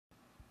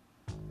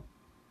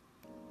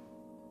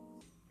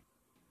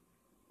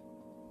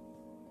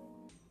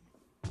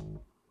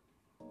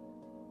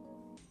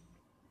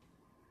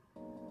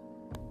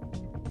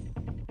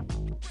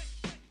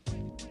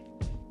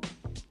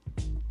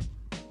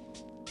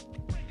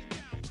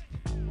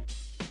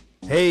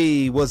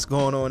Hey, what's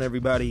going on,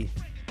 everybody?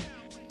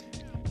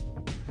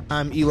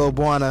 I'm Elo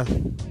Buana,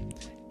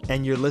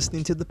 and you're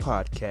listening to the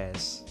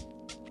podcast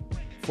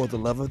For the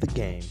Love of the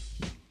Game.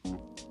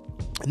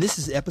 And this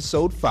is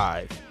episode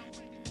 5,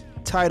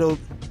 titled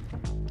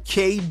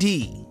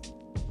KD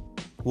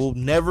Will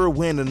Never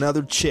Win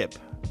Another Chip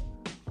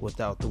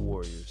Without the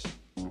Warriors.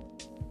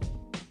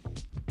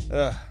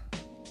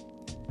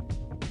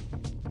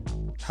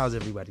 How's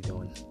everybody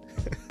doing?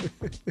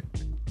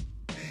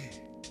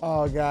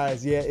 Oh,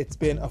 guys, yeah, it's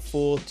been a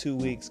full 2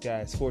 weeks,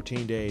 guys.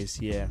 14 days.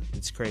 Yeah,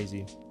 it's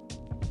crazy.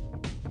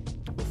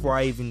 Before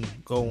I even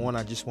go on,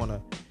 I just want to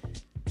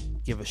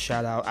give a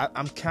shout out.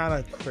 I'm kind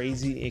of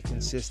crazy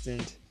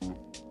inconsistent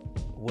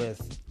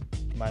with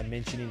my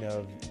mentioning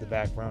of the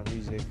background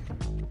music.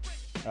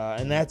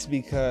 And that's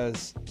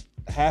because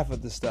half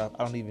of the stuff,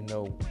 I don't even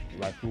know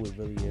like who it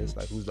really is,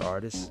 like who's the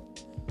artist.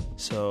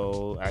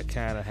 So I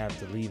kind of have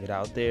to leave it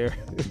out there.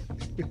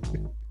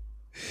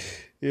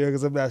 Yeah,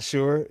 because I'm not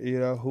sure,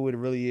 who it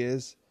really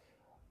is.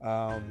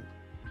 And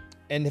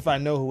if I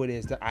know who it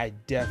is, then I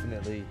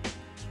definitely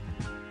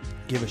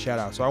give a shout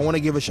out. So I want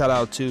to give a shout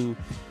out to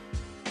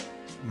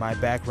my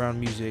background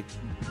music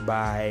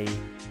by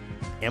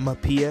Emma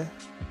Pia.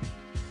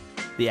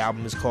 The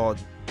album is called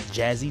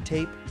Jazzy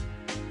Tape.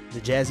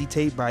 The Jazzy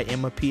Tape by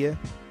Emma Pia.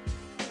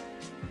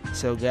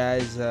 So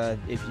guys,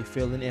 if you're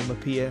feeling Emma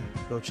Pia,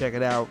 go check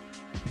it out.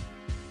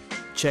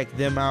 Check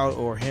them out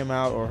or him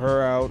out or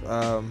her out.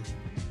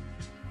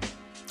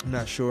 I'm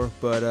not sure,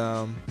 but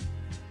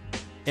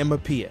Emma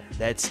Pia.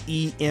 That's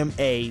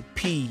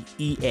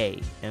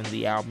EMAPEA, and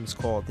the album's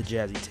called The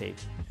Jazzy Tape.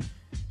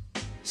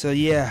 So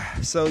yeah,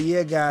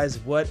 guys,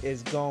 what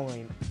is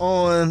going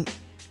on?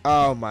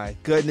 Oh my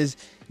goodness.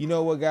 You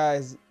know what,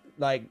 guys?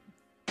 Like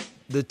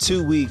the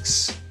 2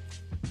 weeks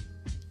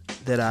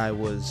that I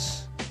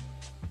was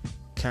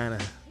kind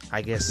of,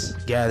 I guess,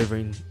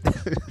 gathering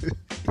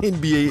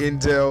NBA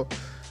intel,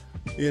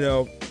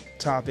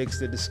 topics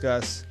to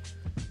discuss.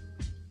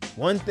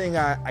 One thing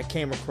I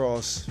came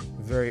across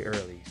very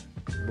early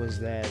was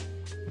that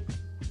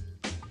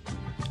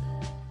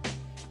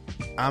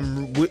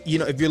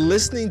if you're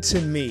listening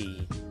to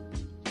me,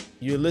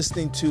 you're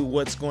listening to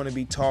what's going to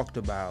be talked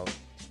about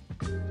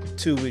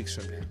 2 weeks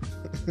from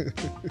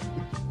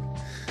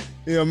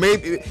now.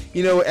 Maybe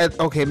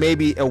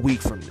a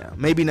week from now,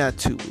 maybe not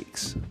 2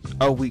 weeks,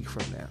 a week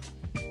from now,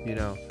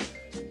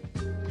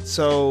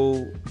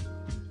 So,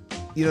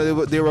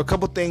 there were a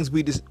couple things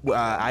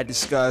I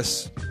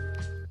discussed.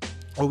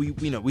 Or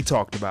we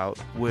talked about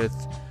with,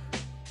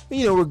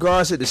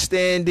 regards to the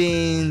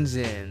standings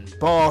and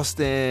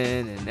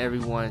Boston and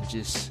everyone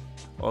just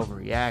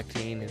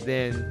overreacting, and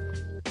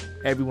then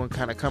everyone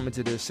kind of coming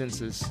to their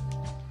senses,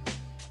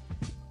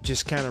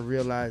 just kind of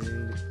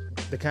realizing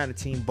the kind of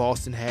team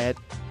Boston had,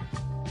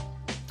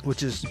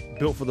 which is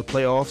built for the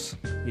playoffs.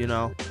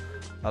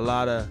 A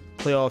lot of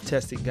playoff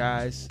tested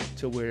guys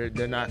to where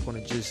they're not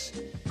going to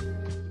just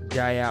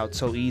die out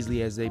so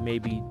easily as they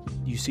maybe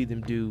you see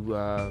them do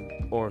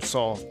or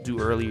saw do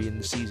earlier in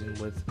the season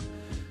with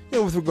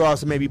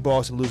regards to maybe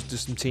Boston losing to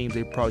some teams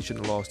they probably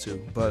shouldn't have lost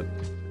to. But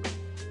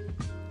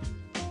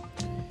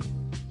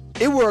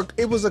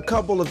it was a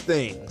couple of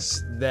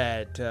things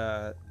that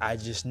I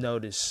just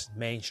noticed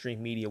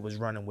mainstream media was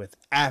running with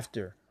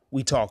after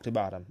we talked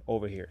about them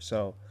over here.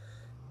 So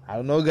I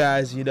don't know,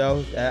 guys,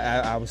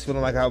 I was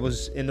feeling like I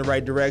was in the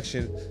right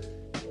direction.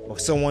 Or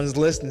someone's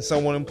listening,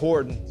 someone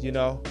important,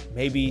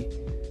 maybe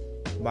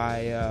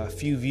my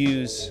few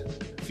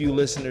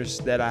listeners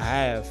that I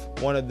have,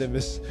 one of them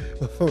is,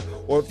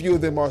 or a few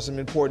of them are some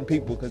important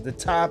people, because the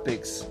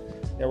topics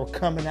that were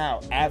coming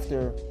out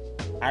after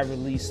I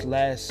released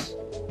last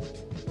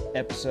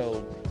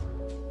episode,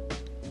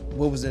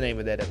 what was the name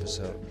of that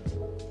episode?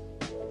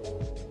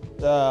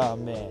 Oh,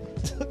 man.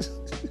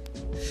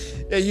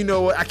 And you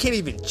know what? I can't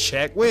even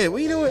check. Wait, well,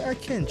 you know what? I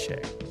can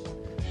check.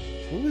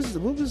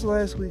 What was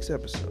last week's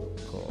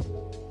episode called?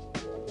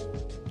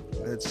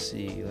 Let's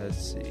see.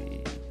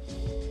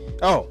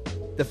 Oh,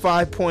 the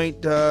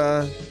 5-point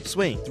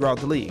swing throughout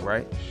the league,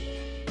 right?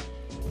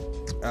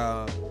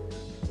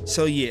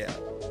 So yeah,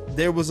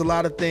 there was a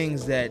lot of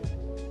things that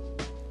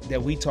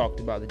we talked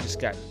about that just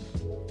got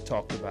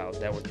talked about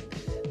that were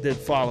the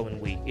following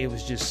week. It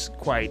was just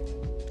quite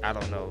a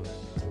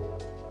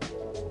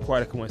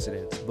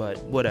coincidence, but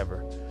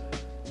whatever.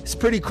 It's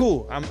pretty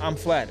cool. I'm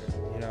flattered,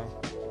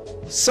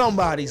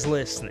 Somebody's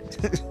listening.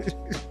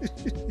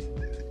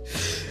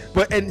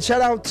 And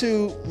shout out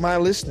to my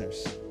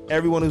listeners,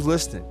 everyone who's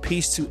listening.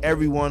 Peace to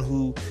everyone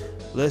who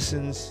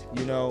listens.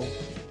 You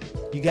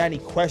got any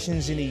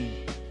questions, any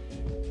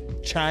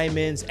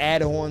chime-ins,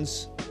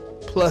 add-ons,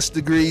 plus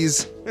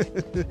degrees,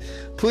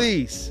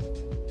 please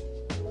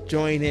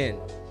join in.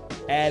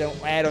 Add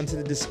on to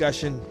the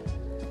discussion.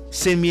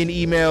 Send me an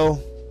email.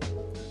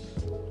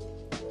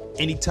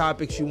 Any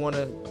topics you want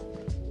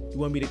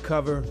me to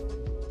cover,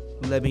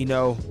 let me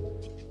know.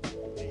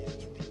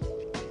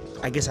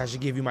 I guess I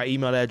should give you my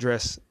email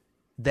address.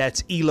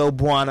 That's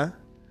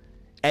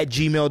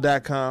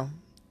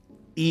elobuana@gmail.com.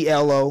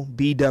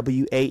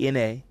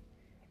 ELOBWANA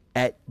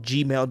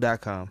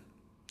gmail.com.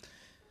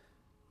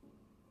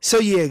 So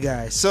yeah,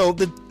 guys. So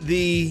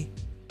the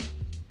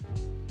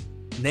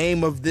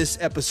name of this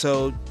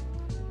episode,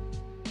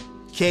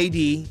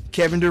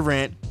 Kevin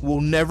Durant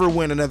will never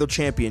win another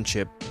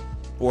championship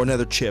or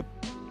another chip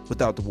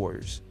without the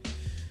Warriors.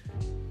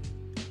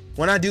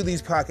 When I do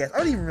these podcasts, I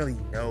don't even really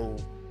know.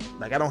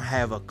 Like, I don't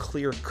have a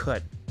clear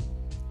cut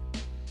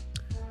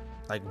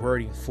like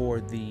wording for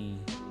the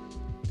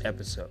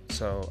episode.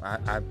 So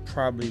I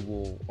probably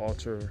will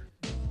alter,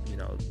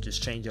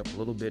 just change up a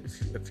little bit,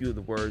 a few of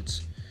the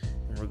words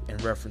in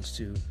reference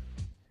to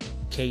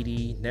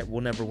KD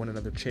will never win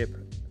another chip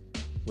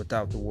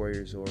without the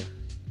Warriors, or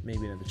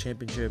maybe another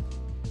championship.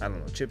 I don't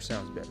know. Chip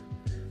sounds better.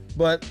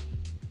 But,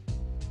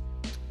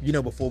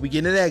 before we get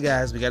into that,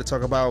 guys, we got to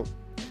talk about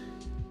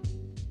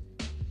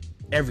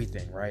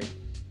everything, right?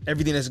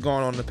 Everything that's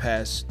gone on in the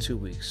past 2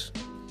 weeks.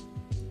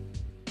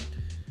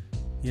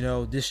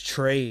 This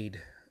trade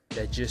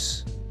that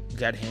just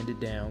got handed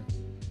down,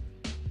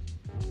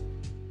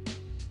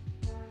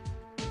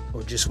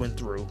 or just went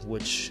through,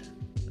 which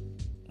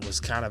was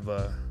kind of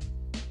a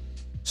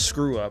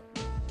screw up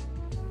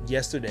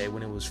yesterday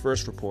when it was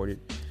first reported,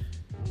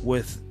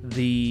 with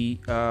the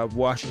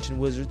Washington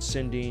Wizards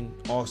sending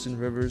Austin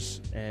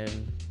Rivers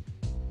and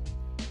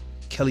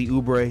Kelly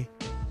Oubre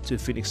to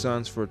Phoenix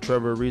Suns for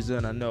Trevor Ariza.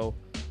 And I know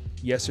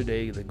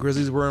yesterday the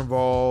Grizzlies were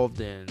involved,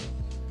 and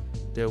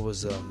there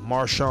was a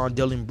Marshawn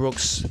Dillon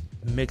Brooks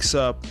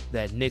mix-up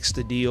that nixed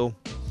the deal.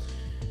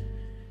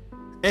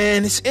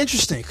 And it's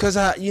interesting because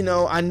I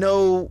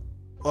know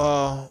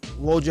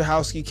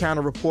Wojciechowski kind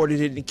of reported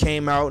it and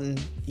came out, and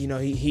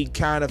he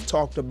kind of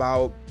talked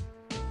about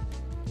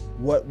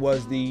what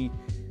was the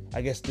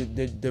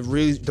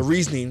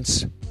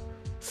reasonings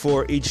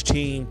for each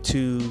team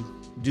to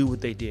do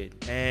what they did.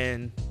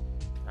 And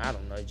I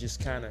don't know, just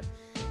kind of,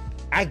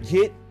 I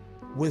get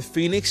with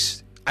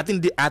Phoenix. I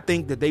think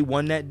that they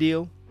won that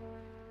deal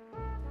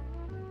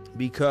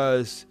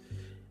because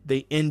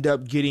they end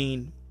up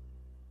getting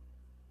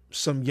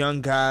some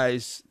young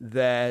guys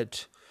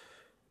that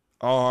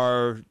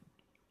are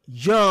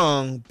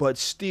young but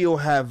still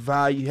have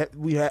value.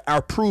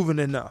 Are proven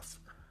enough.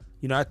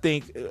 I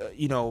think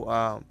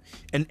and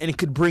it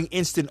could bring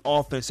instant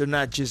offense. They're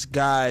not just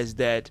guys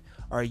that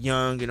are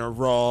young and are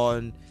raw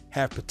and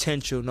have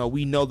potential. No,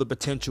 we know the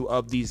potential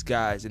of these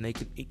guys, and they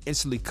could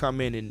instantly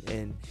come in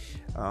and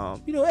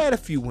add a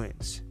few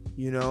wins.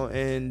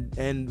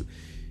 And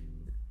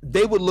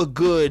they would look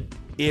good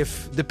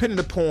if, depending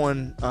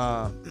upon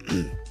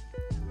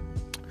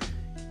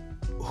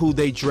who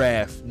they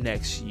draft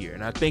next year.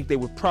 And I think they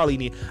would probably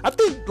need. I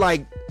think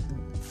like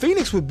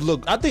Phoenix would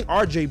look. I think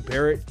R.J.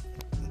 Barrett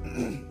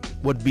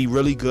would be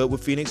really good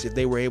with Phoenix if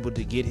they were able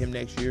to get him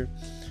next year.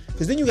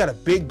 Because then you got a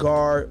big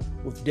guard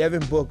with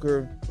Devin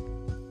Booker.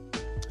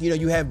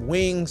 You have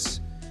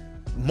wings,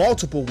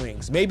 multiple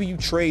wings. Maybe you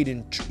trade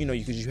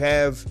because you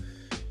have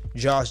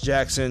Josh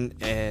Jackson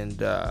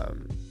and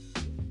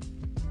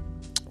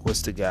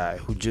what's the guy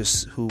who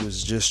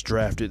was just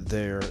drafted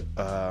there?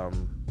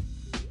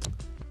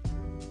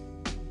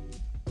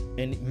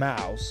 And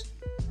Miles.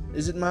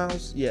 Is it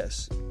Miles?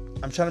 Yes.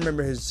 I'm trying to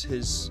remember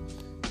his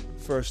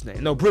first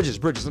name. No, Bridges.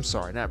 I'm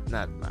sorry, not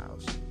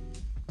Miles.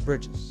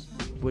 Bridges,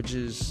 which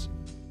is,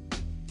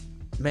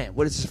 man,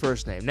 what is his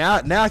first name? Now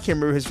I can't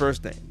remember his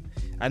first name.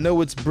 I know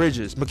it's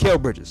Bridges,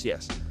 Mikal Bridges.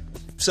 Yes.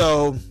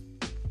 So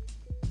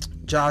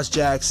Josh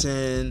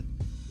Jackson,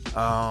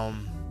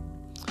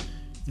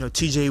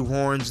 T.J.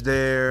 Warren's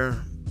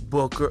there,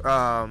 Booker,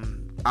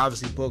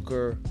 obviously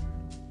Booker,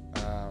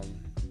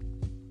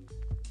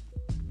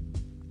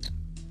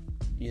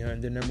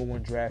 and the number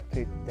one draft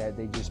pick that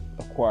they just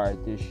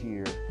acquired this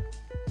year.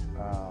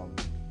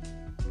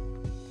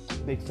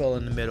 Big fella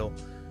in the middle.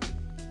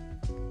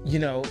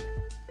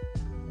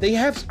 They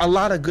have a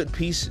lot of good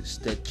pieces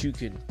that you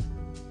can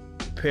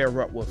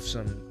pair up with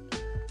some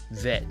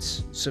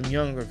vets, some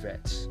younger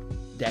vets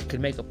that could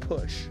make a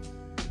push.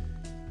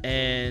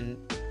 And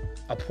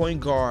a point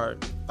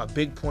guard, a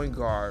big point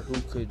guard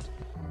who could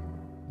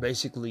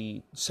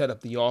basically set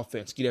up the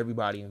offense, get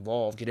everybody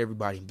involved, get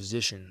everybody in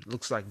position.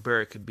 Looks like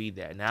Barrett could be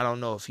that. And I don't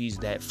know if he's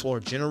that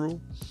floor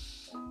general,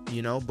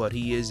 but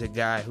he is a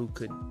guy who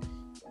could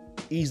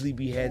easily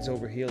be heads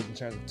over heels in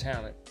terms of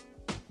talent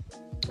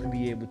and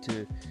be able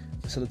to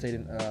facilitate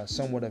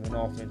somewhat of an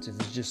offense. If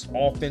it's just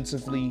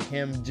offensively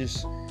him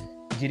just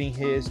getting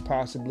his,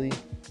 possibly.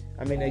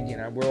 I mean,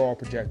 again, we're all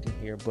projecting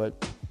here, but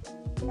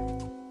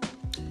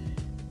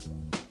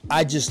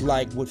I just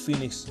like what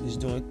Phoenix is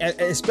doing. And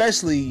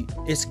especially,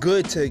 it's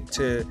good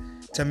to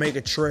make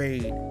a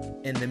trade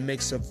in the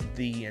mix of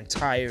the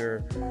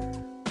entire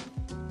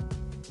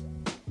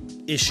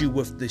issue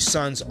with the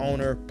Suns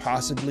owner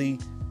possibly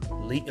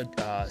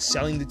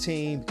selling the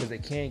team because they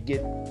can't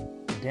get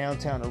the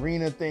downtown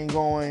arena thing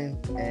going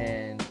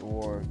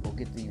or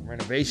get the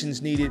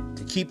renovations needed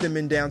to keep them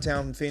in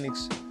downtown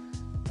Phoenix.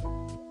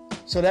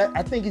 So that,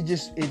 I think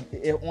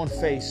it on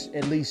face,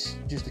 at least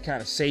just to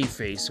kind of save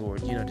face, or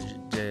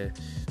to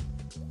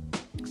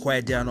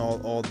quiet down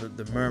all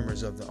the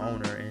murmurs of the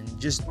owner and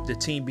just the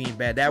team being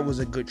bad. That was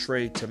a good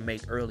trade to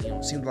make early on.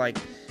 It seemed like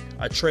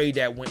a trade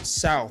that went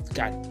south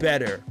got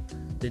better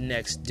the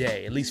next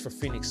day, at least for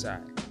Phoenix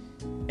side.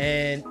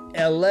 And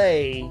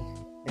LA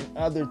and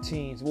other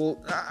teams,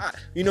 well,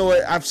 you know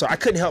what? I'm sorry. I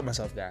couldn't help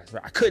myself, guys.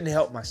 I couldn't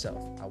help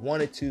myself. I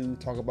wanted to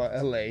talk about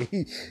LA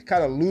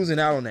kind of losing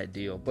out on that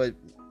deal, but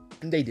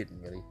they didn't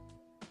really.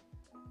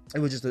 It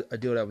was just a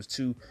deal that was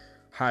too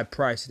high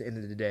priced at the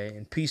end of the day.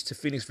 And peace to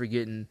Phoenix for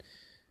getting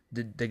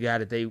the guy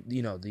that they,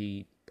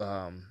 the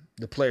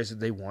players that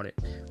they wanted.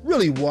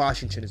 Really,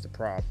 Washington is the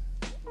problem.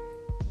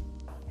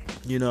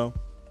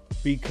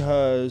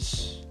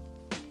 Because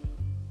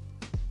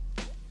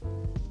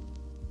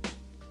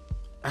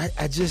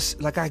I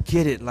just, I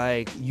get it.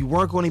 You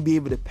weren't going to be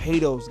able to pay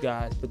those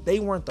guys, but they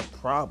weren't the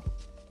problem.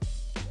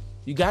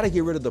 You got to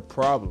get rid of the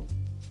problem.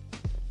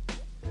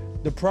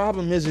 The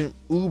problem isn't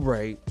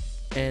Oubre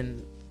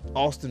and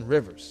Austin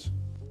Rivers.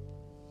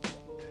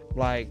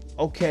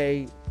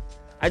 Okay,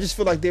 I just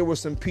feel like there were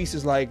some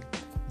pieces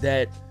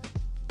that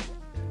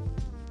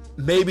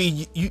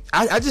maybe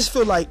I just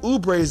feel like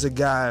Oubre is a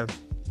guy.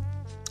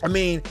 I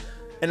mean,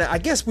 and I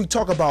guess we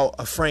talk about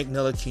a Frank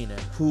Ntilikina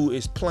who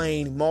is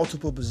playing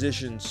multiple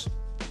positions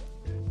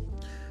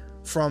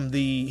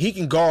he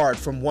can guard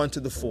from 1 to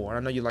the 4. And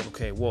I know you're like,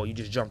 okay, whoa, you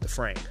just jumped to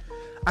Frank.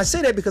 I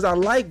say that because I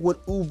like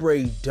what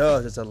Oubre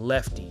does as a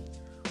lefty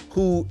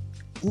who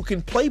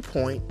can play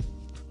point,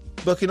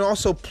 but can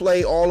also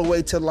play all the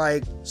way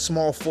to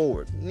small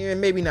forward. Yeah,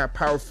 maybe not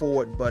power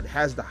forward, but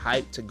has the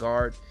height to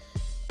guard,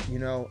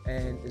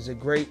 and is a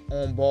great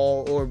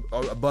on-ball or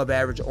above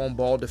average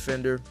on-ball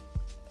defender.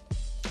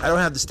 I don't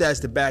have the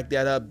stats to back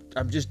that up.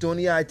 I'm just doing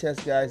the eye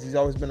test, guys. He's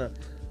always been a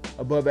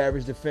above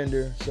average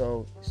defender.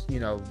 So, you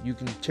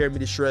can tear me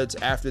to shreds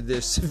after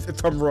this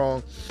if I'm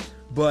wrong.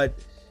 But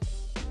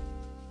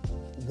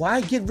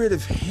why get rid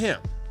of him?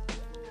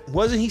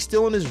 Wasn't he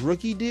still in his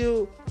rookie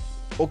deal?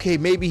 Okay,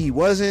 maybe he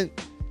wasn't.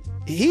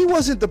 He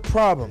wasn't the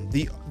problem.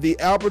 The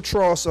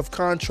albatross of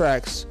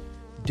contracts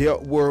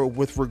were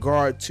with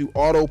regard to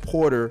Otto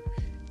Porter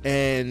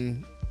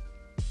and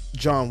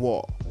John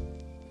Wall.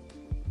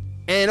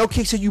 And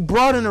okay, so you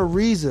brought in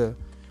Ariza,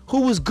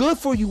 who was good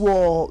for you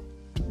all,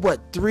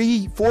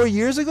 3-4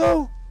 years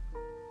ago?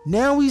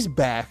 Now he's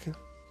back.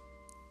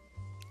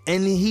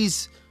 And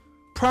he's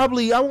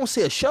probably, I won't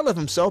say a shell of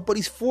himself, but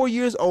he's 4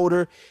 years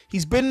older.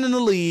 He's been in the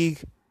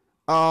league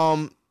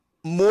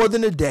more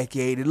than a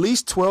decade, at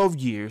least 12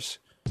 years.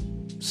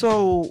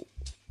 So,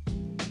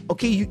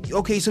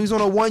 okay, so he's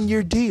on a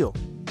 1-year deal.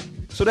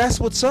 So that's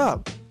what's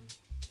up.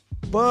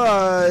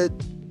 But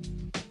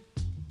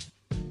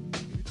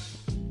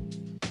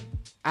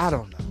I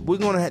don't know.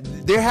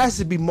 There has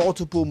to be more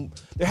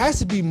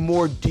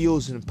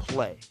deals in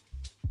play.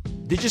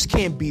 There just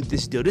can't be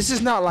this deal. This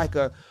is not like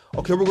we're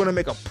going to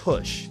make a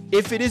push.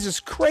 If it is,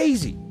 it's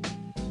crazy.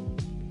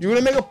 You're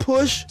going to make a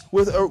push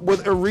with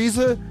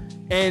Ariza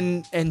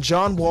and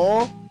John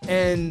Wall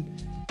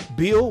and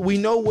Beal. We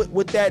know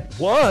what that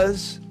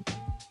was.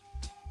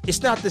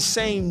 It's not the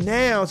same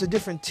now. It's a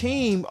different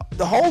team.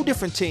 The whole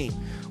different team.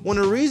 When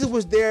Ariza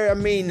was there,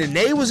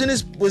 Nene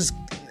was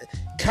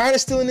kind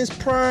of still in his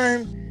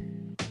prime.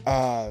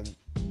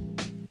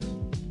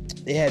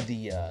 They had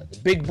the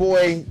big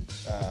boy,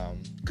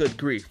 good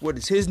grief, what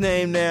is his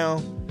name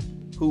now?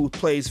 Who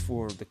plays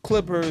for the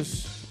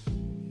Clippers?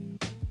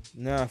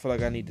 Now I feel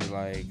like I need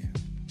to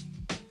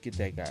get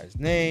that guy's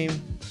name.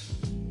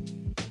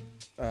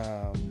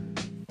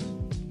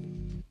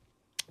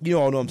 You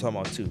all know what I'm talking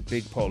about too.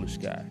 Big Polish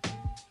guy.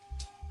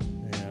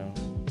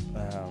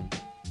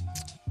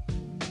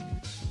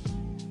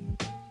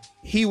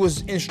 He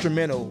was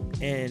instrumental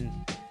in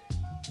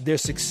their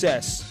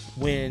success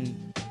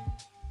when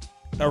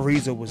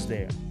Ariza was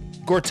there.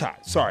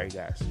 Gortat. Sorry,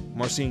 guys.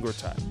 Marcin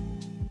Gortat.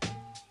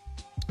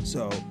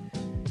 So,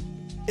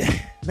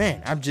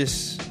 man, it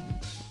just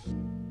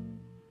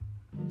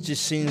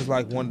seems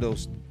like one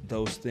of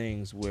those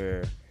things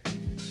where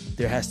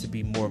there has to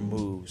be more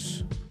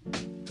moves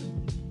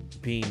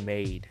being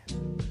made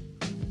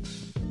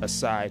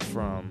aside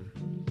from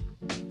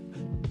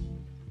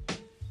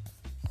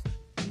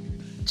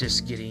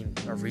just getting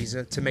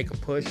Ariza to make a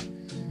push.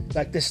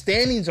 The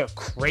standings are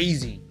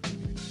crazy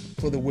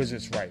for the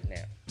Wizards right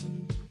now.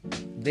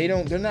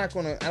 They're not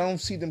gonna. I don't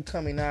see them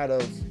coming out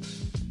of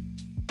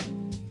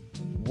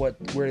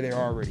where they're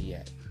already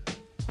at.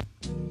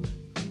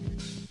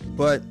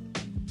 But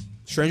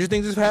stranger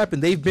things have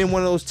happened. They've been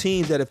one of those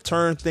teams that have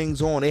turned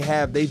things on.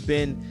 They've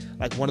been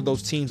like one of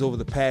those teams over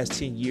the past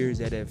 10 years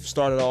that have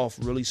started off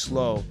really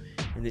slow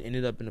and they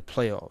ended up in the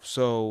playoffs.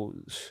 So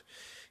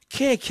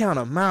can't count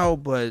them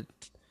out, but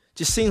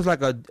just seems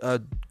like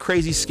a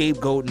crazy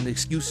scapegoat, and the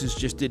excuses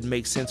just didn't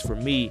make sense for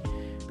me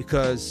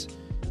because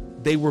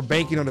they were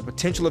banking on the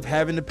potential of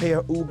having to pay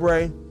a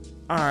Oubre.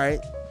 All right.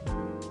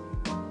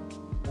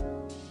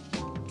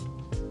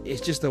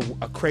 It's just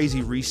a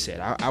crazy reset.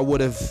 I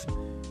would have.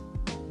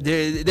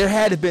 There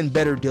had to have been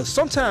better deals.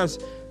 Sometimes,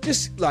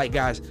 just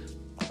guys,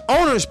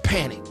 owners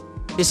panic.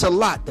 It's a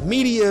lot. The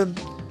media,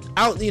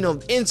 out,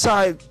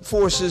 inside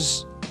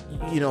forces,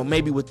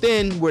 maybe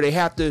within, where they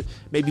have to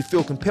maybe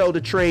feel compelled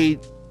to trade,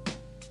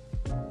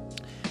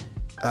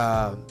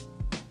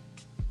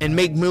 and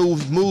make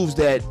moves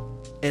that,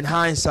 in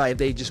hindsight, if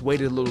they just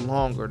waited a little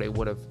longer, they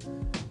would have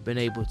been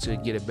able to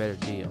get a better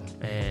deal.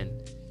 And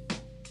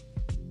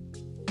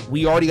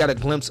we already got a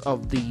glimpse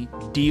of the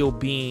deal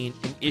being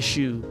an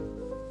issue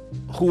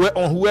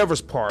on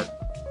whoever's part,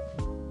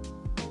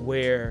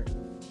 where,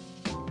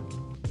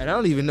 and I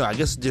don't even know, I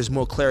guess there's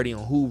more clarity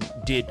on who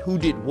did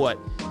what,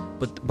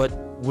 but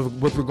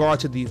with regard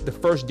to the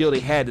first deal they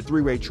had, the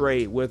three-way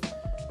trade with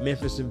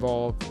Memphis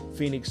involved,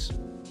 Phoenix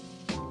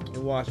and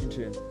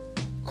Washington,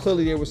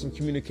 clearly there were some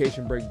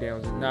communication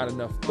breakdowns and not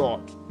enough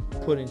thought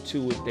put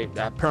into it.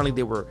 Apparently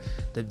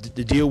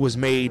the deal was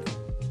made,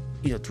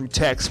 through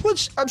text,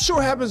 which I'm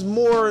sure happens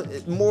more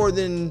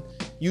than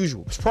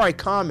usual. It's probably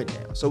common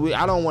now. So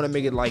I don't want to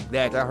make it like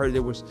that. I heard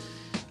there was,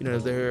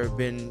 there have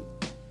been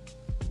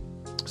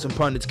some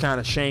pundits kind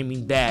of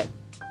shaming that,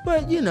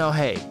 but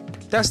hey,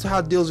 that's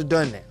how deals are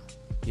done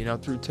now,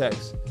 through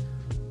text.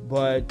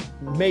 But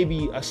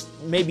maybe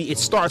it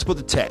starts with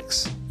the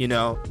text, and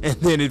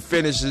then it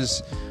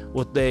finishes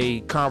with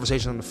a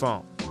conversation on the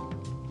phone,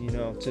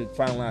 to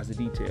finalize the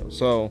details.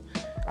 So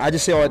I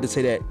just say all that to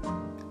say that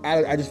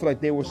I just feel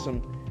like there were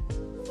some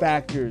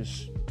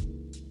factors,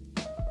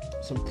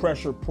 some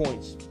pressure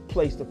points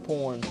placed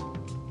upon,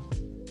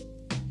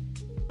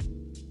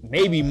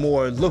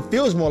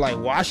 feels more like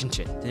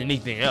Washington than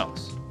anything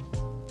else,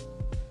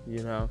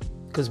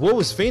 because what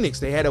was Phoenix?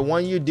 They had a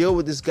 1-year deal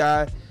with this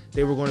guy.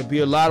 They were going to be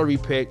a lottery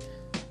pick,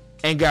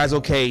 and guys,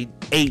 okay,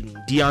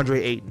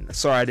 DeAndre Ayton.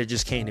 Sorry, that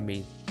just came to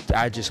me.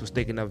 I just was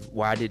thinking of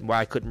why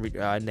I couldn't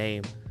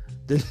name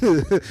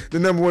the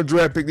number 1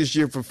 draft pick this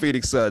year for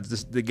Phoenix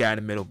Suns, the guy in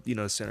the middle,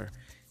 the center,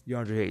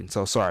 DeAndre Ayton.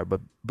 So sorry,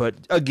 but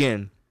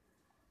again,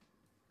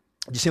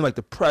 it just seemed like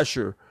the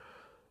pressure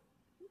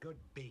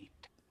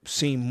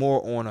seemed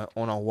more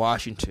on a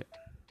Washington,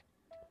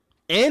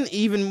 and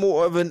even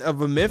more of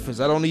a Memphis.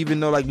 I don't even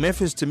know, like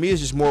Memphis to me is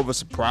just more of a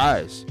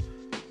surprise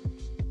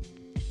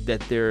that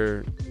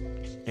they're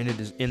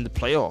in the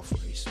playoff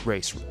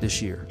race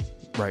this year,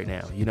 right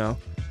now,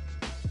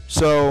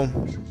 So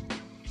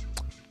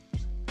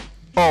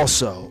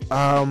also,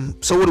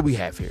 so what do we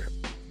have here?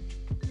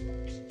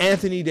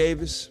 Anthony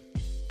Davis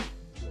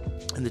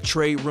and the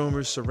trade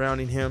rumors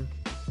surrounding him.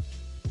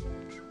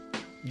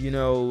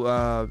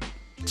 I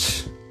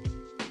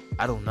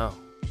don't know.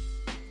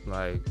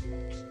 Like,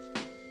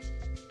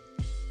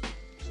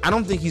 I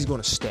don't think he's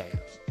going to stay.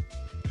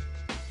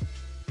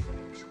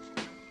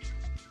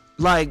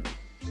 Like,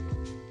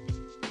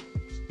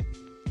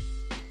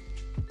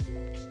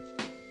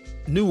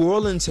 New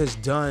Orleans has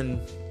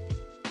done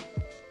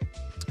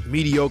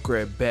mediocre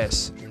at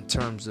best in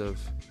terms of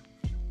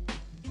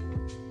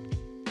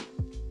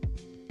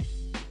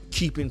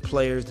keeping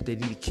players that they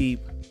need to keep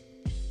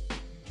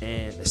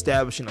and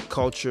establishing a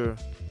culture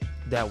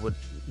that would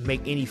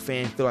make any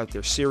fan feel like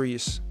they're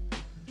serious.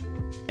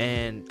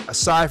 And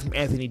aside from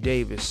Anthony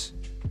Davis,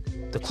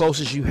 the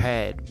closest you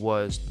had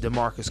was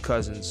DeMarcus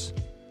Cousins,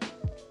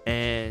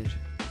 and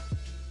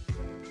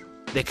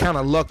they kind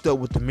of lucked up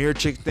with the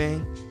Miricic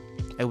thing.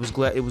 It was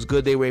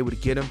good they were able to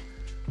get him,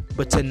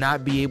 but to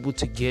not be able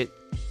to keep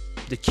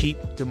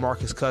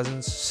DeMarcus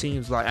Cousins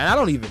seems like, and I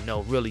don't even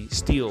know really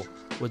still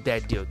with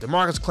that deal.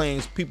 DeMarcus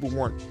claims people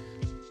weren't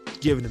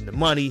giving him the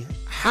money.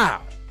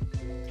 How?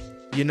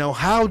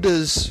 How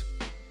does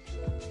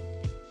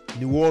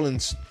New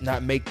Orleans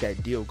not make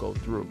that deal go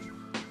through?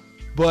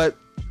 But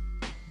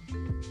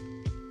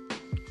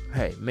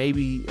hey,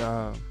 maybe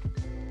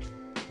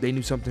they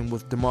knew something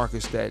with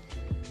DeMarcus that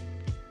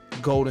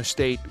Golden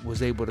State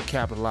was able to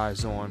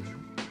capitalize on,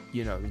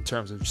 in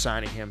terms of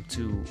signing him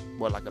to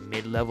like a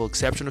mid-level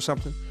exception or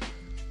something.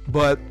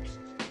 But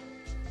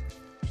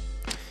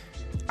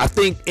I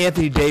think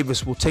Anthony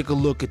Davis will take a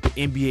look at the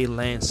NBA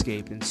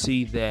landscape and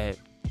see that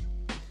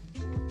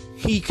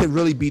he could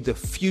really be the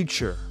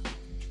future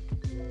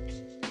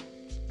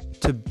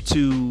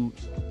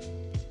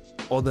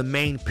or the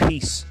main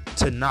piece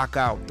to knock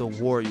out the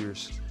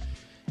Warriors.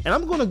 And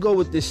I'm going to go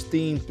with this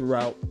theme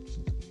throughout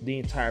the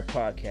entire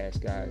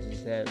podcast, guys,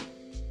 is that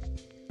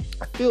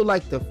I feel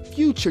like the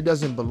future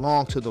doesn't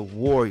belong to the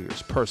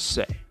Warriors per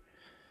se.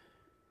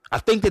 I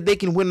think that they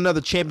can win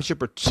another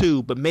championship or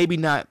two, but maybe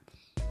not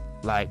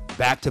like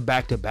back to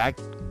back to back.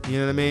 You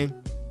know what I mean?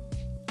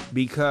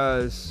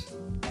 Because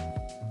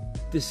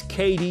this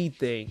KD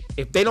thing,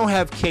 if they don't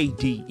have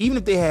KD, even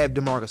if they have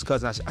DeMarcus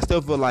Cousins, I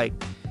still feel like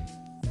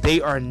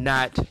they're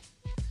not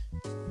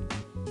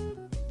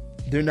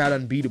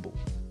unbeatable.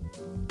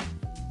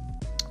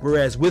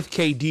 Whereas with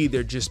KD,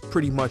 they're just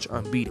pretty much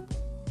unbeatable.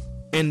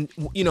 And,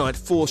 at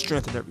full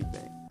strength and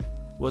everything,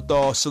 with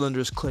all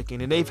cylinders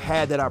clicking. And they've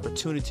had that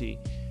opportunity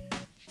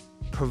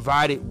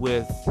provided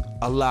with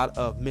a lot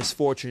of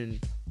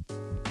misfortune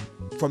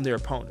from their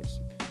opponents.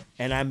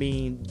 And I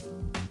mean,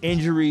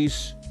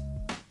 injuries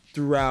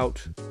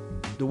throughout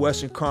the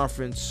Western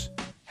Conference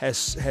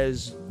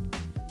has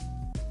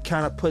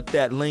kind of put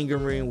that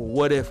lingering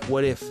what if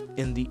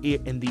in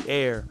the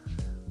air,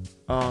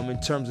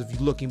 in terms of you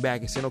looking back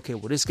and saying, okay,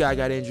 well, this guy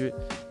got injured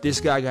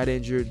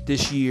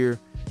this year.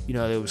 You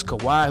know, there was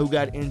Kawhi who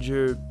got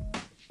injured.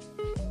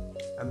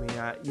 I mean,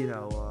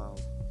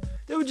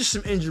 there were just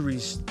some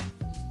injuries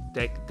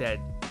that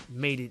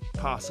made it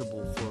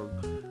possible for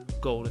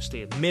Golden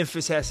State.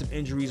 Memphis had some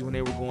injuries when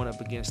they were going up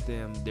against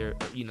them. I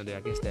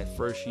guess that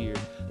first year.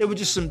 There were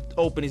just some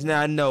openings. Now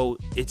I know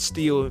it's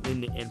still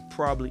in the end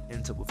probably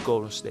ends up with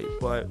Golden State,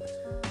 but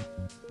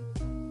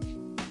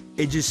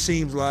it just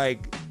seems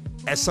like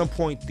at some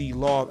point the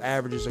law of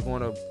averages are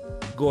going to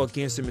go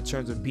against them in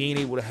terms of being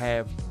able to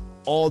have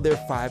all their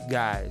 5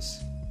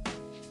 guys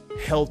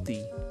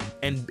healthy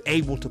and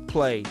able to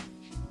play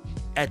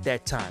at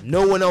that time.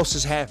 No one else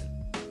is having.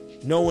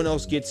 No one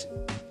else gets it.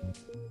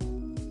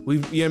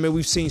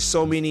 We've seen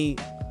so many.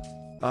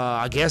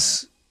 I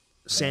guess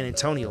San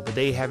Antonio, but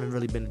they haven't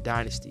really been a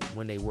dynasty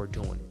when they were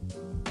doing it.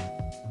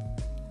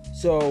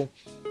 So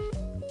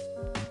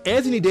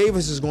Anthony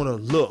Davis is going to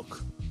look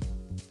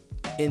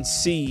and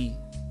see,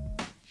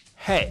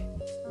 hey,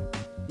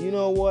 you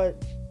know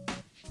what?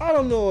 I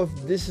don't know if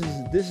this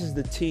is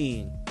the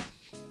team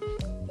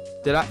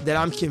that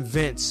I'm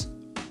convinced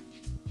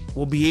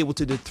will be able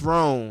to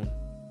dethrone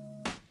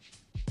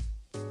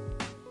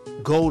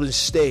Golden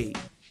State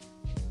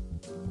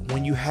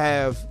when you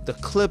have the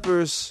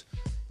Clippers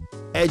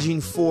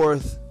edging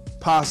forth,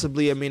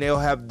 possibly. I mean, they'll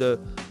have the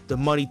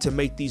money to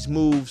make these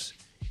moves,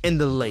 and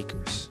the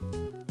Lakers.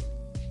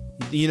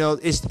 You know,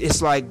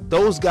 it's like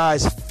those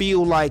guys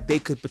feel like they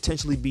could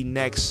potentially be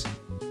next.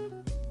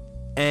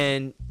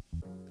 And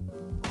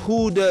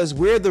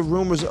where are the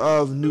rumors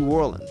of New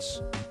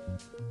Orleans?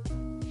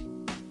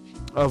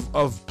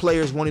 Of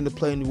players wanting to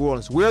play in New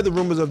Orleans? Where are the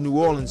rumors of New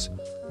Orleans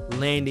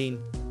landing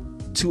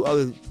 2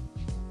 other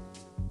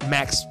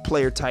max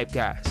player type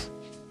guys?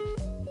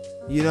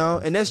 You know,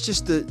 and that's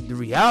just the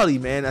reality,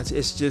 man.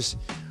 It's just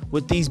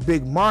with these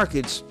big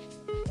markets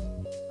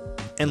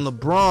and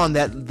LeBron,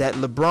 that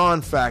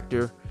LeBron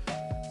factor,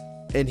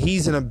 and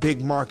he's in a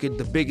big market,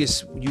 the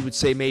biggest you would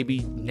say maybe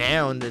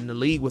now in the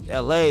league with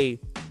LA.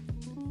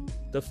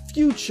 The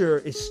future,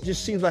 it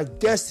just seems like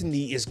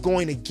destiny is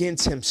going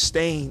against him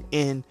staying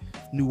in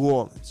New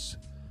Orleans.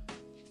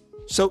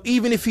 So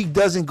even if he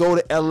doesn't go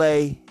to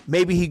LA,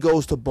 maybe he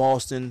goes to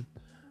Boston,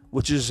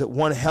 which is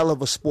one hell of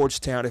a sports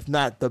town, if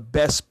not the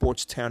best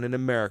sports town in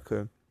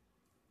America.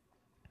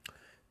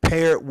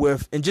 Paired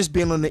with, and just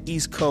being on the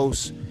East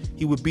Coast,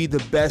 he would be the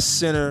best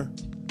center,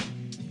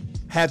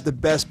 have the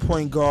best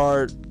point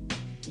guard,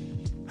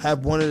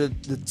 have one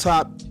of the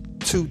top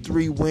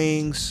 2-3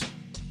 wings,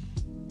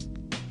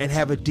 and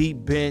have a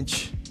deep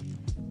bench.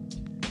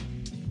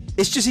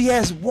 It's just he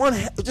has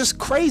just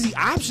crazy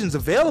options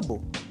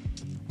available,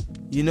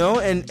 you know,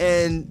 and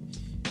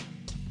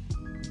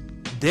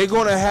you're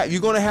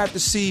gonna have to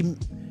see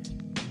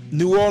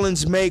New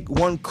Orleans make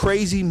one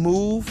crazy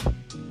move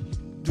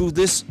through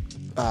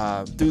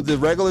the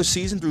regular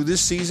season, through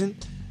this season,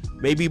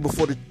 maybe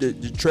before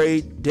the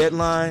trade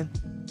deadline.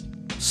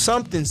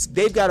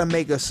 They've got to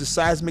make a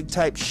seismic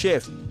type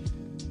shift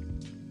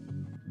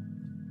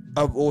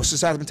or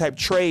seismic type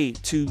trade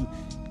to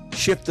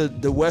shift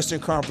the Western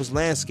Conference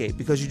landscape,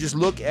 because you just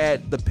look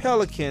at the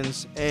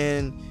Pelicans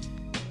and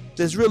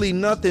there's really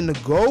nothing to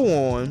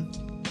go on.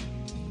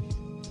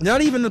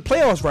 Not even the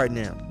playoffs right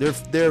now. They're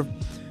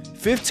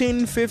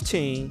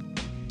 15-15.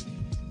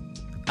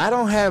 I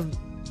don't have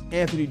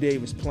Anthony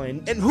Davis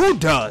playing, and who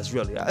does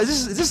really?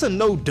 Is this a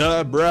no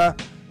duh,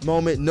 bruh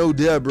moment? No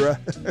duh, bruh.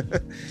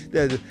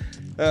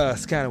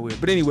 It's kind of weird,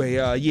 but anyway,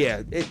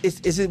 yeah.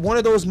 Is it one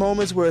of those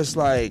moments where it's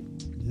like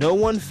no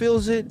one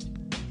feels it?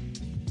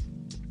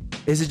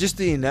 Is it just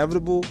the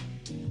inevitable?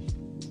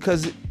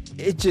 Because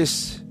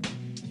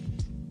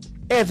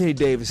Anthony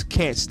Davis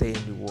can't stay in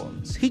New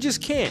Orleans. He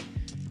just can't.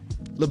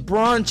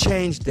 LeBron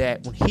changed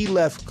that when he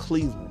left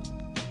Cleveland,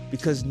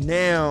 because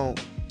now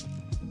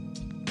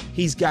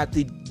he's got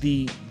the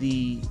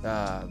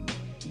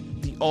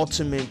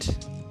ultimate.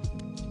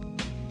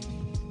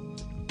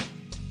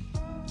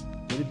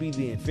 Would it be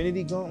the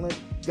Infinity Gauntlet?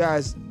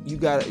 Guys, you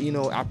got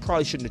to, I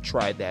probably shouldn't have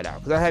tried that out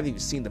because I haven't even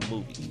seen the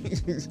movie.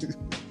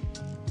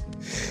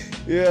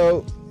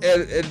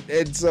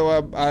 And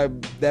so I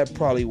that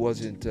probably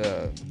wasn't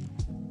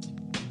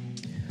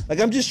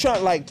I'm just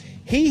trying,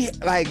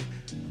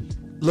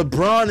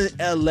 LeBron in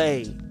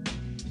LA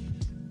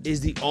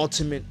is the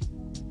ultimate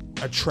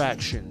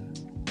attraction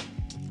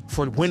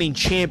for winning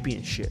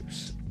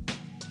championships.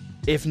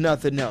 If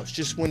nothing else,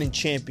 just winning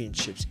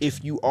championships.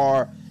 If you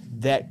are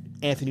that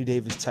Anthony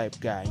Davis type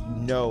guy,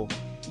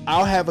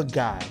 I'll have a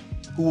guy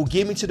who will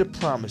get me to the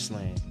promised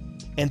land,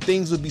 and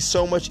things will be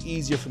so much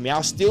easier for me.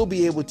 I'll still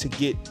be able to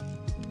get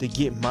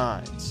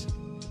mines.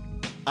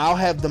 I'll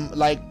have them,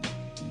 like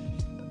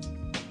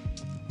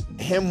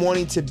him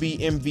wanting to be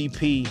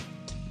MVP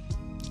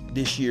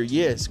this year.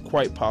 Yes,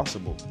 quite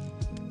possible.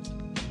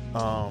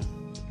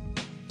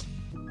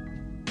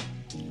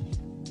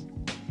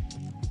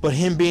 But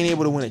him being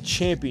able to win a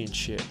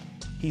championship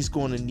he's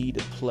going to need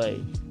to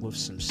play with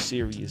some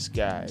serious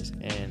guys.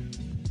 And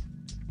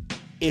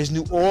is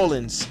New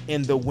Orleans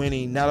in the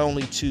winning not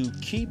only to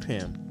keep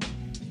him,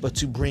 but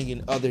to bring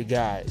in other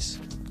guys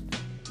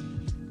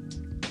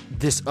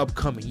this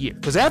upcoming year?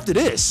 Because after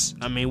this,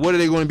 I mean, what are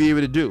they going to be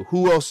able to do?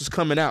 Who else is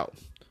coming out?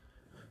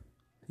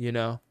 You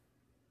know?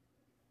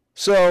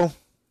 So,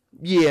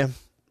 yeah.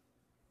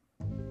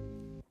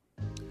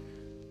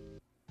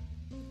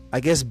 I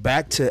guess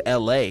back to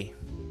LA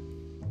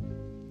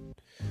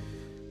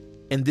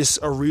and this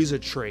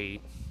Ariza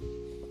trade,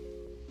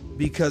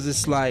 because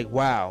it's like,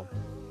 wow,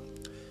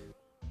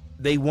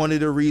 they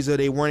wanted Ariza,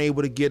 they weren't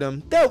able to get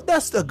him.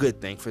 That's a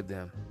good thing for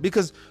them,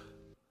 because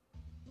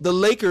the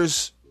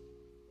Lakers,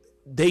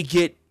 they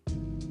get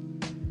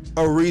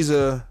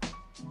Ariza,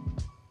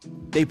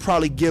 they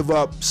probably give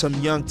up some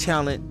young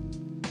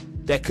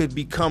talent that could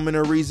become an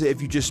Ariza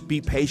if you just be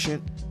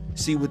patient.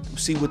 See what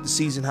the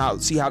season, how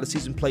the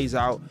season plays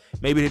out.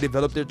 Maybe they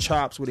develop their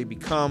chops where they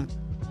become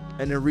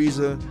an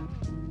Ariza.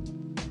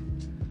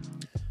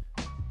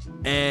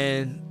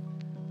 And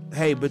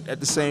hey, but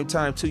at the same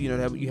time too, you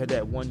know, you had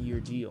that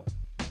 1-year deal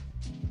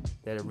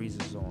that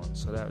Ariza's on,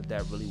 so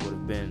that really would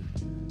have been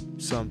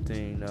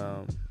something,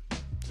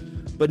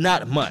 but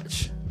not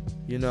much.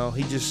 You know,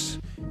 he just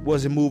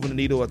wasn't moving the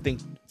needle, I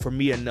think, for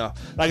me enough.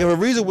 Like if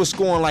Ariza was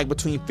scoring like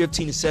between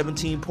 15 and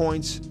 17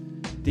 points,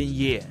 then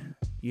yeah.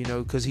 You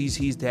know, because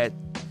he's that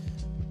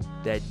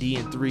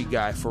D&3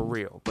 guy for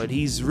real. But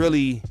he's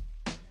really,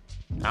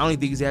 I don't even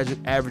think he's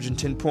averaging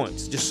 10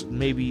 points. Just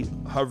maybe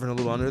hovering a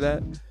little under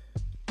that.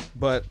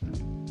 But,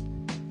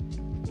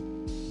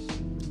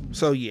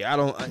 so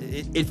yeah,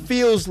 it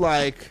feels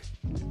like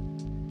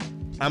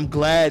I'm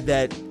glad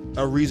that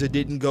Ariza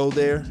didn't go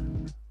there.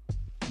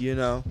 You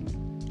know,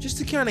 just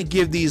to kind of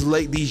give these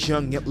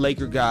young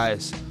Laker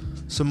guys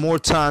some more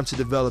time to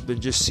develop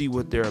and just see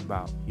what they're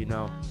about, you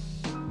know.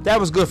 That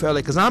was good for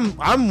LA, because I'm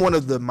part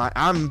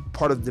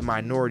of the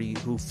minority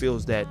who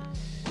feels that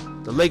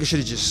the Lakers should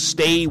have just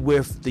stayed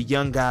with the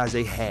young guys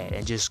they had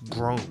and just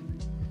grown.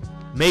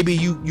 Maybe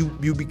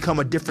you become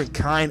a different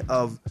kind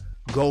of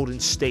Golden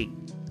State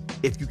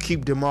if you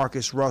keep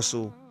D'Angelo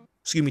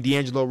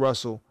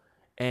Russell,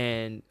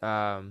 and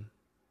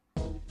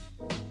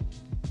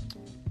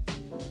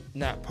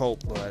not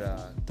Pope,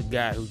 but the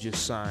guy who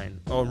just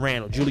signed,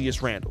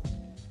 Julius Randle.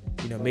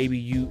 You know, maybe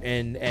you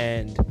and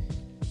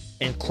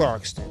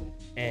Clarkston,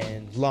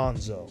 and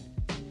Lonzo,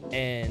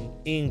 and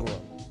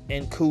Ingram,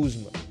 and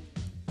Kuzma.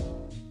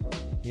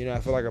 You know, I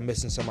feel like I'm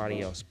missing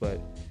somebody else, but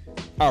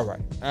all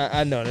right.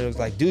 I know. And it was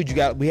like, dude,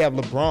 we have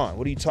LeBron.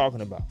 What are you talking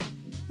about?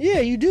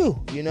 Yeah, you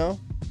do, you know.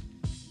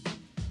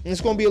 And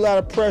it's going to be a lot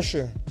of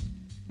pressure.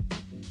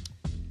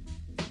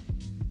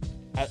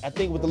 I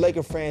think with the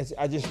Laker fans,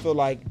 I just feel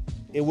like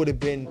it would have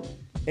been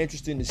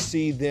interesting to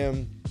see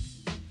them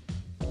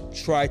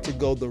try to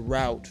go the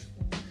route.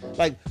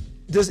 Like,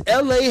 does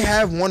LA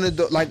have one of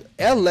the, like,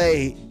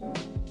 LA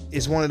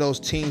is one of those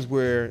teams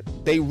where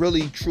they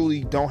really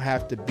truly don't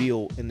have to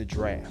build in the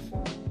draft.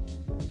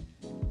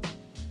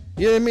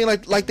 You know what I mean?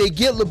 Like they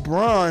get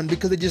LeBron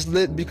because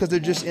they're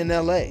just in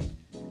LA.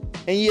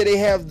 And yeah, they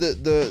have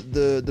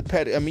the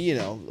pet, I mean, you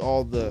know,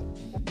 all the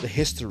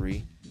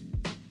history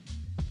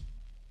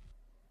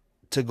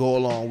to go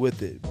along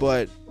with it.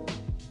 But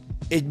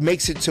it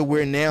makes it to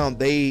where now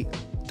they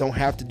don't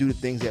have to do the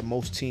things that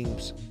most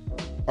teams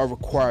are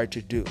required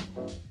to do.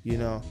 You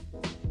know,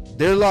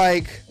 they're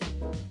like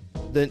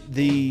they're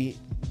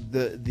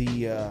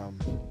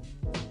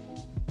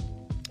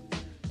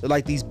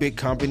like these big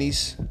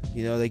companies.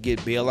 You know, they get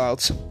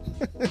bailouts.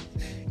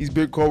 These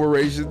big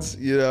corporations,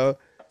 you know,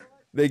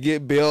 they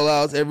get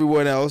bailouts.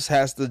 Everyone else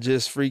has to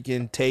just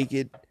freaking take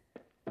it.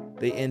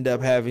 They end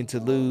up having to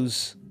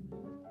lose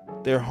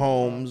their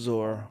homes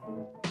or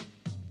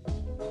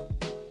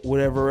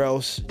whatever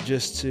else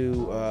just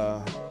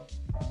to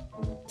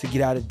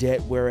get out of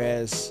debt,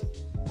 whereas,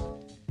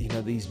 you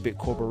know, these big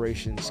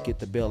corporations get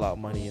the bailout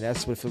money. And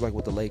that's what it feels like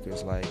with the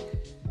Lakers. Like,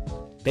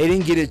 they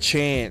didn't get a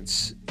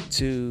chance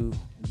to,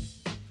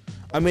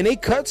 I mean, they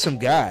cut some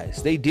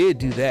guys. They did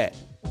do that.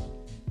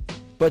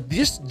 But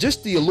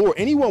just the allure,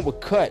 anyone would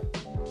cut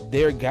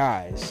their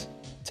guys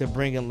to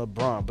bring in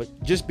LeBron.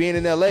 But just being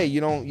in LA,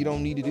 you don't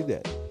need to do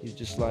that. You're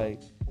just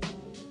like,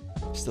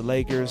 it's the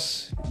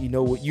Lakers. You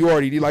know what you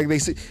already do. Like they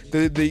say,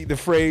 the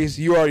phrase,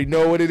 you already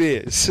know what it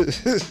is.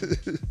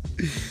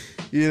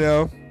 You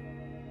know?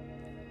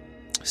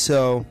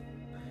 So,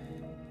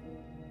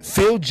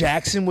 Phil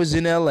Jackson was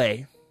in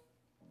LA,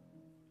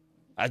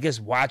 I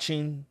guess,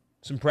 watching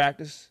some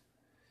practice.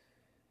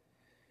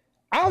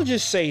 I'll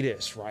just say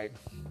this, right?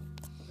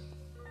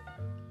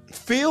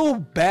 Phil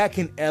back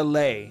in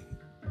LA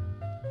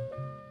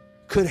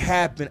could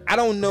happen. I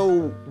don't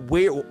know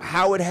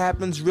how it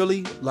happens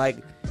really, like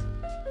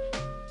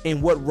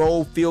in what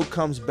role Phil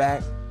comes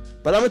back.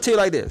 But I'm gonna tell you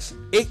like this: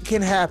 it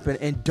can happen,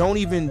 and don't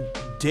even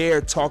dare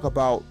talk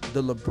about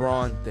the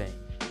LeBron thing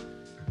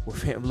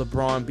with him,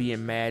 LeBron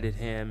being mad at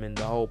him and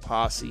the whole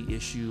posse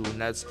issue.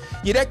 And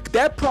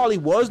that probably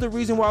was the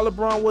reason why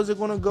LeBron wasn't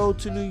gonna go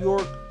to New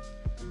York.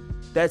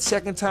 that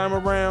second time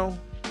around,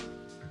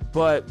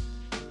 but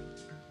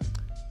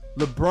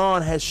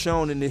LeBron has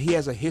shown and that he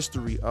has a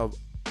history of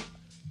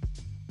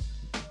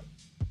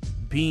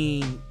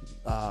being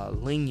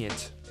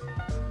lenient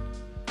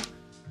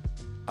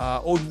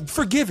or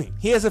forgiving.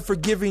 He has a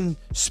forgiving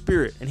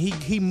spirit, and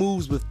he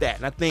moves with that.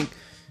 And I think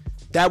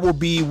that will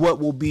be what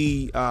will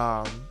be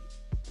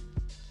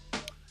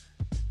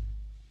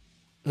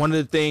one of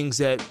the things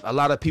that a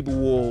lot of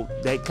people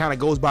that kind of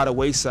goes by the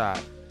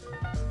wayside.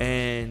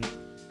 And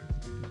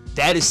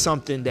that is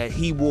something that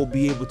he will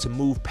be able to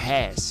move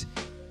past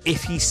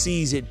if he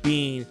sees it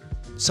being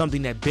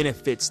something that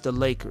benefits the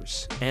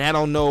Lakers. And I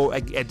don't know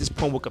at this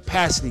point what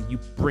capacity you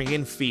bring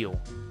in Phil.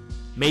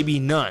 Maybe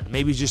none.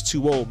 Maybe it's just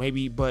too old.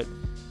 Maybe, but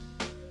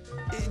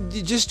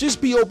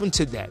just be open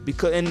to that,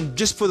 because and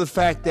just for the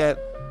fact that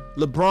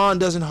LeBron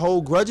doesn't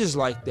hold grudges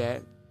like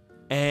that,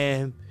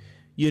 and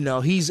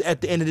he's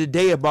at the end of the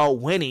day about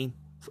winning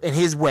in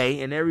his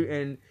way,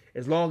 and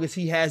as long as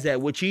he has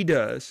that, which he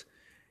does,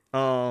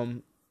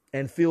 and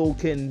Phil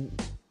can.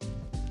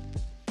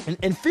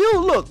 And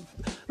Phil, look,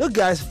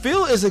 guys.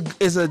 Phil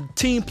is a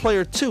team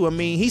player too. I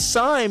mean, he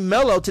signed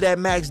Melo to that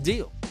max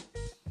deal.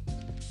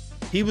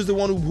 He was the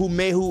one who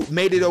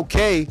made it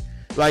okay.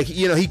 Like,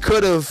 he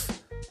could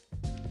have.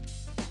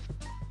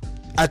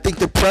 I think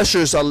the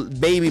pressures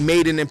maybe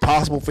made it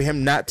impossible for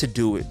him not to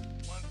do it,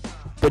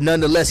 but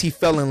nonetheless, he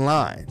fell in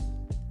line.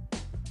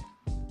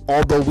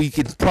 Although we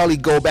could probably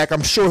go back,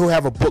 I'm sure he'll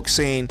have a book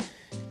saying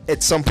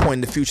at some point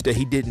in the future that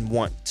he didn't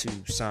want to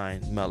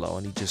sign Melo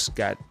and he just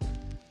got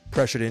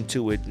pressured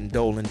into it, and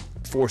Dolan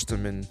forced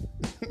him, and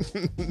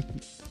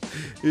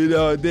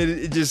then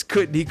it just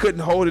couldn't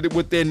hold it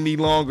within any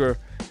longer.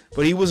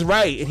 But he was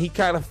right, and he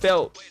kind of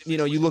felt,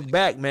 you look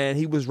back, man,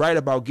 he was right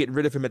about getting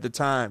rid of him at the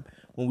time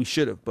when we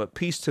should have. But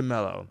peace to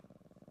Melo.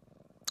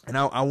 And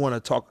I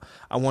want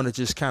to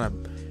just kind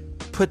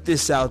of put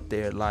this out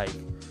there, like,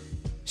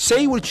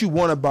 say what you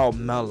want about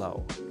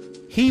Melo.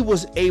 He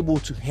was able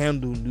to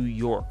handle New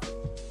York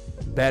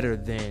better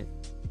than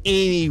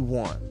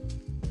anyone.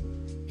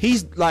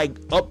 He's like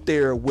up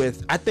there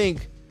with, I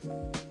think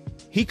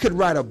he could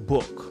write a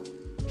book.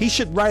 He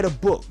should write a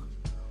book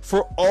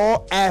for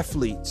all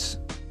athletes.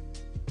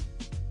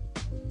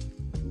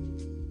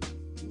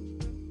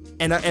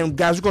 And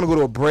guys, we're going to go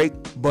to a break,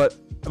 but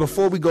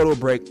before we go to a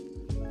break,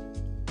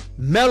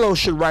 Melo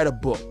should write a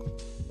book.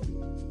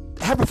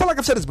 I feel like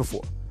I've said this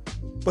before,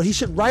 but he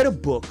should write a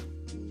book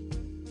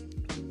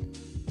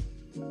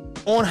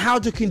on how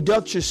to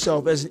conduct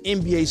yourself as an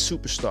NBA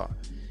superstar.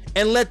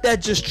 And let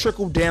that just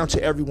trickle down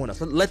to everyone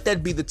else. Let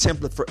that be the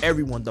template for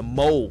everyone, the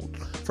mold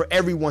for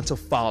everyone to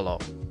follow.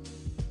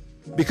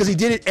 Because he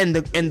did it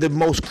in the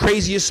most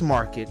craziest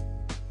market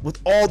with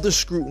all the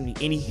scrutiny,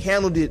 and he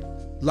handled it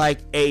like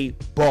a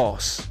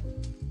boss.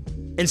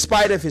 In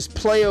spite of his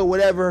play or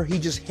whatever, he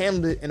just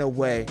handled it in a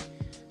way.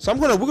 So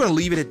we're gonna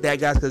leave it at that,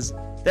 guys, because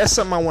that's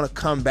something I want to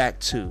come back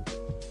to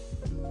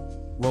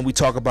when we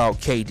talk about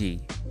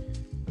KD.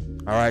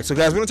 All right, so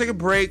guys, we're gonna take a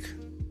break.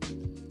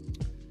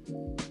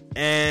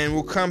 And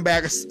we'll come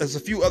back. There's a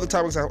few other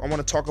topics I want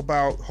to talk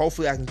about.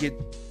 Hopefully I can get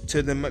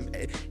to them.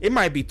 It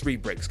might be 3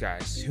 breaks,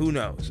 guys. Who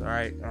knows? All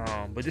right.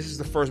 But this is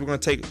the first. We're going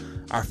to take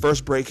our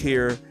first break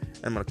here, and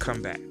I'm going to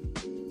come back.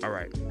 All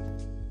right.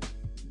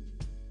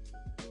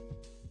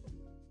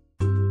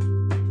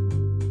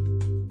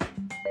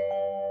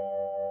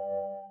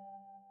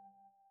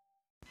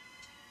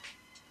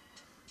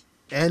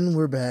 And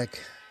we're back.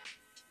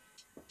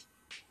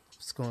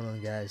 What's going on,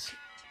 guys?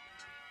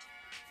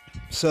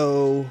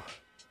 So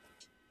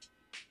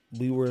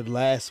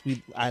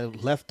I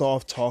left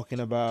off talking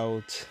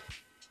about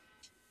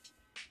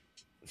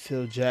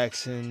Phil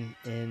Jackson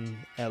in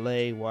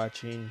LA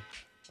watching,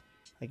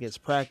 I guess,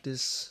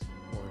 practice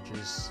or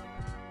just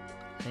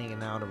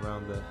hanging out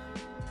around the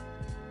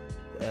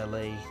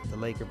LA, the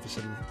Laker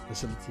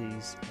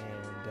facilities,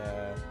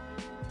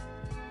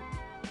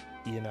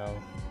 and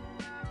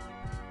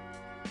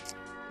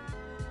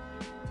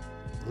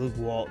Luke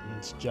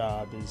Walton's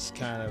job is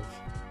kind of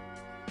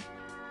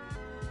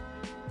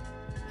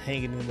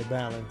hanging in the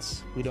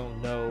balance. We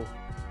don't know,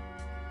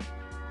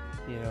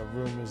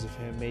 rumors of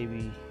him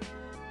maybe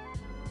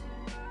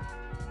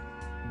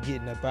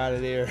getting up out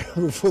of there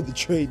before the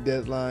trade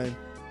deadline.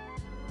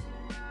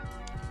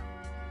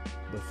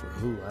 But for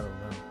who, I don't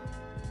know.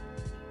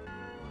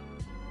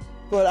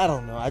 But I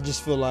don't know. I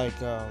just feel like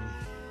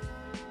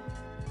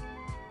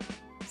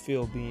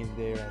Phil being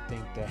there, I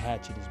think the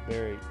hatchet is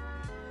buried,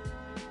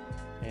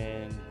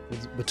 and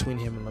between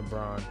him and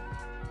LeBron.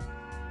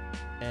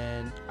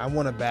 And I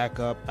want to back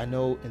up. I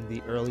know in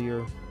the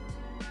earlier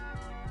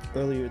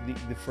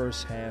the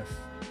first half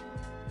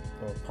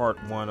or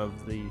part 1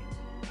 of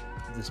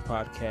this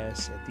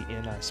podcast, at the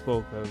end I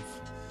spoke of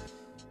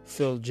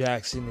Phil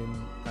Jackson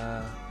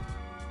and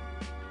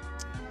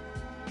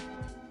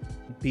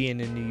being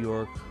in New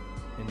York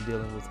and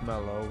dealing with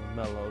Melo, and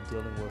Melo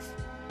dealing with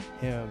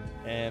him,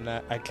 and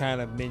I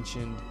kind of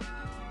mentioned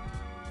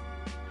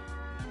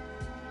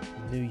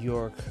New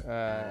York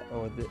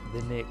or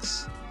the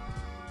Knicks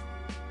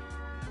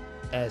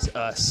as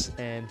us.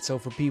 And so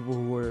for people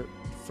who were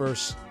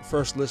first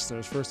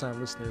time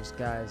listeners,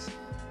 guys,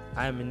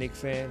 I am a Knicks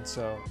fan,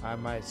 so I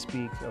might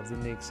speak of the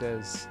Knicks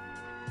as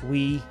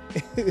we,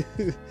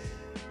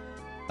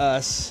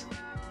 us,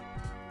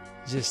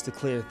 just to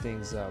clear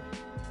things up.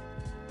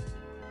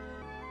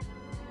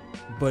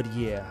 But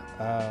yeah,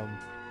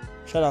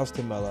 shout outs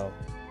to Melo.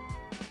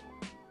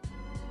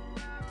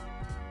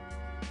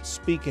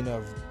 Speaking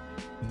of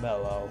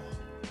Melo,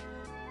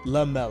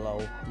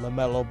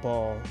 LaMelo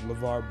Ball,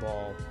 LeVar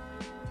Ball,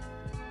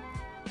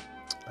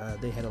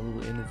 they had a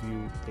little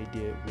interview they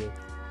did with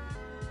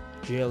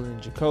Jalen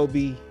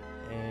Jacoby,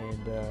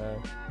 and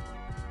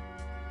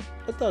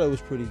I thought it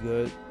was pretty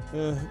good.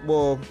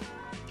 Well,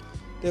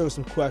 there were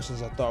some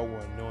questions I thought were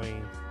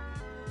annoying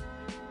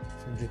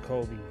from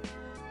Jacoby,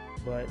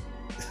 but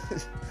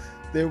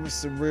there was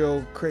some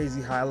real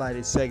crazy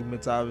highlighted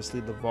segments.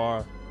 Obviously,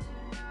 LeVar,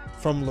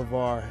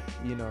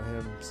 you know,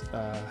 him,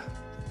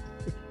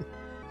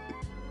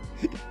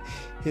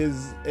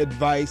 his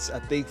advice, I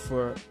think,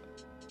 for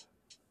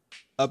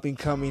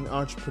up-and-coming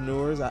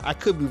entrepreneurs. I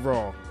could be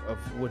wrong of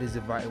what his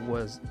advice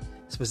was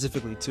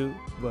specifically to,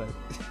 but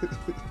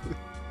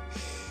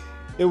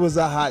it was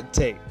a hot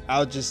take.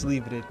 I'll just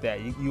leave it at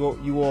that.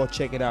 You all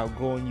check it out.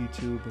 Go on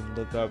YouTube and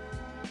look up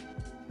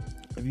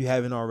if you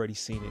haven't already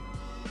seen it.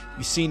 If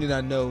you've seen it,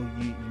 I know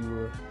you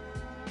were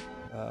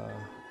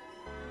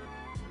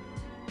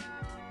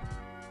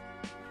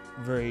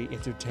very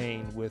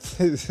entertained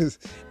with,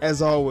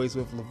 as always,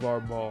 with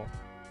LeVar Ball.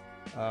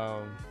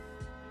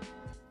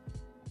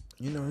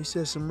 You know, he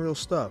says some real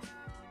stuff,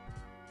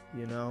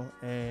 you know,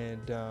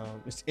 and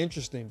it's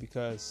interesting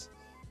because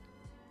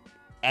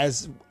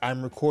as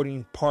I'm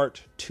recording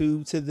part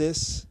 2 to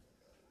this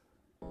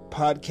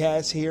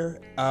podcast here,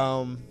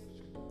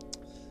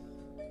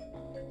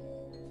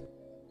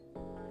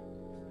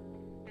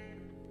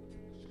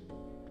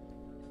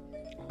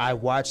 I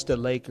watched the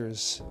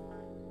Lakers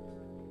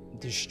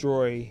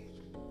destroy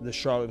the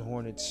Charlotte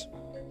Hornets,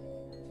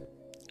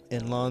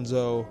 and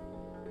Lonzo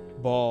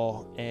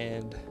Ball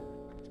and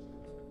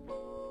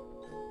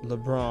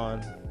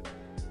LeBron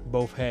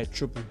both had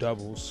triple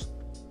doubles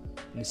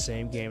in the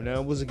same game.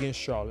 Now it was against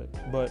Charlotte,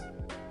 but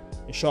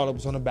Charlotte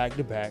was on a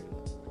back-to-back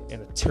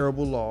and a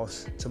terrible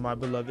loss to my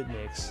beloved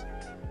Knicks.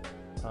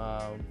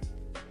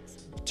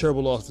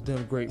 Terrible loss for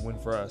them, great win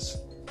for us.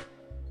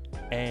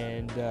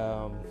 And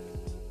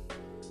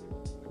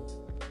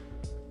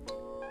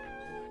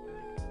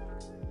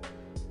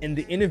in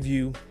the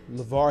interview,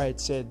 LeVar had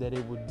said that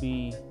it would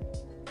be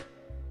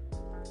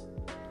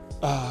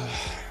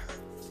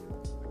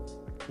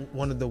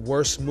one of the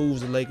worst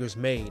moves the Lakers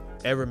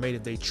ever made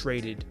if they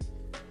traded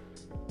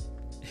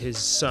his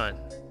son.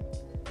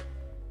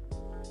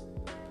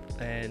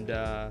 And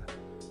I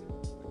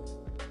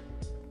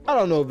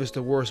don't know if it's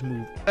the worst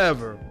move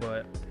ever,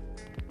 but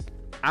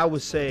I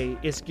would say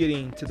it's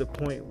getting to the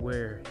point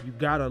where you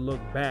gotta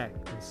look back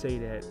and say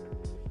that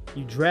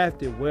you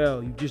drafted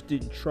well, you just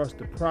didn't trust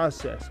the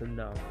process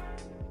enough.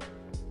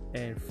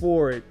 And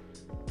for it,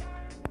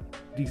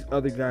 these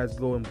other guys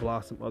go and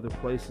blossom other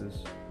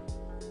places.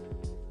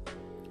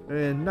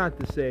 And not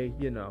to say,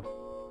 you know,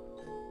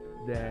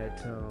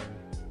 that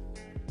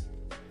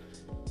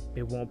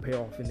it won't pay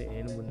off in the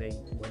end when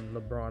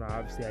LeBron,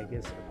 obviously, I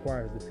guess,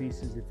 acquires the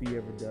pieces, if he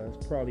ever does.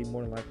 Probably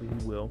more than likely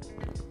he will.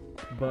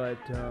 But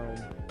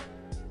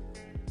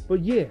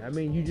yeah, I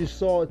mean, you just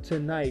saw it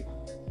tonight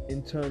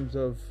in terms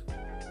of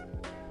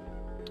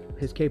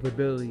his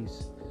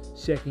capabilities.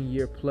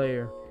 Second-year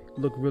player,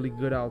 looked really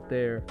good out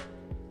there.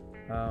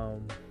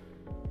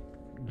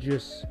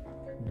 Just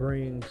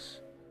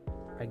brings,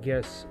 I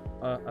guess,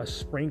 a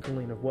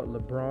sprinkling of what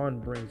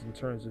LeBron brings in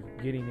terms of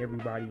getting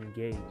everybody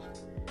engaged,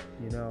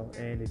 you know.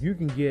 And if you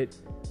can get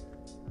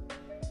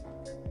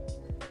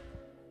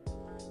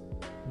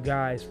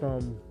guys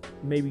from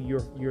maybe your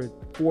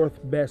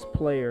 4th best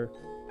player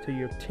to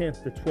your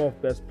 10th to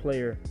 12th best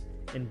player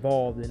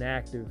involved and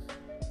active,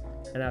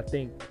 and I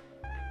think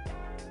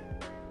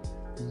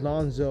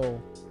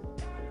Lonzo,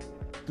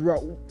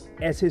 throughout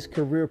as his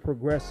career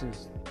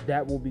progresses,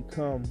 that will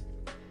become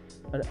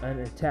an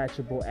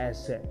attachable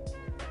asset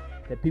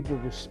that people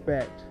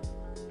respect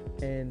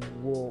and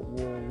will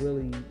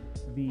really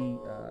be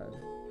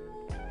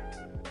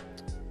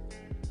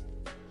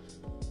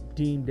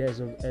deemed as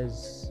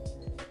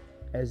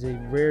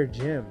a rare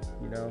gem,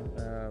 you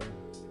know.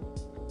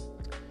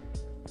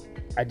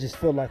 I just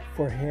feel like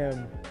for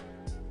him,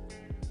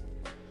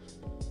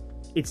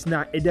 it's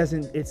not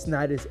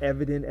as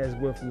evident as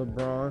with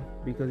LeBron,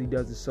 because he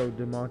does it so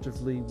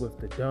demonstrably with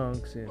the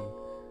dunks and,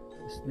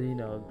 you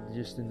know,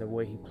 just in the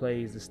way he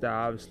plays, the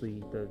style,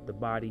 obviously the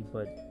body,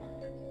 but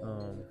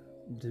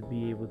to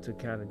be able to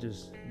kind of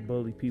just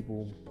bully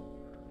people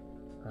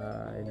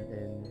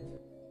and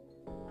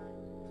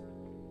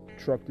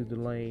truck through the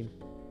lane,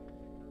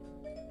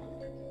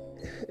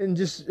 and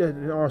just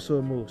also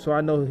a move. So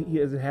I know he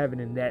doesn't have it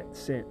in that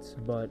sense,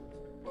 but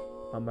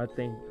I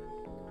think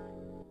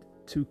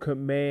to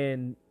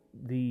command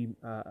the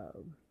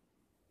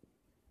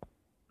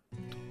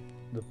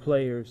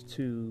players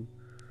to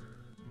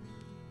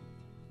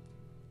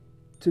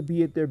to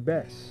be at their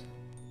best.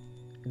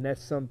 And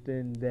that's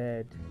something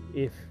that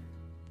if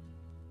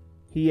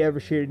he ever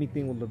shared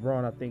anything with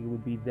LeBron, I think it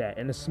would be that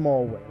in a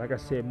small way. Like I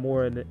said,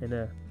 more in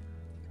the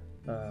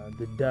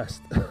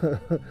dust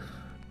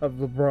of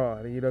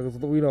LeBron. You know, because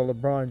we know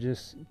LeBron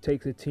just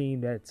takes a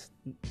team that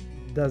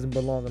doesn't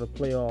belong in the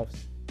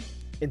playoffs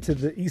into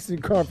the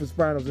Eastern Conference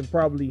Finals, and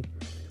probably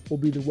will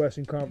be the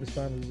Western Conference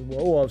Finals as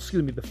well. Or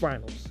excuse me, the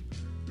finals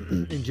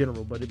in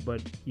general. But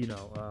you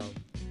know,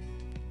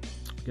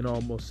 you can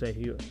almost say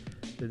here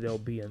that they'll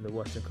be in the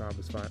Western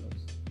Conference Finals.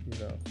 You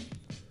know,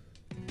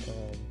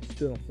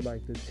 still don't feel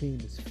like the team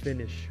is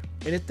finished.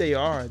 And if they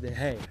are, then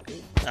hey,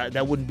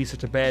 that wouldn't be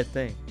such a bad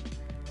thing.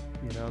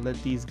 You know,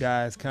 let these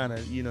guys kind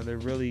of, you know, they're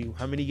really,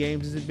 how many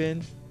games has it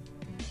been?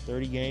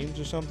 30 games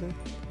or something?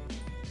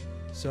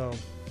 So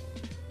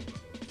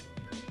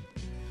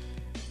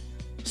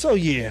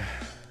yeah,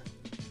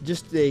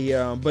 just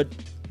but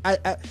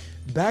I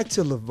back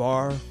to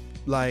LeVar,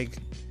 like,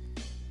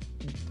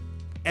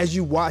 as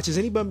you watch, has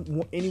anyone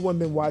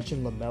been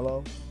watching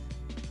LaMelo?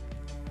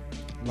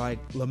 Like,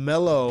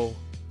 LaMelo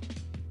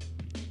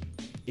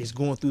is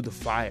going through the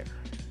fire.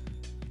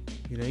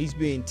 You know, he's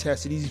being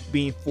tested. He's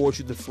being forged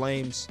through the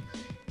flames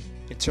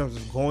in terms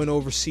of going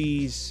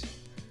overseas,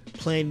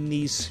 playing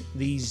these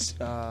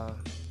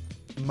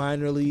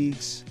minor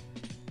leagues,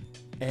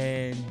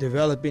 and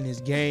developing his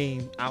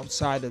game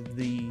outside of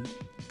the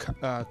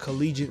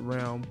collegiate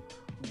realm,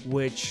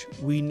 which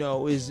we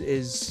know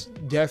is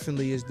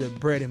definitely is the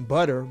bread and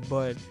butter.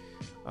 But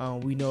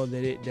we know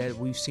that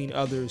we've seen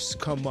others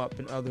come up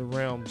in other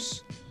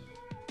realms,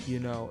 you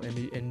know,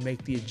 and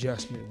make the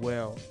adjustment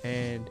well.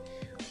 And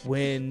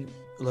when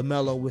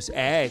LaMelo was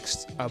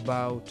asked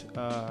about,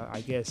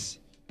 I guess,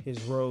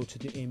 his road to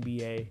the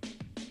NBA,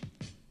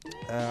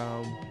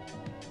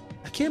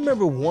 I can't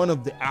remember one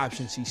of the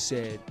options he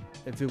said,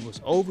 if it was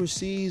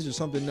overseas or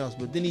something else,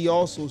 but then he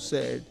also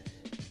said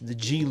the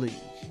G League.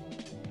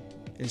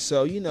 And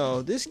so, you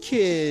know, this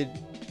kid,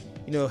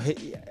 you know,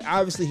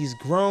 obviously he's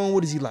grown.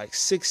 What is he, like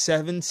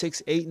 6'7",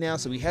 6'8" now?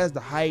 So he has the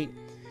height,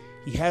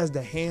 he has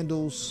the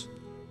handles.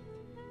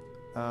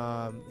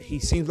 He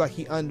seems like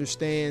he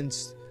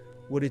understands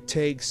what it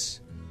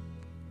takes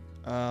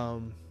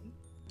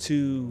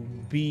to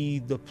be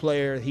the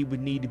player he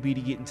would need to be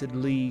to get into the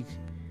league,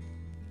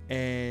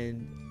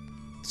 and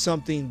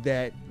something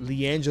that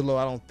LiAngelo,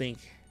 I don't think,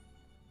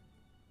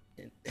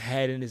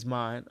 had in his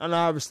mind. And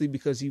obviously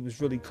because he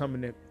was really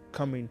coming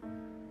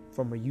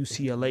from a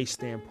UCLA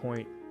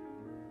standpoint,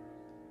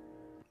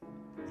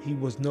 he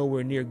was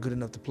nowhere near good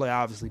enough to play,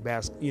 obviously,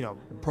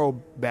 pro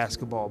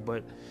basketball.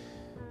 But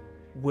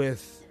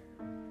with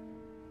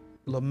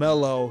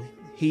LaMelo,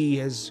 he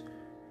has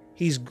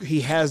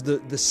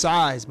the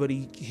size, but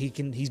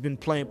he's been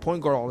playing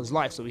point guard all his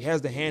life, so he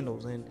has the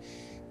handles and,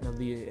 you know,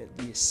 the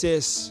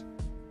assists,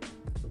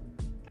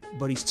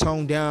 but he's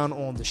toned down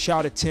on the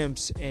shot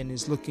attempts and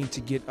is looking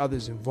to get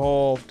others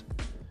involved.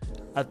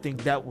 I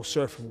think that will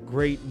serve him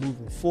great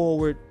moving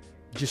forward.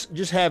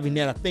 Just having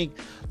that, I think,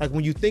 like,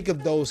 when you think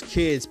of those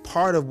kids,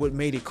 part of what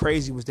made it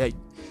crazy was that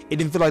it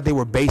didn't feel like they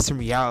were based in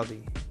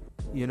reality,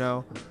 you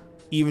know,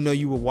 even though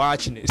you were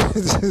watching it.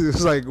 It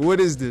was like, what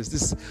is this?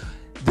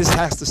 This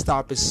has to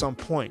stop at some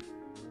point.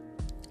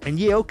 And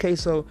yeah, okay,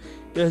 so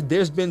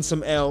there's been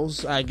some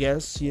L's, I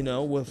guess, you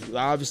know, with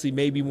obviously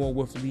maybe more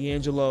with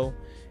LiAngelo.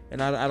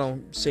 And I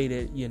don't say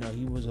that, you know,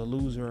 he was a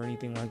loser or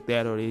anything like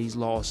that, or that he's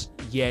lost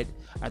yet.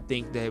 I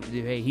think that,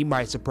 hey, he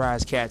might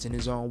surprise cats in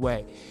his own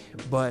way.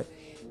 But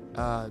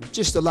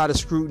just a lot of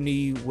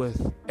scrutiny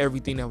with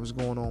everything that was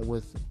going on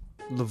with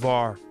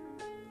LeVar.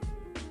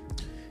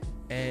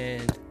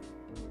 And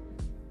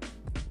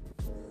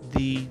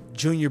the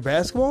Junior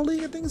Basketball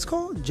League, I think it's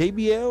called,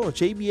 JBL or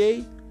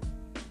JBA.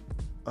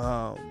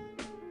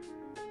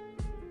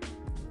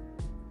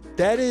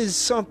 That is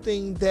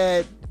something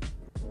that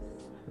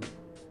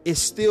is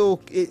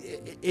still,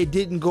 it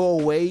didn't go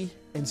away,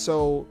 and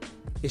so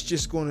it's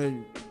just going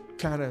to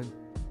kind of,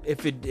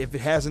 if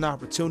it has an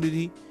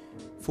opportunity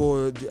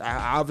for,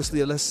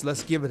 obviously,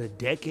 let's give it a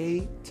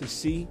decade to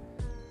see,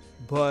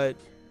 but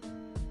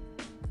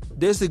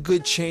there's a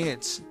good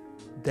chance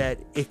that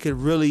it could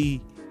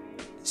really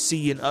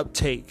see an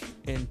uptake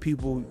in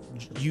people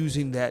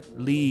using that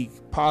league,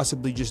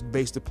 possibly just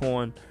based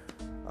upon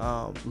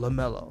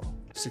LaMelo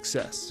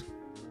success.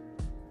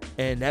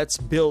 And that's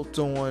built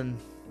on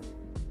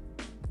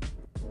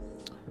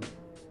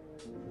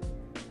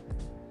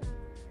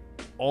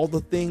all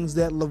the things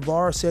that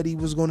LeVar said he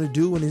was going to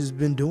do and has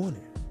been doing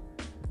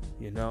it.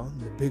 You know,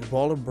 the Big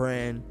Baller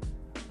brand,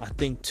 I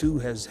think too,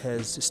 has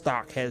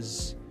stock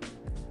has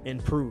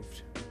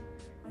improved.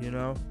 You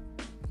know,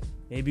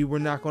 maybe we're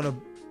not going to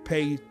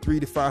pay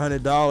 $300 to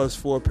 $500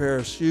 for a pair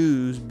of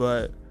shoes,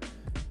 but,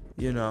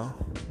 you know,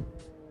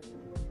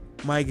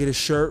 might get a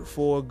shirt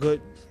for a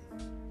good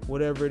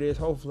whatever it is.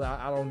 Hopefully,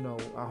 I don't know.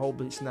 I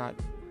hope it's not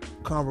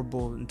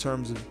comparable in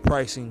terms of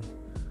pricing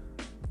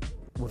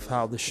with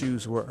how the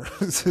shoes were.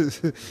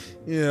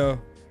 You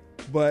know,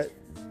 but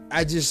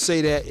I just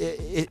say that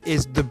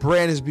it's the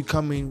brand is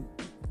becoming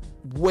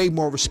way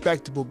more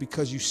respectable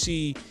because you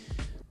see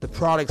the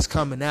products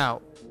coming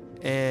out,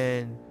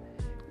 and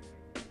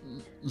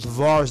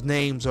LeVar's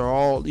name is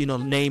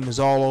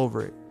all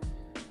over it.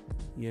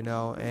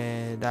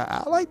 And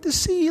I like to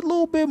see a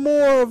little bit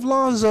more of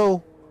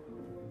Lonzo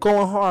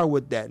going hard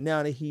with that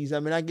now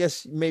that I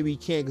guess maybe he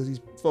can't because he's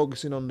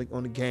focusing on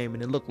the game,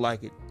 and it looked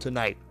like it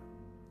tonight.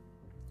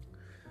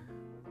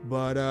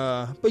 But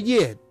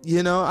yeah,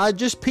 I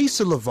just peace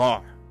to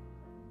LeVar.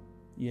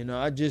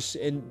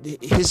 And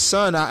his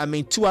son,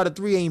 2 out of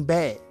 3 ain't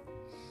bad.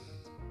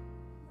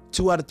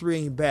 2 out of 3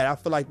 ain't bad. I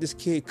feel like this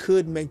kid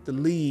could make the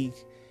league.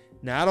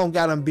 Now, I don't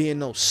got him being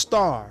no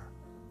star,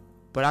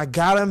 but I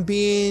got him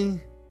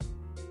being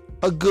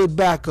a good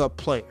backup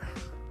player.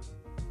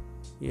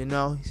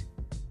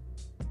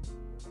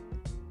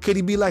 Could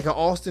he be like an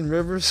Austin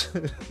Rivers?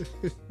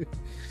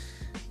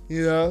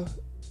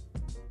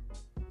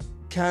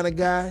 Kind of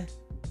guy?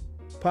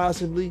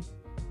 Possibly.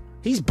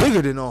 He's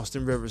bigger than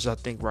Austin Rivers, I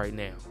think, right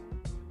now.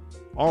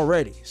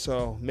 Already.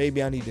 So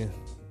maybe I need to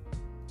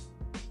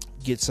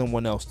get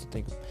someone else to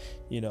think,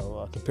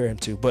 compare him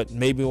to. But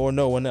maybe, or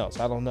no one else.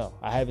 I don't know.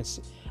 I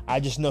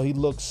just know he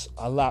looks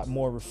a lot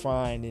more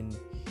refined, and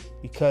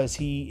because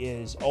he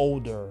is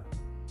older,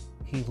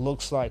 he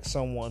looks like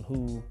someone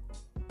who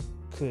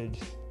could.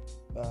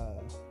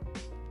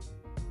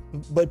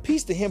 But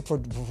peace to him for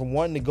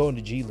wanting to go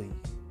into G League.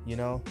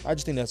 I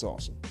just think that's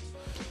awesome.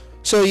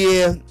 So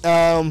yeah,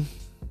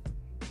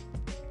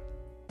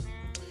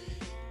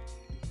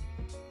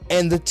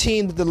 and the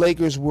team that the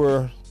Lakers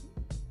were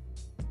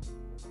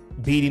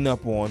beating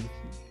up on,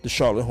 the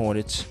Charlotte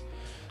Hornets.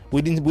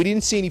 We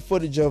didn't see any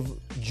footage of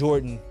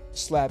Jordan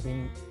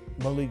slapping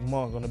Malik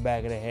Monk on the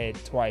back of the head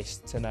twice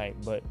tonight,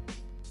 but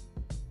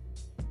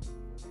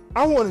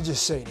I want to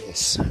just say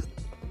this.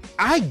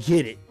 I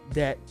get it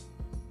that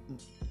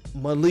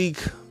Mike,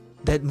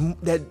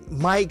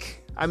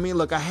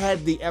 look, I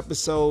had the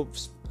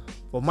episodes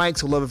for Mike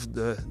to love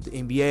the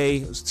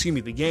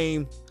NBA, the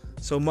game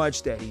so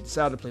much that he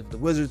decided to play for the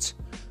Wizards.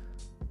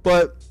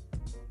 But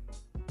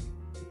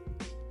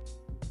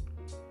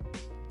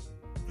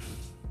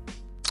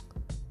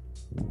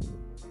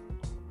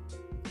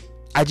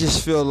I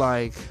just feel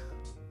like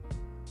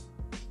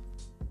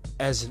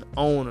as an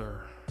owner,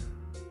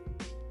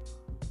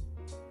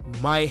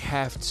 might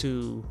have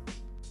to,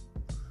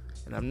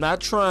 and I'm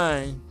not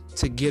trying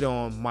to get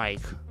on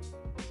Mike,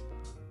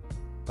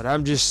 but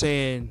I'm just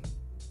saying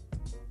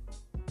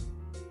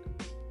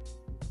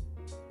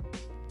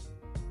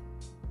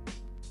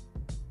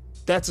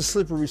that's a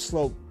slippery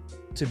slope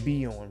to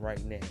be on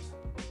right now.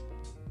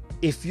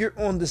 If you're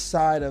on the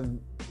side of,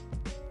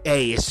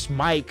 hey, it's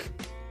Mike,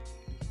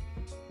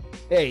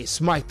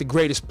 the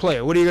greatest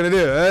player. What are you going to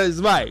do? It's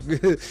Mike.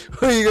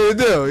 What are you going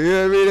to do? You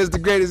know what I mean? That's the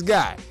greatest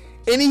guy.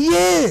 And he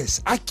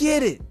is. I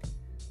get it.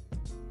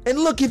 And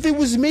look, if it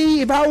was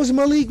me, if I was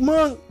Malik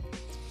Monk,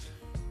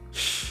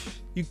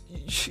 you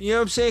know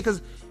what I'm saying?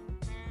 Because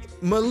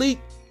Mike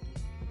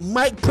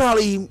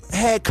probably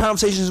had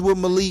conversations with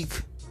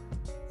Malik,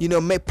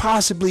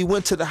 possibly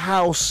went to the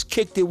house,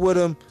 kicked it with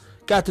him,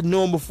 got to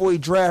know him before he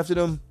drafted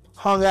him,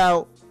 hung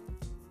out,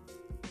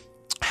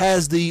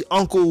 has the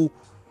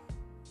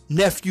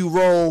uncle-nephew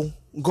role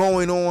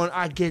going on.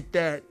 I get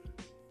that.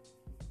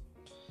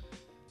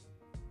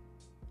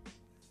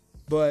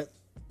 But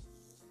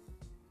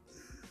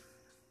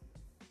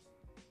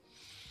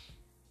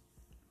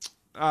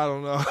I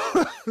don't know.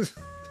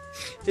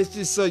 It's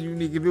just so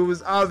unique. If it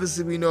was,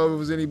 obviously we know if it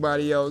was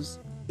anybody else,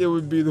 it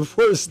would be the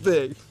worst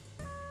thing.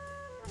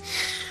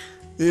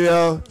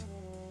 If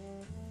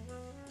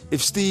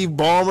Steve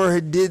Ballmer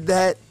had did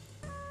that,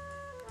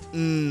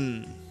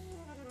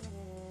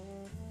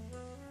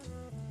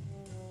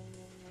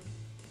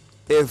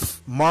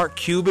 if Mark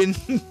Cuban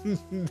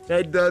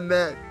had done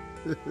that.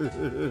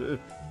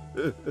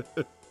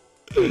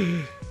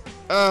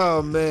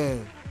 Oh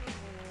man.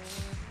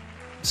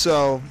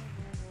 So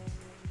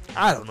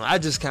I don't know. I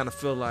just kind of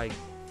feel like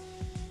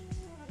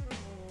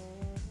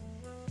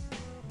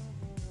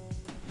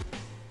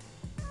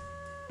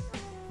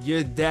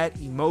you're that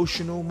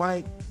emotional,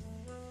 Mike.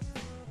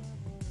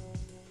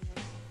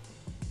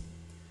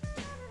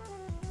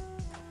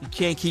 You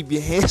can't keep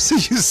your hands to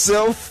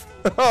yourself.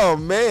 Oh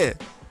man.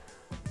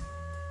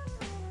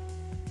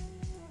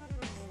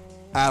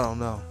 I don't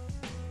know.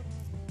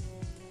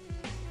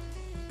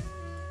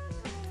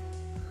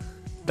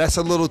 That's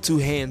a little too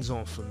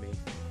hands-on for me.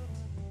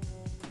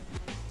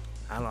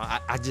 I don't know.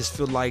 I just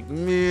feel like,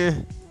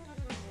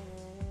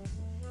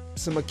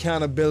 some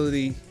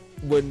accountability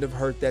wouldn't have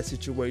hurt that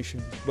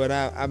situation. But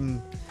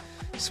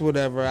it's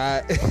whatever.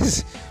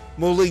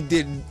 Malik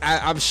didn't.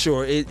 I'm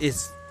sure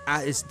it's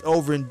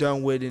over and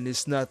done with, and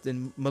it's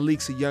nothing.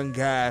 Malik's a young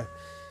guy,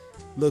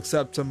 looks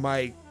up to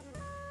Mike.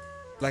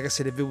 Like I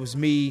said, if it was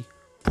me,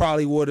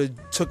 probably would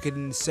have took it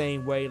in the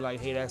same way.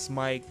 Like, hey, that's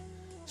Mike.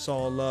 It's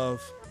all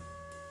love.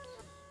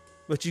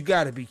 But you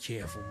gotta be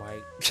careful,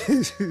 Mike.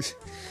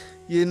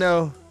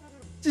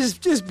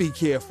 Just be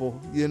careful.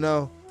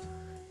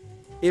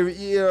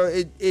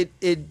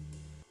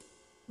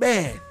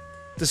 Man,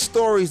 the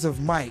stories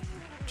of Mike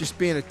just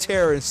being a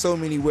terror in so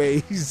many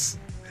ways,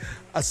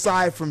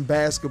 aside from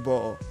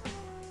basketball.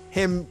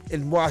 Him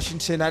in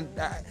Washington,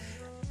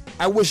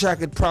 I wish I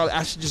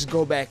should just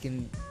go back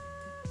and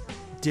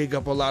dig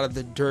up a lot of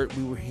the dirt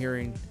we were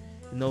hearing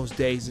in those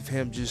days of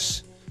him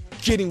just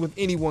getting with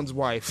anyone's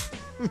wife.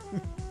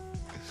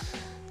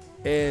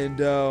 And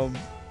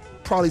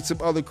probably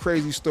some other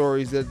crazy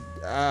stories that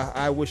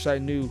I wish I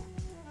knew.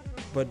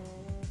 But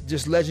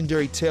just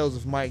legendary tales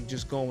of Mike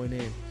just going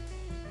in.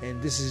 And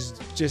this is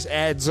just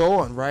adds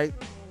on, right?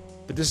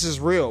 But this is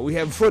real. We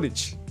have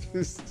footage.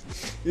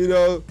 You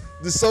know,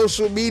 the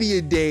social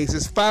media days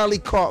has finally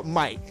caught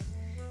Mike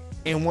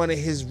in one of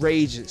his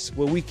rages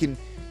where we can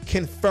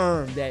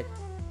confirm that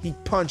he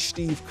punched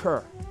Steve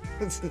Kerr.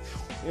 You know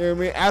what I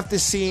mean? After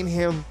seeing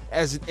him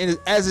as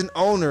an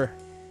owner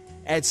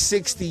at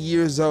 60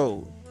 years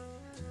old,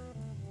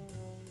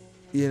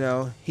 you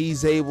know,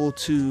 he's able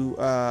to,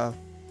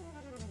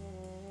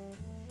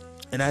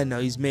 and I know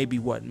he's maybe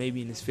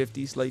in his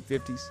 50s, late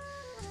 50s.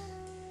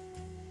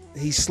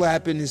 He's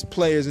slapping his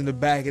players in the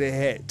back of the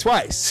head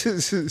twice.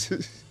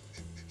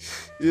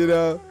 You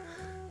know?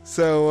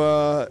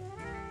 So,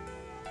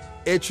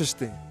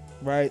 interesting,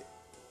 right?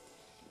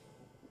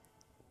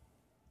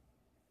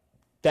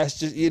 That's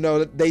just, you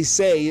know, they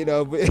say, you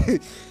know, but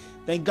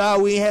thank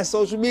God we ain't had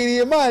social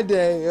media in my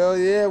day. Oh,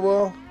 yeah,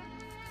 well,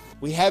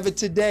 we have it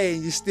today.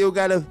 You still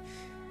got to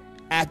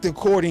act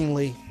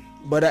accordingly.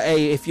 But,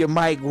 hey, if you're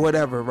Mike,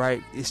 whatever,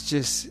 right? It's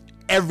just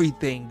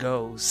everything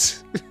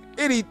goes.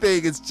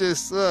 Anything, it's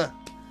just, all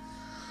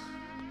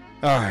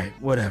right,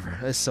 whatever.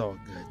 It's all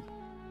good.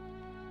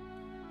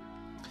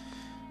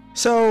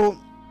 So,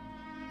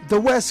 the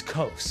West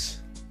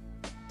Coast,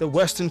 the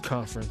Western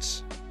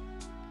Conference,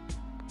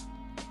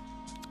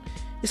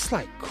 it's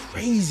like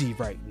crazy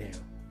right now.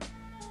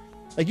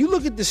 Like, you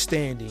look at the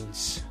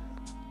standings,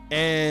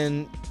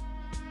 and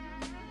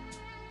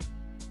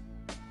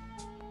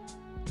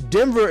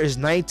Denver is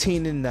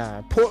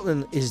 19-9.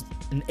 Portland is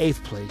in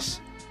 8th place.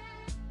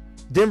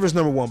 Denver's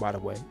number 1, by the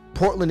way.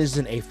 Portland is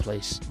in 8th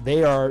place.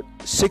 They are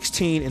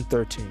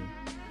 16-13.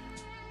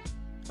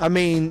 I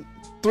mean,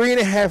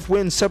 3.5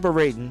 wins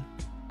separating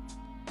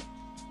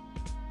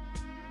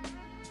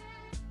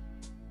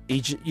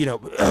each, you know,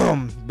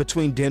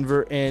 between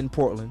Denver and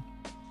Portland.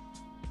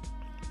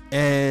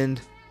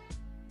 And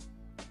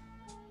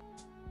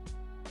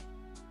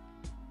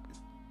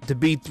to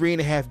be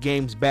 3.5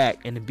 games back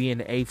and to be in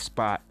the 8th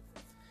spot,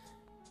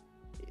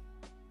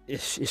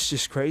 it's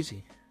just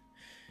crazy.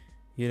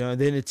 You know,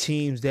 and then the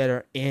teams that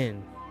are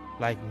in,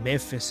 like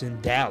Memphis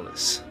and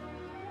Dallas.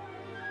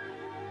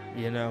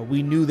 You know,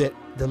 we knew that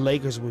the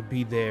Lakers would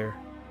be there,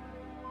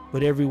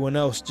 but everyone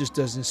else just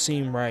doesn't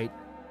seem right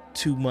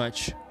too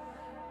much.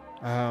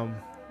 I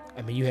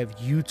mean, you have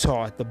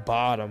Utah at the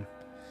bottom.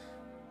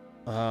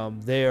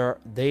 They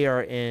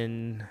are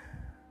in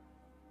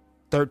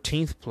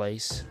 13th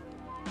place.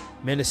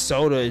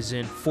 Minnesota is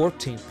in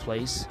 14th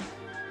place.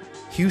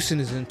 Houston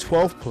is in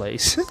 12th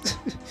place.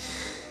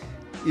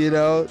 You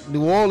know,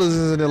 New Orleans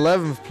is in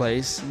 11th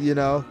place. You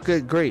know,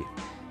 good grief.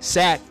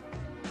 Sac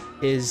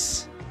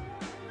is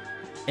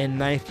in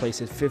 9th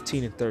place at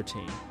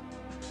 15-13.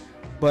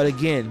 But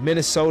again,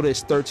 Minnesota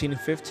is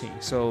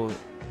 13-15. So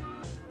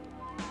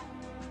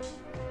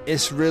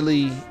it's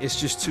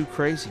just too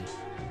crazy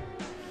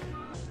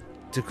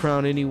to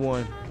crown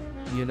anyone.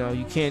 You know,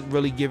 you can't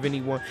really give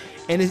anyone.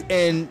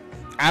 And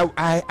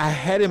I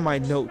had in my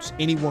notes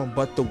anyone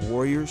but the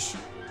Warriors.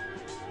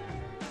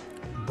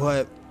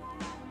 But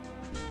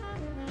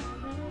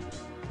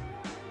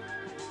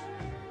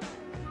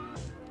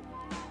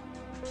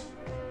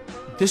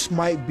this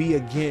might be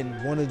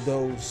again one of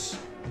those,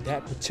 this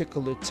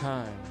particular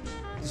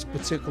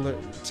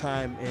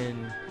time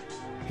in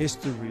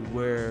history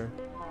where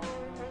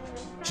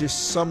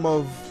just some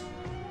of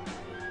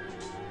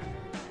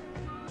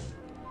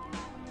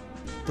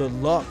the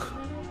luck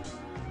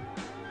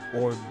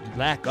or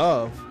lack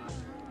of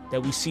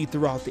that we see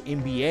throughout the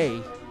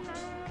NBA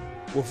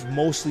with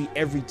mostly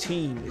every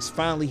team is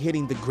finally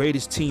hitting the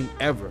greatest team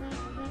ever.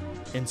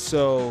 And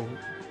so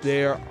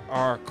there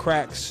are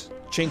cracks,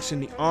 chinks in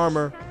the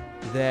armor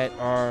that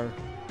are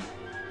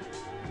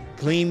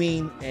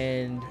gleaming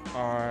and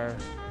are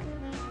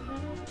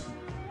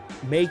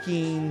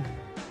making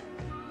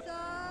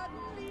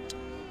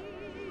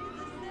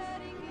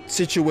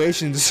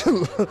situations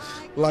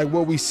like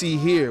what we see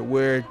here,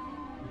 where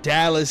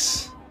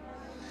Dallas,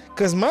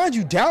 because mind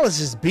you, Dallas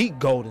has beat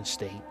Golden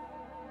State.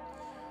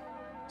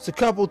 It's a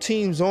couple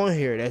teams on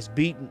here that's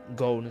beaten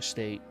Golden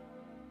State.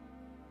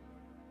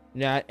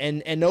 Now,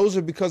 and those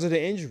are because of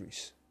the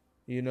injuries,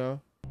 you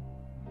know.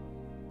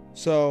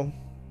 So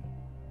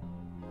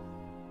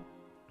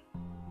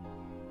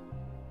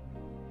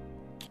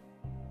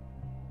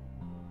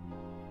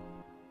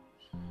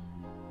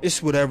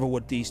it's whatever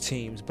with these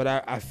teams, but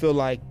I feel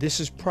like this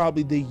is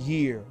probably the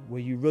year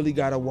where you really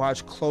got to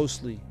watch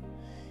closely.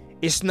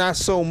 It's not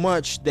so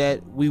much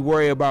that we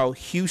worry about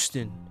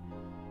Houston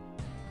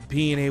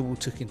being able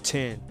to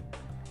contend.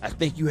 I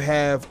think you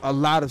have a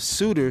lot of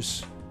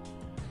suitors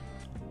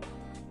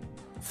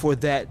for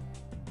that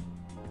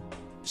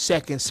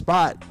second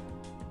spot,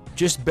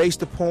 just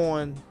based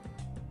upon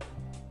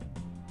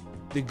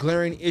the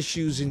glaring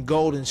issues in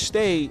Golden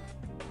State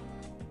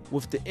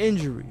with the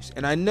injuries.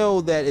 And I know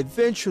that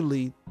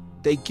eventually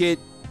they get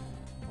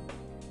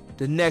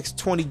the next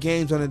 20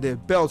 games under their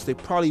belts, they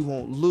probably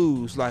won't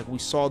lose like we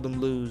saw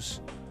them lose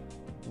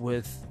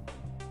with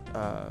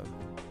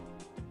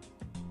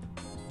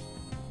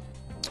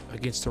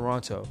against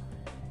Toronto.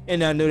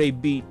 And I know they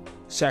beat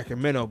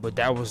Sacramento, but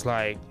that was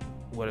like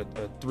what a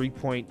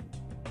 3-point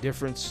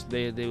difference.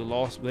 They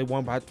lost. They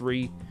won by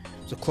 3. It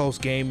was a close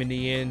game in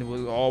the end. It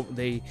was all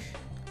they.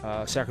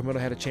 Sacramento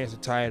had a chance to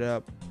tie it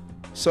up.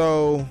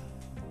 So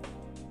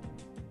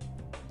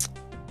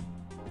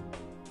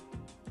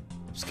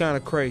it's kind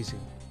of crazy.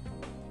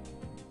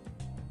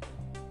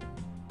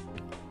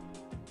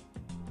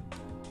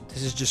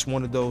 This is just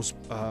one of those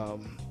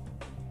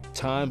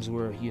times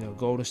where, you know,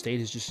 Golden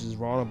State is just as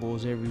vulnerable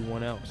as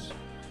everyone else.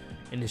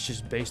 And it's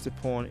just based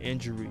upon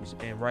injuries.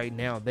 And right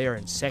now they are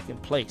in second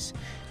place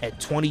at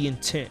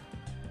 20-10.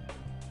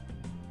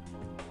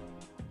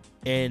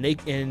 And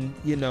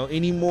you know,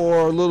 any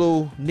more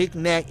little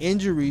knick-knack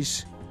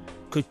injuries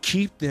could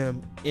keep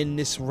them in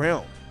this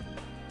realm.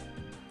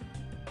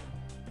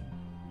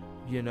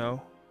 You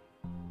know?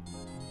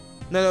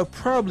 Now they'll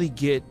probably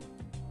get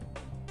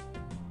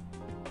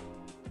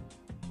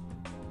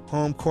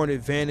home court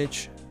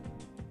advantage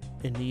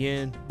in the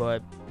end,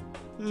 but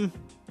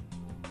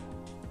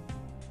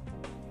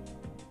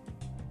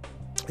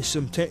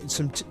some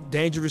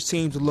dangerous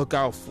teams to look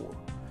out for.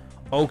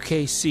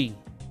 OKC,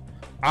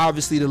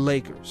 obviously the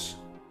Lakers.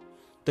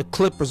 The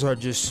Clippers are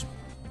just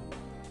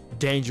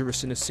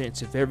dangerous in a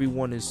sense if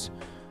everyone is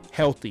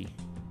healthy,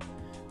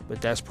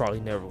 but that's probably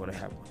never going to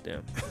happen with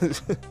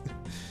them.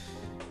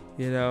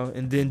 You know,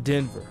 and then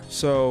Denver,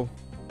 so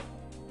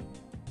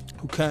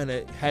who kind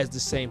of has the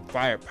same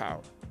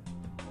firepower,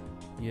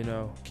 you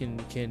know, can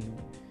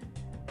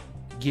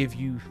give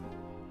you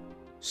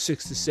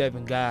 6 to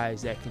 7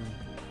 guys that can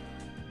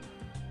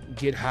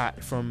get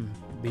hot from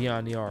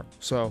beyond the arc.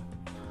 So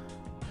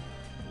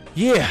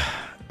yeah,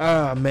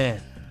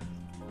 man,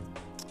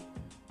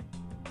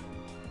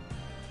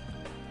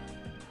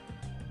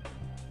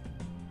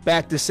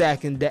 back to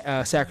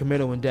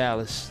Sacramento and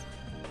Dallas.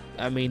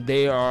 I mean,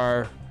 they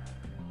are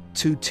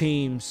two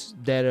teams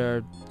that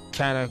are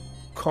kind of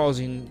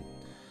causing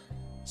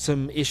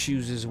some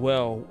issues as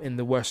well in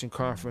the Western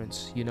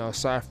Conference, you know,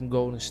 aside from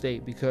Golden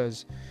State,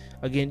 because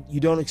again, you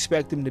don't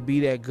expect them to be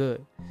that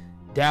good.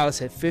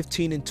 Dallas at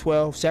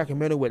 15-12,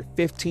 Sacramento at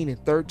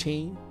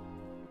 15-13.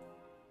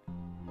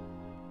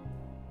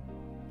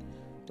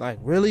 Like,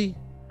 really?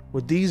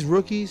 With these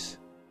rookies?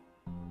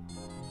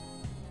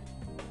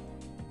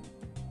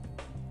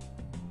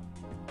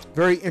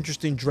 Very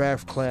interesting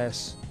draft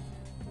class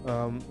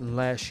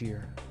last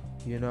year,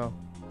 you know.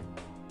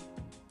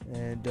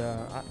 And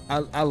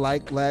I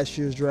like last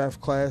year's draft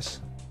class.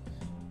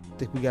 I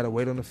think we got to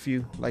wait on a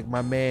few, like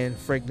my man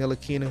Frank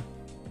Ntilikina.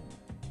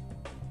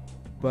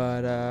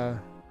 But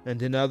and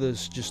then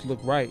others just look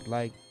right,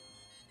 like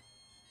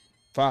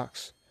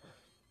Fox.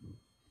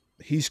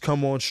 He's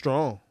come on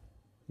strong,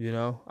 you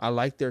know. I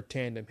like their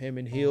tandem, him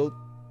and Hield.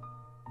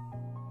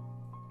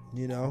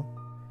 You know,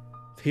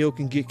 if Hield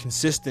can get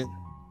consistent,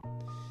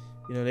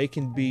 you know, they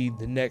can be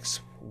the next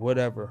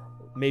whatever,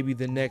 maybe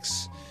the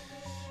next.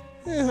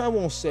 I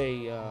won't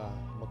say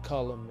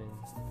McCollum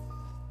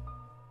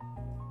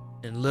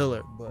and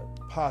Lillard, but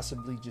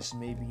possibly just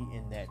maybe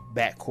in that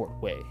backcourt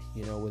way,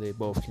 you know, where they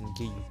both can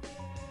give you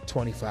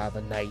 25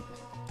 a night,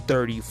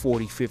 30,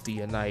 40, 50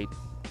 a night.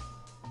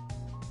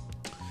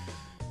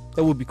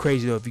 That would be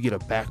crazy, though, if you get a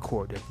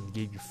backcourt that can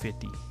give you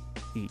 50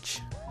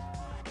 each.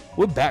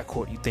 What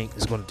backcourt you think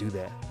is going to do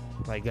that?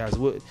 Like, guys,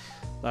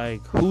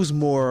 who's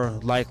more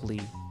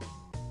likely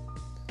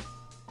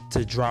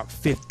to drop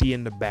 50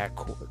 in the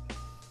backcourt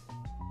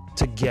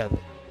together?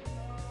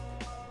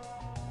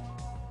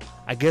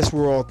 I guess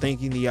we're all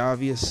thinking the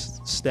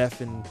obvious,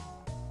 Steph and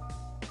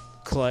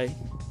Clay.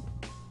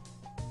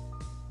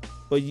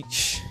 But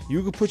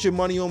you could put your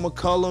money on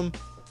McCollum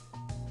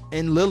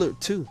and Lillard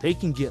too. They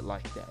can get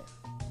like that.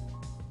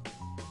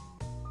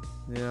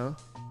 You know?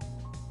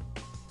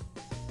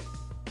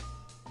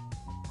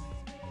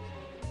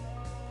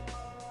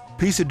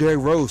 Piece of Derrick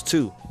Rose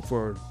too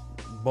for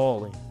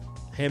balling.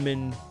 Him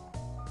and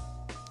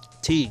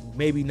Teague,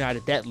 maybe not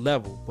at that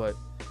level, but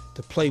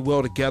to play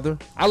well together.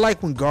 I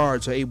like when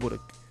guards are able to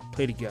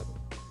play together.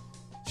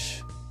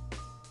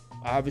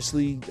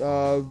 Obviously,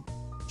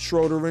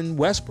 Schroeder and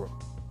Westbrook.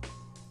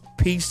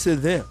 Peace to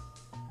them.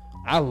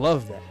 I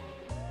love that.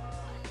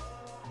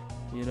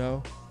 You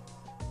know?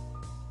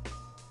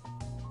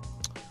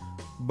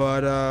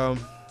 But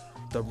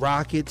the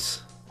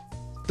Rockets,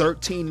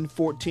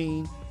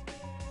 13-14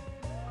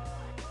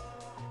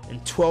 in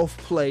 12th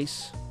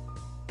place.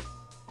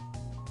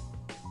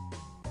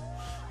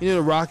 You know,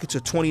 the Rockets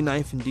are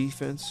 29th in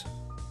defense,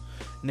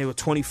 and they were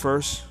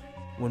 21st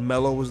when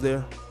Melo was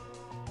there.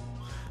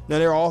 Now,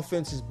 their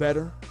offense is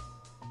better,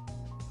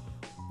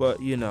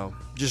 but, you know,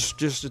 just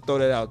to throw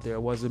that out there,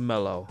 it wasn't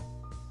Melo.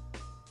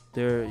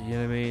 They're, you know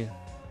what I mean?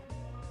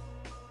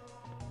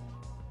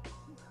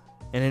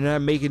 And they're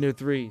not making their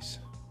threes.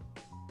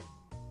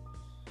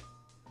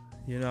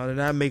 You know, they're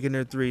not making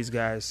their threes,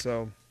 guys.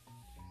 So,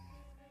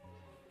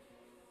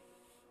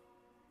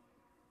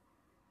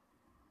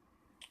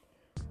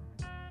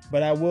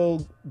 but I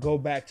will go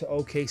back to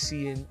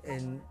OKC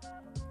and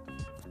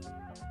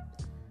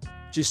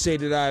just say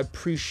that I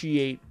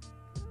appreciate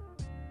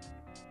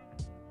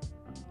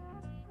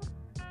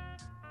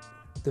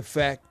the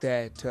fact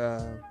that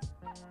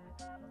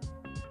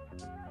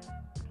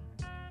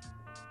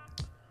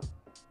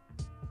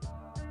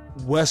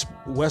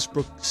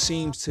Westbrook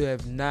seems to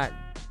have not.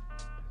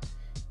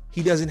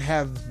 He doesn't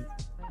have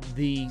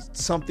the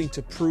something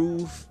to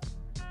prove.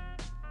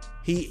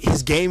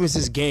 His game is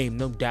his game,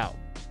 no doubt.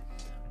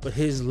 But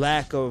his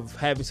lack of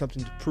having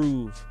something to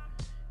prove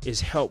is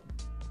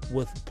helped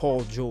with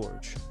Paul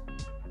George.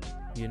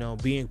 You know,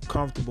 being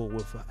comfortable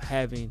with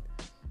having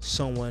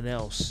someone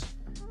else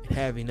and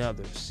having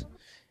others.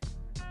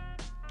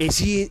 Is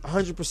he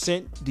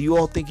 100%? Do you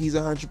all think he's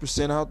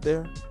 100% out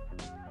there?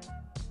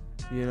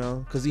 You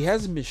know, because he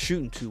hasn't been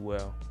shooting too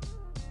well.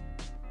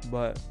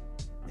 But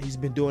he's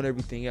been doing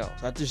everything else.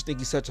 I just think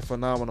he's such a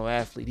phenomenal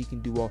athlete.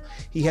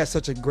 He has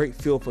such a great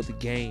feel for the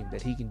game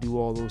that he can do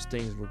all those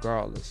things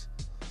regardless.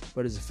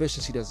 But his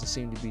efficiency doesn't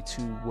seem to be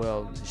too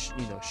well.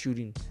 You know,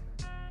 shooting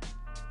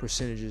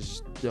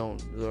percentages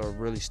are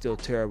really still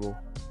terrible.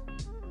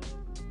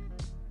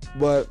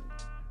 But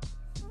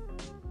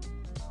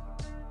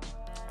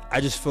I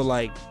just feel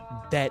like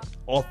that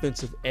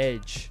offensive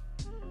edge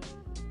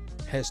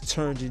has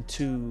turned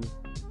into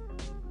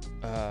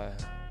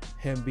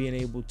him being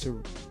able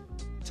to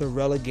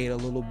relegate a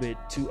little bit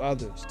to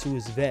others, to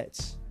his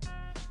vets.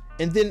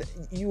 And then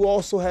you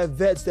also have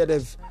vets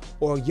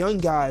or young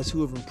guys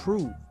who have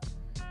improved.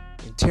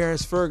 And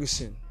Terrence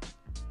Ferguson.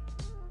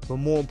 But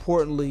more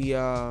importantly,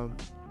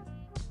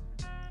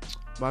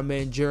 my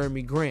man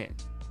Jeremy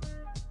Grant.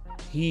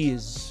 He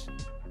is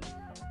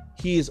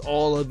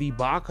all of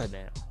Ibaka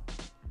now.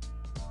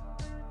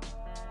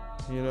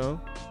 You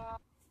know?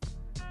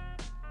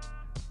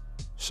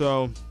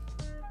 So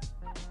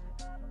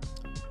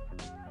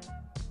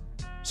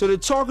they're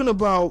talking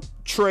about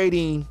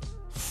trading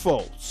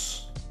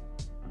Fultz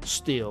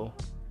still.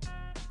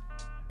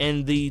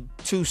 And the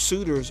two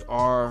suitors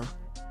are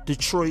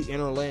Detroit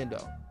and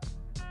Orlando.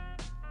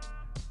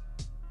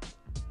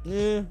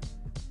 Yeah.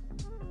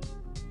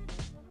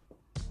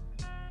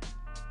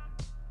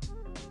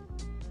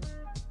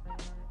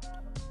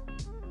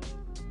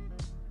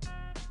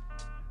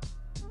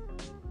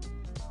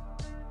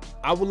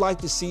 I would like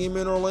to see him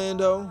in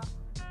Orlando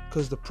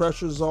because the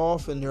pressure's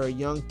off and they're a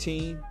young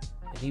team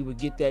and he would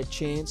get that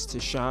chance to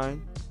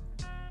shine.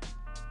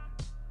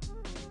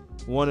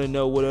 Want to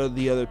know what are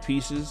the other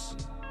pieces,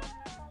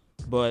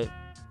 but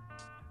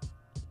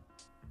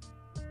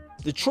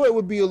Detroit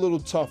would be a little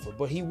tougher,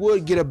 but he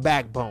would get a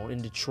backbone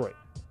in Detroit.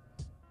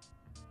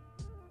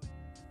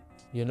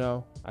 You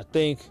know, I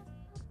think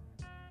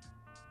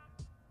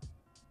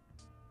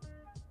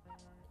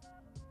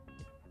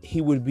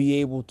he would be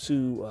able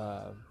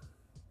to.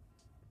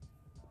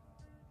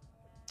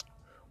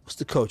 What's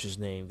the coach's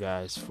name,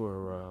 guys,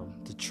 for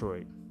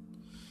Detroit?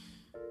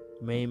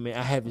 Man,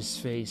 I have his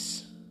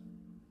face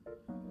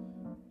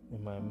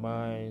in my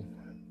mind,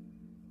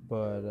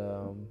 but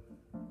hold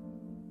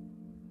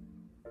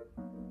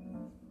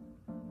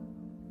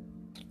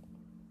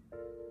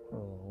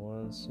on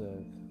one sec.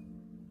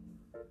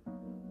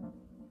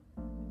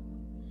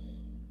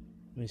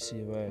 Let me see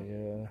if I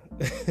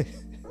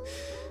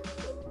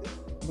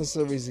for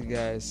some reason,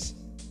 guys,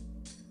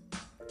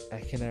 I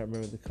cannot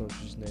remember the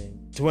coach's name.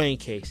 Dwayne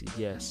Casey,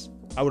 yes.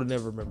 I would have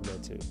never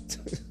remembered that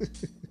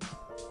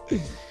too.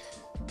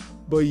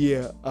 But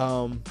yeah,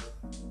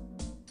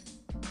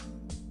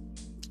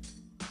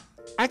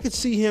 I could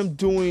see him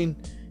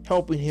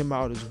helping him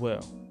out as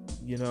well,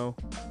 you know.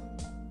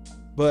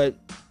 But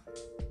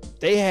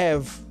they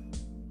have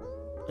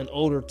an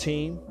older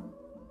team.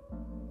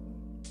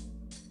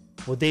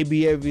 Would they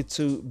be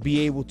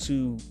able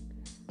to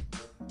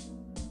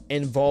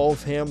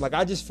involve him? Like,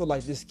 I just feel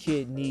like this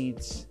kid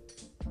needs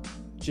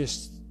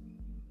just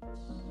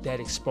that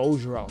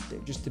exposure out there,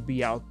 just to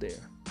be out there.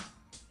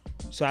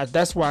 So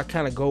that's why I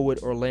kind of go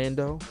with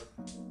Orlando.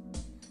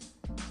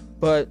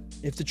 But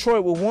if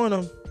Detroit would want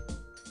him,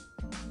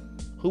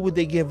 who would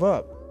they give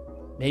up?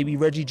 Maybe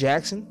Reggie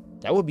Jackson?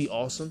 That would be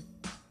awesome.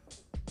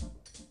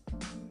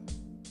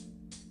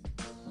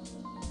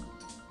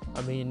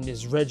 I mean,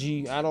 is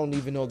Reggie? I don't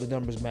even know if the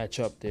numbers match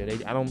up there.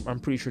 I'm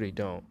pretty sure they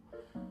don't.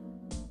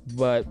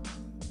 But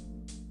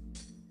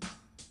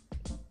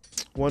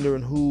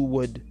wondering who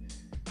would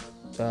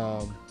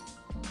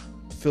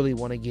Philly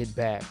want to get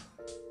back.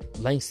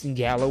 Langston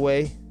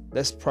Galloway.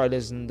 That's probably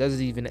doesn't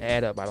even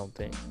add up, I don't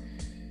think.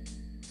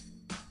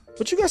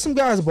 But you got some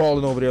guys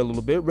balling over there a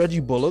little bit. Reggie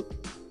Bullock.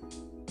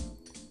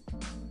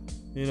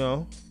 You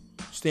know,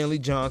 Stanley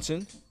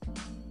Johnson.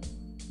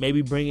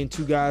 Maybe bring in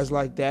two guys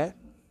like that.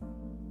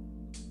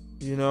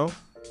 You know.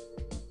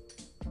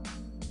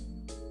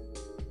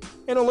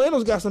 And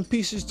Orlando's got some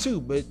pieces too,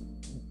 but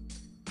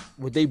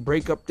would they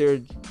break up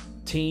their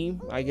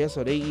team? I guess,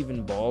 are they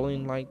even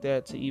balling like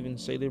that to even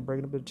say they're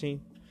breaking up their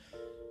team?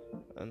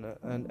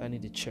 I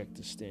need to check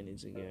the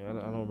standings again. I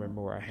don't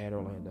remember where I had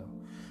Orlando.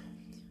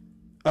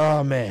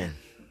 Oh man.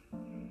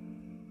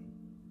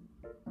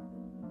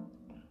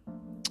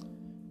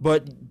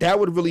 But that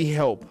would really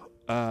help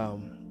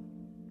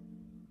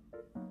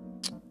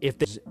if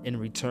there's in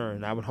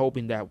return. I was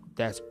hoping that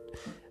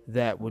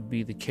would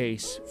be the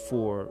case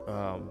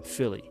for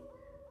Philly,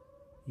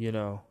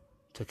 to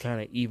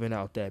kind of even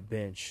out that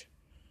bench.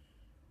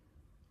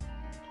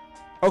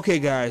 Okay,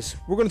 guys,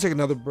 we're going to take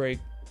another break.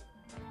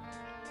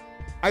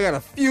 I got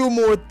a few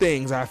more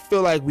things I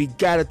feel like we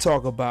got to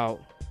talk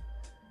about.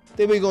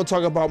 Then we're going to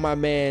talk about my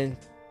man,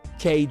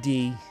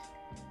 KD.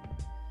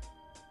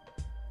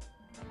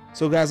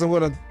 So, guys, I'm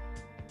going to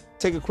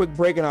take a quick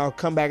break, and I'll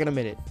come back in a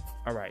minute.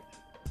 All right.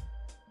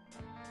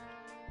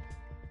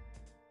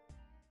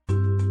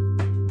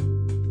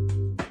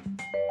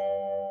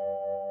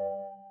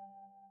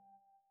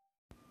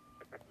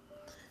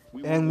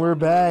 And we're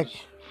back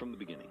from the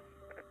beginning.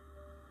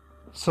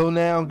 So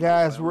now,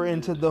 guys, we're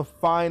into the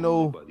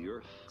final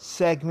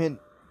segment.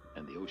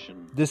 And the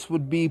ocean, this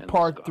would be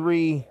part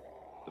 3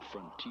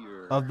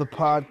 of the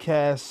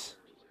podcast.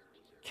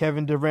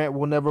 Kevin Durant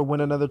will never win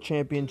another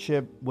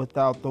championship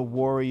without the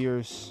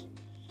Warriors.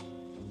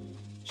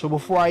 So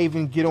before I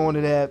even get on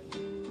to that,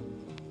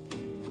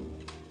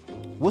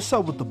 what's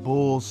up with the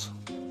Bulls?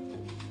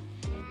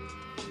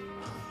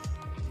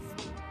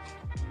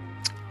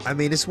 I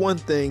mean, it's one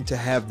thing to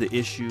have the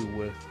issue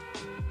with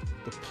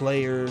the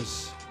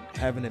players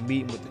having a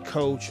meeting with the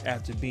coach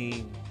after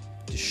being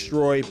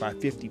destroyed by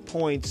 50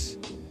 points.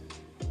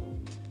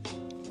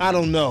 I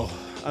don't know.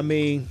 I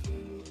mean,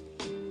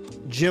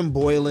 Jim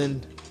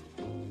Boylen,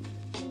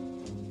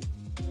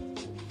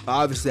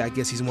 obviously, I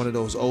guess he's one of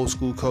those old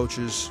school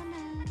coaches.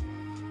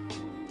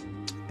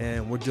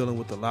 And we're dealing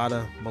with a lot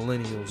of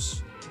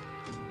millennials,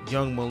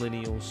 young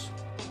millennials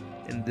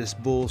in this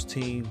Bulls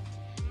team.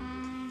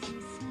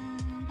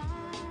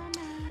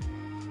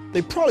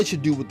 They probably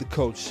should do what the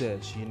coach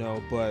says,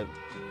 but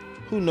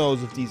who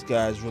knows if these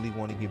guys really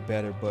want to get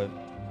better. But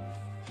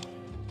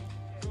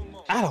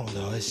I don't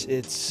know.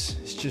 It's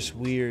just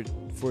weird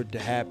for it to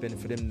happen,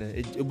 for them to.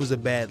 It was a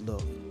bad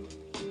look.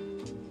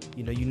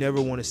 You never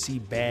want to see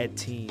bad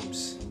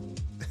teams,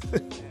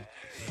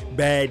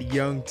 bad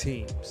young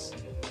teams.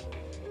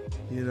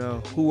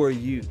 Who are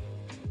you?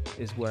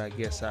 Is what I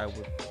guess I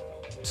would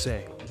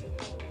say.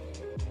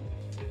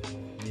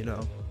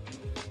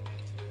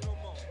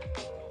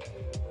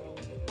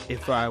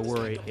 If I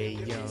were a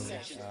young,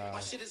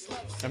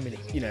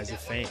 as a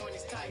fan,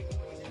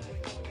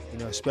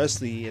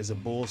 especially as a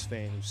Bulls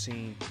fan who's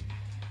seen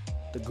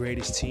the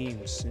greatest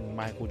teams in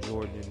Michael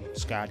Jordan,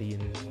 Scottie,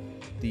 and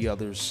the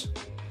others.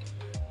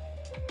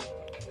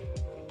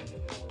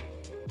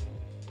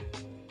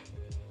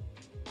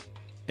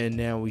 And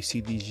now we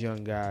see these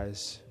young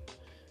guys.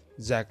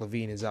 Zach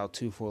LaVine is out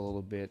too for a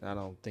little bit. I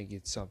don't think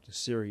it's something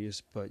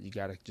serious, but you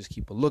got to just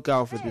keep a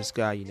lookout for this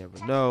guy. You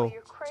never know.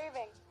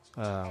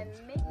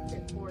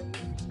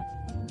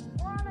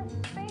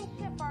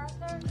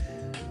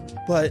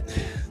 But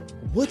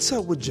what's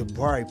up with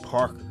Jabari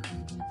Parker?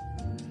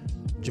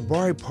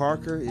 Jabari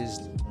Parker is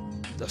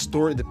the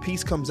story. The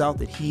piece comes out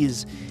that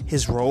his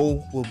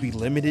role will be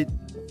limited.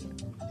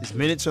 His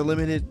minutes are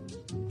limited.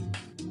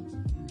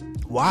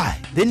 Why?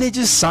 Didn't they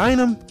just sign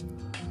him?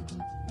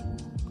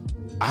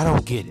 I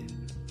don't get it.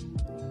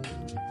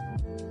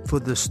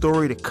 For the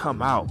story to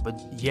come out, but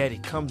yet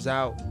it comes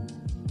out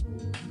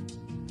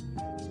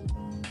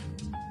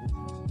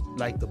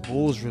like the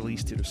Bulls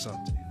released it or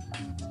something.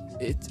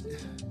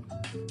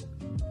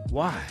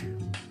 Why?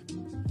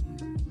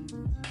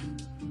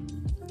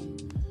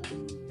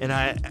 And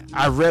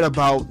I read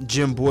about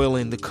Jim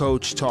Boylen, the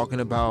coach, talking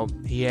about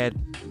he had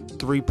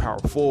 3 power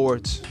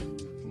forwards.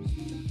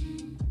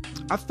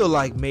 I feel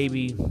like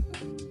maybe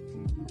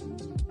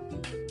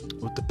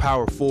with the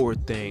power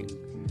forward thing,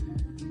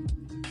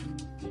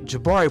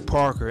 Jabari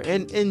Parker,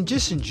 and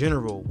just in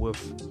general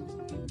with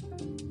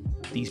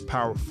these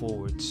power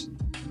forwards,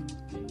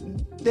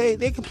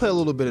 they can play a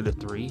little bit of the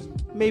 3,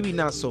 maybe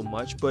not so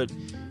much, but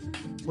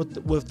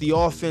with the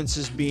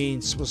offenses being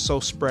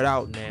so spread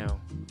out now,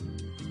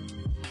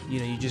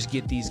 you just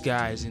get these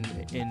guys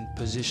in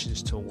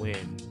positions to win.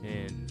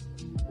 And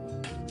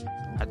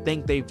I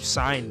think they've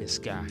signed this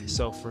guy,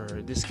 so for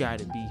this guy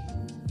to be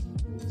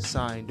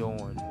signed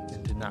on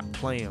and to not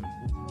play him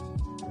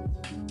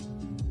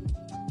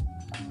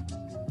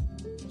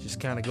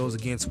just kind of goes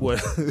against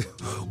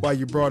why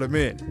you brought him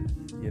in.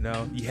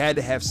 You had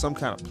to have some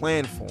kind of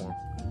plan for him,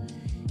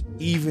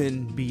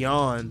 even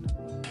beyond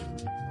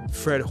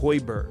Fred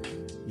Hoiberg.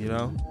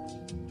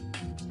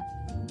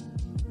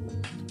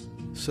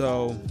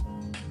 So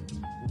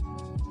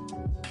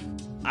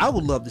I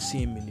would love to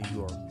see him in New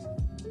York,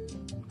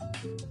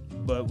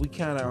 but we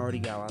kind of already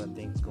got a lot of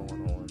things going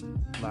on.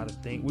 a lot of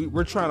things.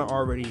 We're trying to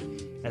already,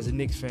 as a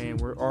Knicks fan,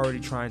 we're already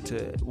trying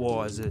to,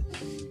 well, as a,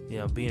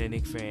 being a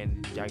Knicks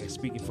fan, I guess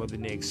speaking for the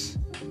Knicks,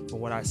 from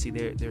what I see,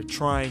 they're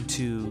trying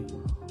to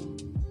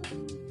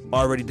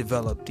already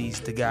develop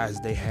the guys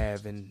they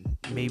have, and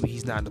maybe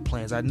he's not in the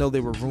plans. I know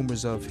there were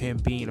rumors of him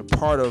being a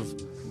part of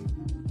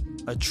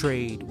a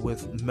trade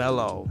with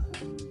Melo.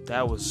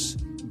 That was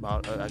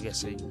about, I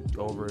guess,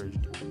 over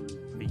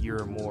a year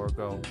or more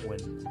ago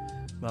when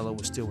Melo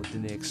was still with the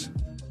Knicks.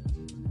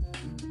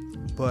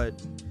 But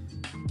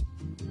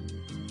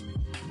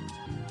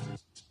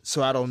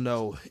so I don't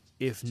know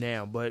if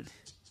now, but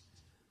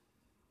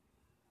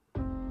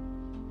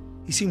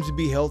he seems to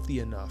be healthy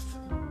enough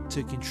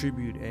to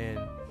contribute, and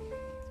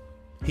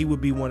he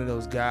would be one of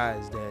those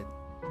guys that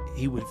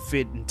he would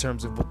fit in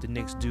terms of what the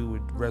Knicks do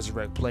with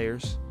resurrect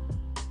players,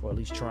 or at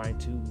least trying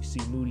to. We see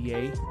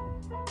Moutier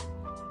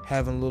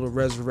having a little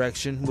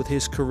resurrection with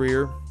his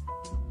career.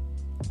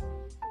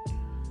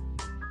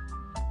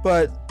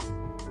 But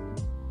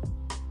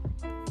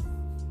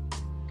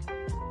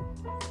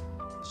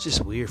it's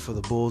just weird for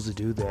the Bulls to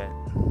do that.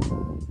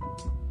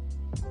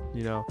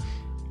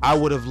 I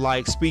would have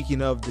liked,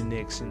 speaking of the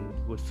Knicks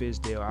and with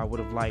Fizdale, I would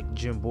have liked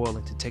Jim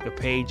Boylen to take a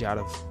page out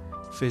of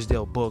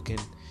Fizdale's book,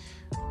 and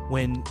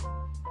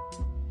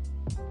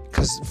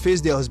because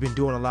Fizdale has been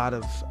doing a lot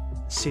of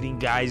sitting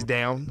guys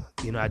down.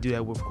 I do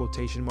that with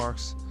quotation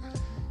marks.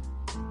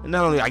 And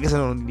not only, I guess I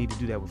don't need to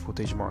do that with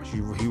quotation marks. He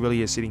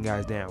really is sitting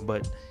guys down,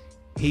 but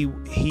he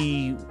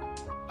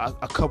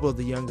a couple of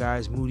the young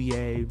guys,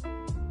 Moutier,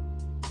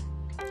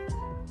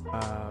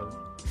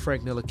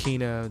 Frank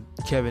Ntilikina,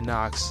 Kevin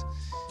Knox,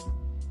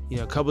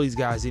 a couple of these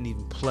guys didn't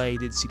even play,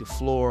 didn't see the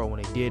floor, or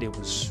when they did, it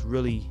was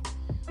really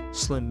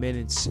slim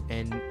minutes,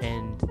 and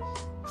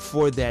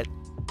for that,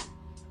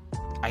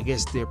 I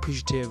guess they're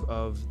appreciative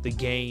of the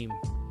game,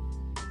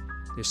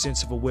 their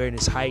sense of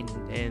awareness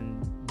heightened,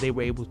 and they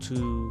were able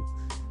to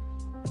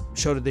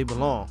show that they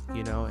belong,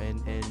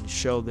 and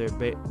show their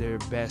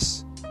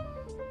best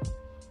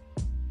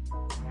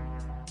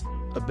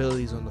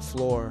abilities on the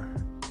floor.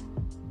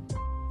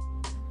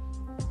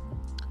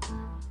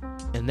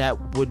 And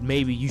that would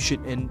maybe you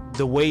should, and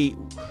the way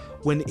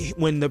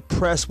when the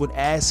press would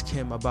ask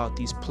him about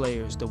these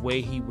players, the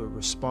way he would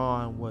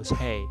respond was,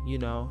 hey,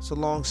 it's a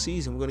long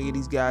season, we're going to give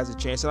these guys a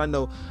chance. And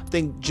I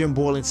think Jim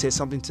Boylen said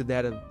something to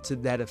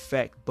that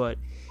effect, but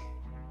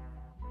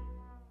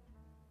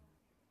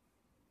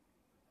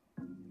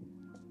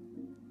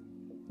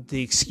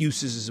the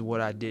excuses is what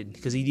I didn't,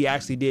 because he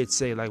actually did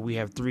say, like, we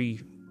have 3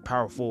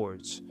 power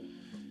forwards,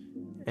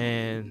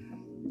 and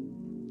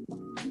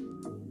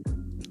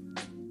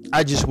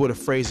I just would have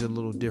phrased it a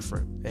little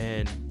different.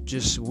 And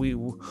just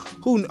who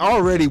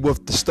already,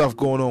 with the stuff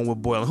going on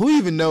with Boylen, who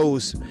even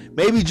knows,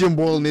 maybe Jim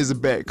Boylen is a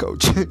bad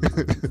coach.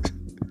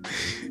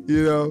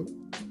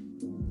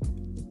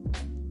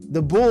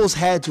 The Bulls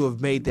had to have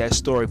made that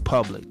story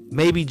public.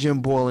 Maybe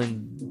Jim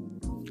Boylen,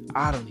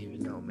 I don't even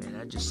know,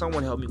 man.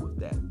 Someone help me with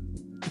that.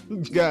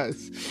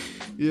 Guys,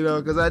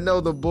 because I know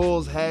the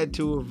Bulls had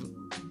to have,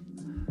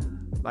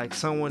 like,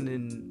 someone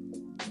in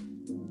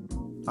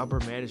upper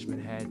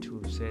management had to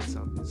have said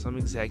something, some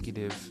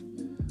executive,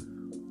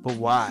 but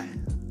why?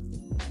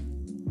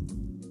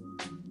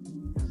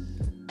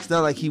 It's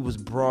not like he was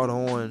brought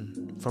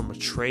on from a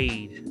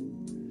trade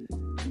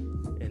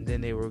and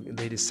then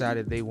they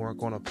decided they weren't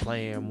going to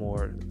play him,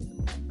 and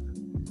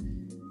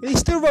he's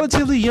still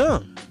relatively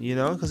young,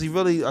 because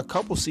a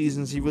couple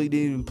seasons he really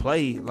didn't even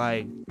play.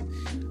 Like,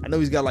 I know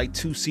he's got like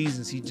 2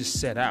 seasons he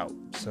just set out,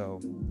 so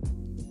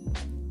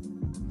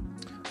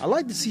I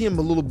like to see him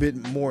a little bit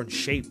more in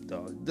shape,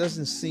 though. It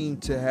doesn't seem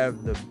to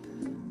have the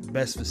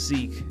best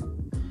physique,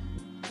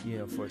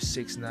 for a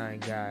 6'9"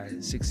 guy,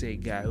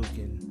 6'8" guy who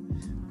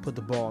can put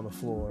the ball on the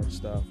floor and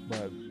stuff.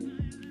 But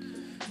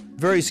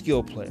very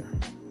skilled player.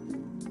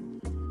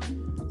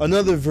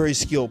 Another very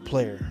skilled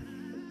player,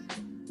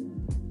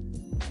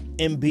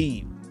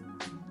 Embiid.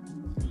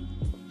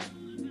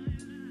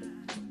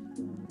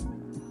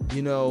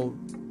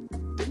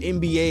 The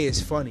NBA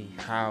is funny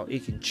how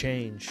it can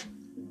change.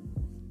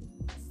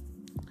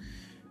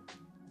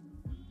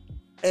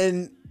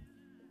 And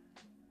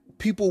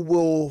people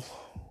will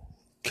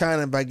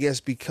kind of, I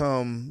guess,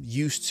 become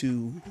used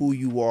to who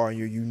you are and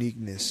your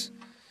uniqueness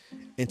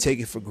and take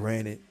it for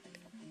granted,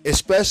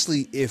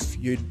 especially if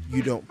you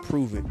don't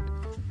prove it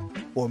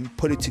or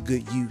put it to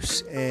good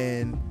use.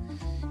 And,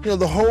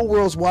 the whole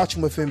world's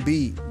watching with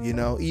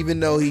Embiid, even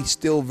though he's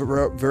still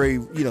very,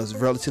 is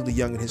relatively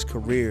young in his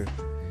career.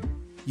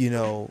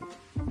 You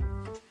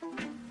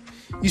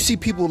see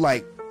people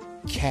like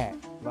Cat,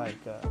 like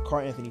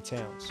Karl Anthony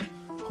Towns,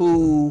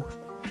 who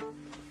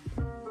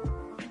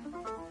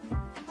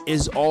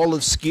is all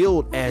as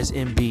skilled as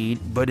Embiid,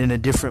 but in a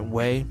different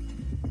way.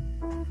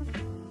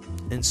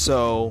 And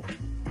so,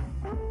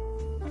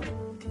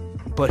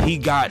 but he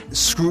got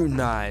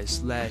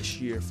scrutinized last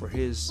year for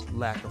his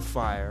lack of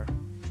fire.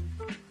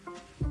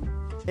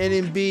 And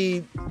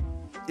Embiid,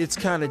 it's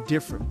kind of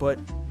different, but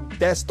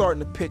that's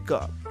starting to pick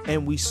up.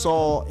 And we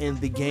saw in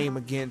the game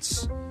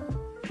against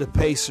the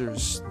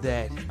Pacers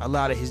that a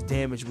lot of his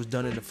damage was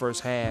done in the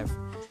first half,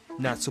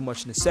 not so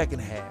much in the second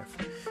half.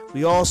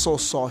 We also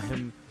saw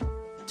him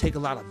take a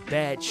lot of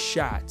bad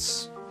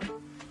shots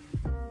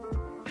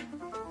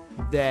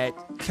that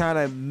kind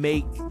of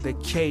make the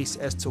case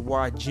as to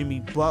why Jimmy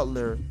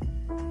Butler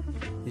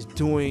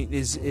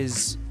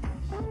is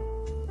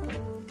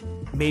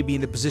maybe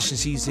in the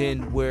positions he's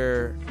in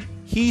where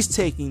he's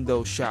taking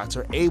those shots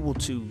or able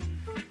to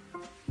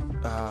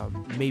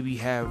maybe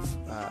have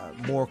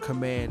more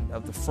command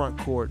of the front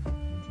court,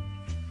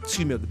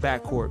 of the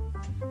back court.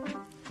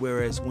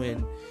 Whereas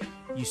when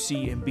you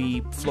see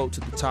Embiid float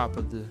to the top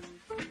of the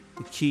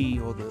key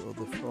or the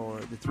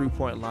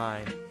 3-point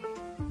line,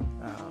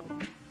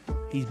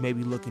 he's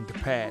maybe looking to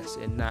pass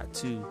and not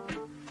to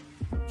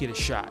get a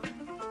shot.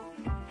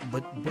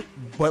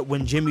 But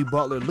when Jimmy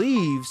Butler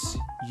leaves,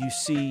 you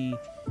see,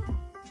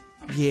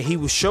 he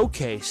was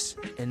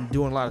showcased and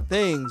doing a lot of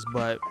things,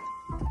 but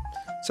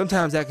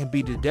sometimes that can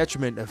be the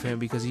detriment of him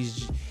because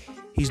he's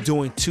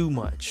doing too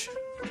much,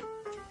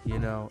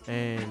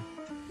 and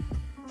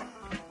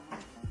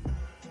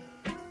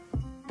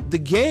the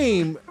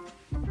game,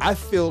 I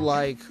feel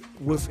like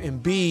with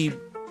Embiid,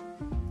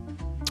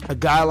 a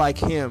guy like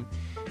him,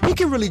 he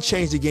can really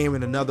change the game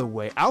in another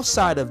way.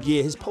 Outside of,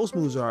 his post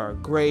moves are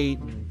great,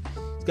 and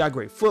he's got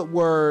great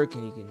footwork,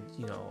 and he can,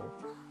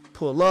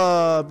 pull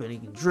up, and he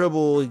can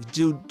dribble. He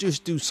can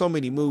do so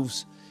many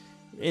moves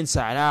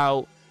inside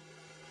out.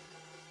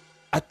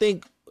 I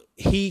think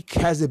he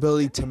has the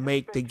ability to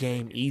make the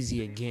game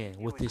easy again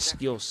with his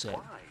skill set.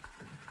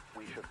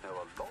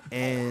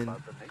 And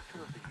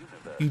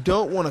you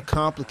don't want to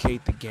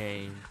complicate the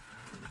game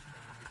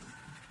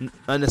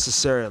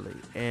unnecessarily.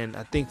 And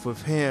I think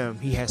with him,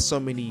 he has so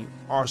many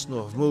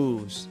arsenal of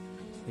moves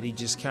that he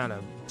just kind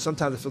of,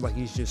 sometimes I feel like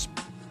he's just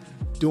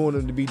doing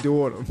them to be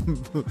doing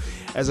them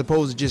as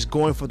opposed to just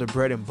going for the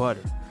bread and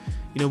butter.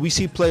 We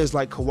see players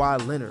like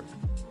Kawhi Leonard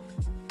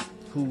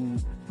who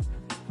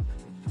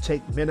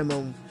take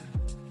minimum.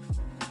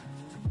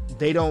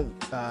 They don't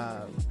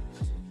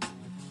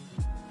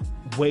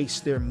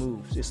waste their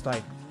moves. It's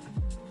like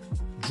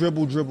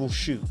dribble,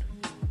 shoot.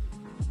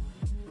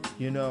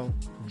 You know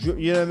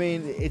what I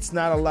mean? It's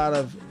not a lot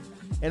of,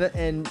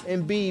 and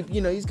Embiid,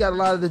 he's got a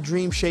lot of the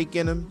dream shake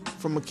in him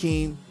from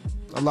Hakeem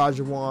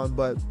Olajuwon,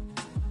 but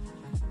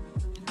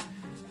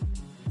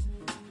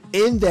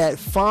in that,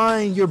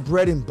 find your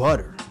bread and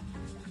butter.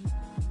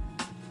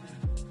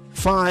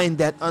 Find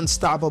that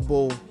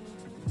unstoppableness,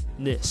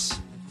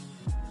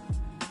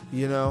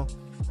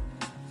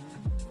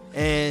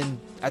 and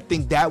I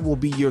think that will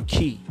be your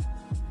key.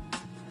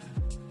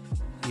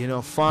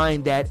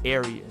 Find that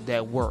area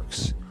that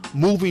works.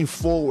 Moving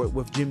forward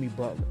with Jimmy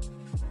Butler,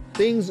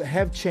 things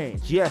have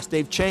changed. Yes,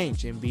 they've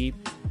changed, Embiid,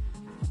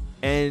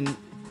 and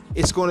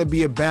it's going to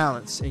be a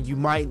balance. And you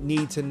might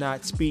need to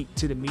not speak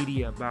to the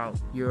media about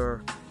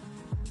your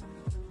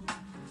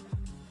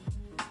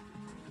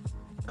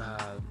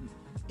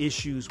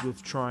issues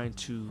with trying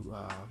to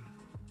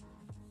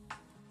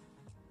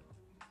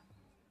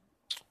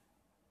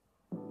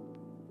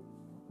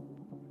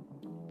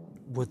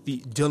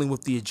dealing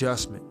with the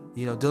adjustment.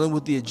 Dealing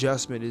with the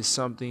adjustment is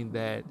something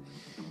that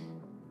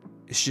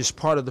it's just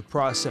part of the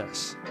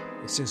process.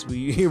 And since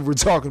we're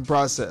talking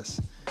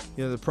process,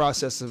 the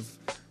process of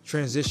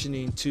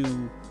transitioning to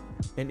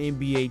an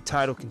NBA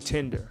title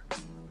contender,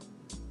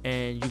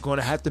 and you're going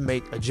to have to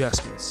make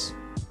adjustments.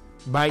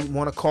 Might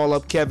want to call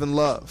up Kevin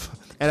Love,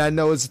 and I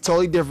know it's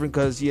totally different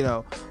because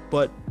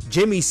but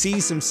Jimmy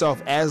sees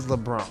himself as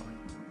LeBron,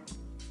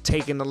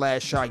 taking the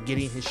last shot,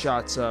 getting his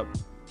shots up,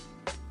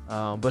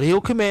 but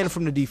he'll command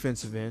from the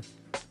defensive end.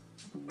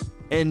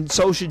 And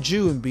so should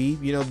you,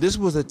 Embiid. This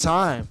was a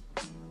time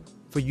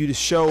for you to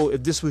show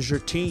if this was your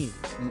team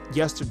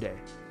yesterday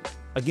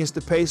against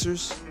the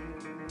Pacers.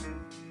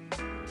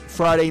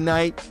 Friday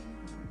night,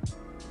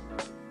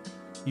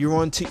 you're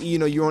on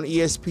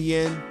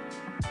ESPN,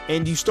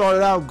 and you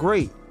started out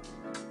great,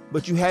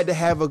 but you had to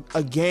have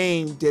a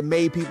game that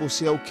made people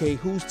say, okay,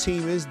 whose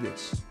team is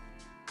this?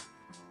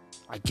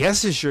 I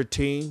guess it's your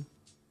team,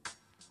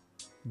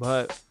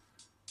 but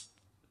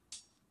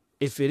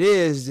if it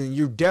is, then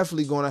you're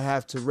definitely going to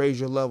have to raise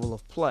your level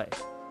of play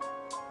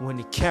when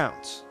it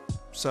counts.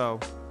 So,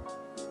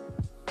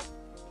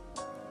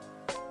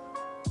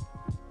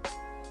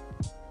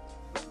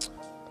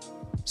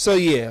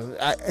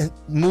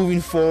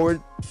 moving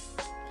forward,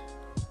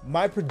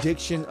 my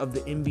prediction of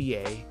the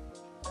NBA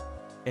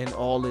and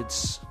all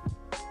its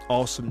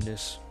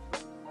awesomeness,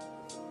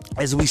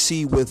 as we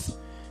see with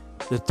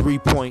the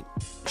 3-point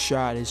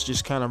shot, is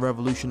just kind of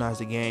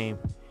revolutionized the game.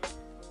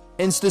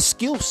 And it's the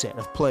skill set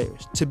of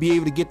players to be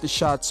able to get the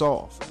shots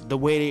off the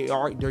way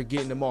they're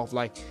getting them off.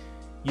 Like,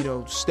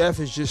 Steph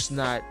is just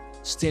not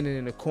standing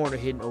in the corner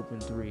hitting open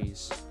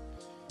threes.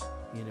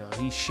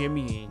 He's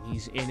shimmying,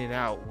 he's in and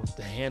out with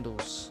the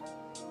handles.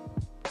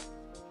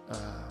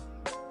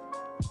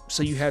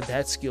 So you have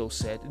that skill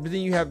set. But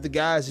then you have the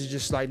guys who's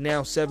just like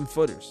now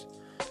 7-footers.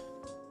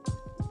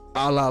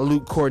 A la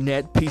Luke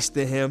Cornett, peace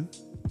to him.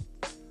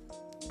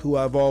 who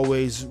I've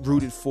always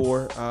rooted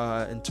for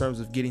in terms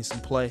of getting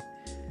some play.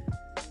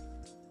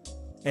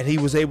 And he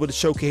was able to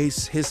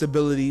showcase his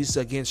abilities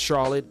against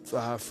Charlotte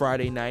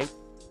Friday night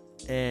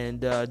and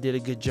did a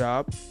good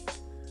job.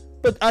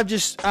 But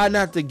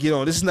not to get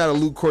on, this is not a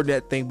Luke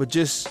Cornett thing, but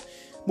just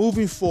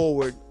moving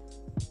forward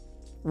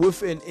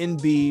with an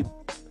Embiid,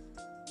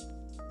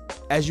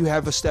 as you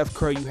have a Steph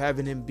Curry, you have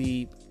an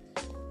Embiid,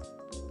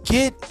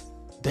 get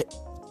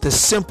the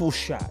simple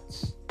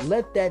shots.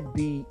 Let that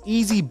be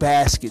easy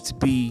baskets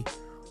be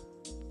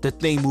the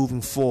thing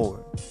moving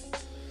forward.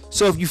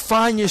 So if you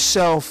find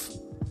yourself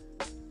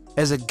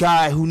as a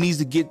guy who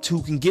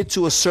can get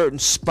to a certain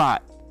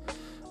spot,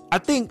 I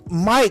think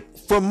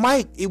for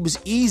Mike, it was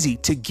easy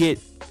to get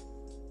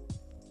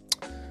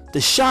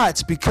the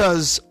shots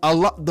because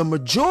the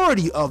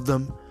majority of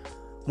them,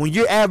 when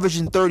you're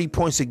averaging 30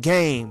 points a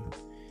game,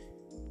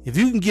 if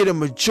you can get a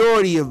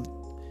majority of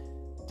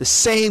the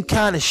same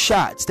kind of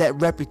shots, that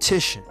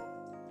repetition,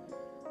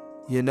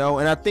 and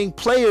I think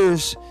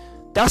players,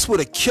 that's where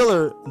the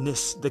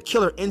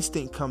killer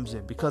instinct comes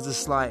in, because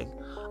it's like,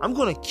 I'm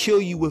going to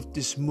kill you with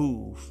this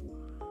move,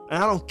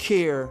 and I don't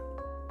care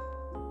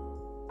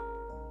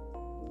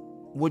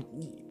what,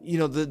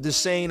 the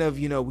saying of,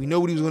 we know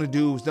what he was going to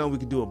do, there's nothing we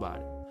can do about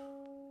it.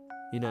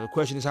 The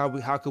question is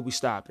how could we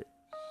stop it?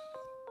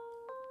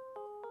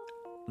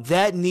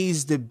 That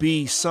needs to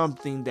be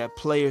something that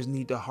players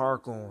need to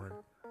hark on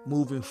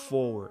moving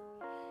forward.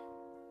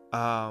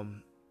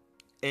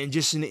 And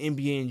just in the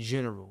NBA in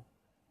general,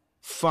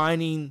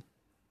 finding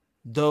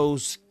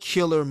those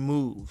killer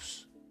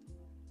moves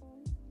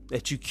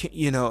that you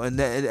can, and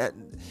that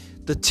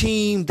the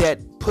team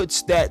that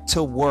puts that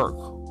to work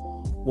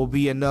will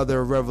be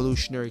another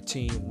revolutionary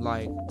team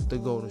like the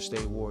Golden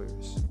State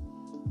Warriors.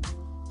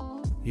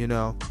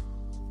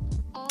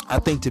 I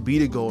think to be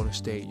the Golden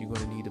State, you're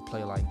going to need to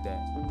play like that.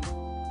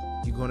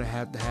 You're going to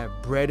have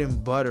bread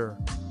and butter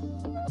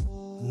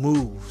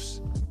moves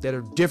that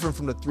are different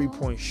from the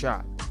three-point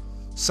shot.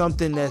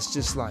 Something that's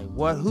just like,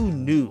 what? Who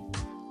knew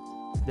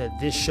that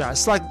this shot?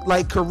 It's like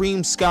Kareem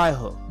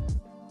Skyhook.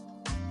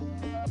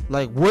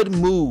 Like, what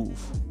move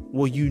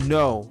will you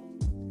know?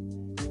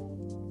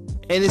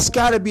 And it's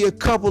got to be a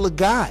couple of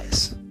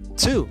guys,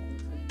 too.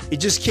 It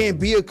just can't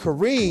be a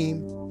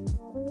Kareem.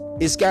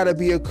 It's got to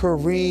be a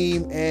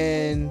Kareem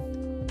and,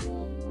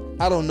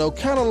 I don't know,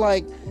 kind of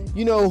like,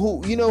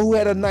 who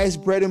had a nice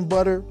bread and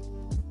butter?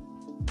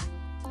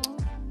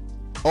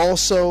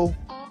 Also,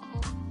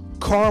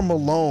 Karl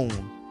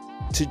Malone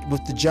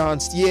with the John.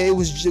 Yeah, it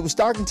was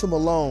Stockton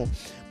Malone,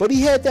 but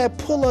he had that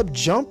pull-up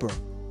jumper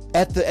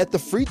at the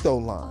free throw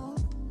line.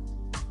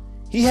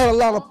 He had a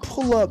lot of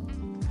pull-up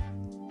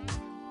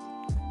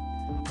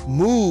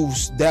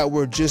moves that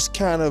were just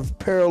kind of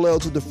parallel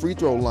to the free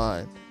throw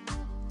line.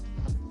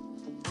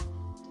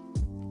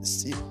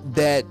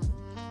 That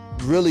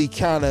really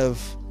kind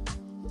of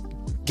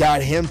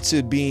got him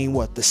to being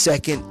the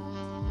second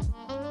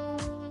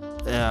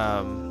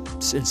in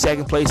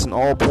second place in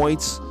all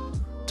points,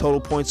 total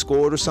points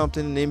scored or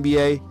something in the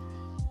NBA.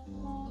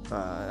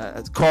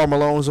 Karl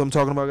Malone is what I'm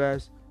talking about,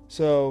 guys.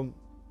 So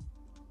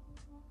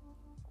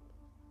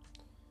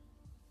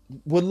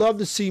would love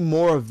to see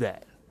more of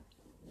that.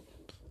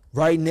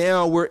 Right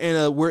now we're in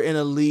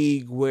a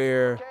league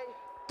where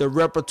the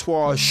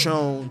repertoire is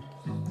shown.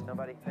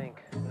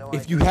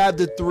 If you have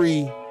the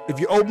three, if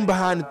you're open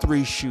behind the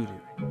three, shoot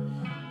it.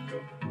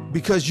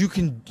 Because you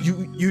can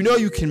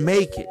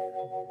make it.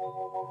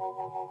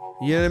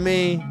 You know what I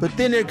mean? But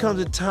then there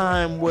comes a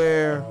time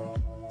where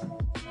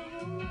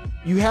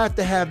you have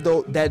to have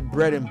that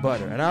bread and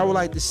butter. And I would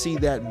like to see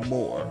that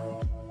more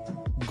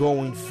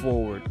going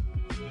forward.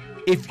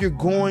 If you're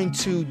going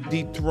to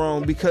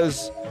dethrone,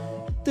 because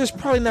there's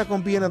probably not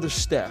going to be another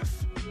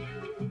Steph.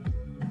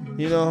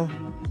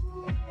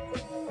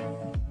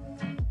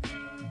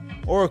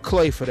 Or a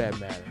Clay for that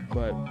matter.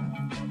 But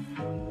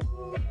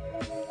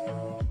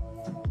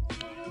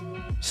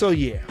so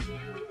yeah.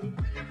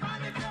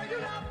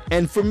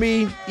 And for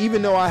me,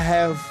 even though I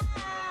have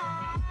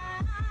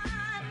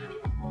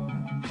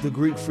the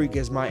Greek Freak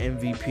as my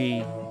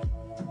MVP,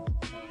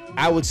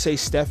 I would say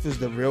Steph is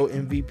the real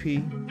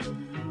MVP.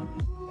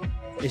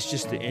 It's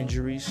just the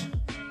injuries,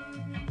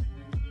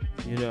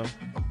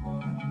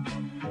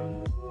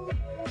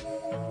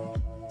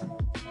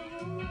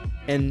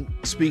 And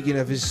speaking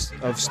of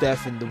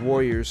Steph and the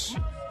Warriors,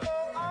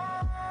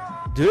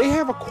 do they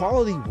have a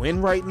quality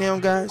win right now,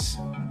 guys?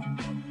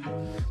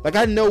 Like,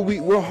 I know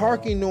we're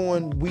harking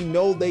on, we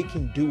know they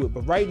can do it,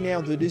 but right now,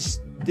 this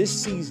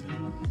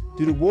season,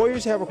 do the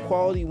Warriors have a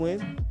quality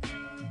win?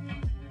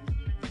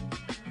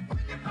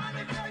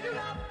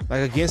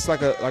 Like against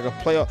like a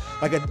playoff,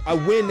 like a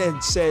win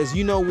that says,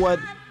 you know what,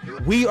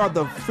 we are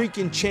the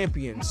freaking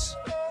champions.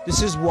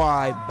 This is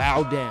why,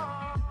 bow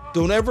down.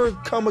 Don't ever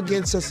come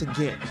against us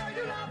again.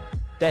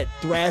 That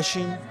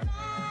thrashing,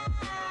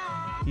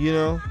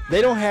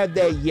 they don't have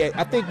that yet.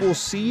 I think we'll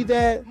see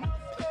that.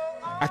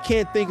 I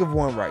can't think of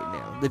one right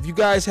now. If you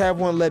guys have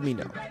one, let me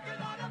know.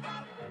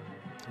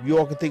 If you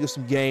all can think of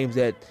some games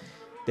that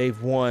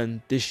they've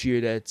won this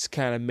year that's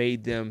kind of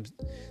made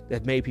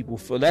people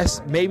feel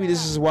maybe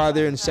this is why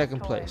they're in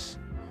second place,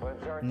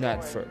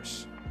 not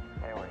first.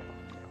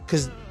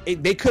 Because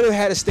they could have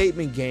had a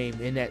statement game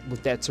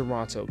with that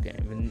Toronto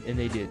game, and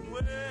they didn't.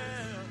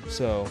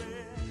 So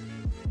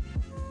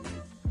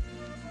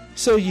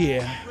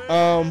yeah.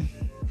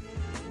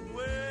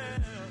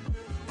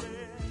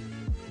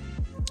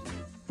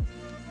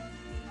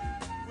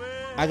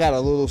 I got a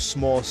little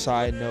small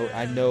side note.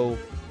 I know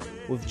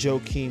with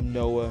Joakim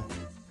Noah,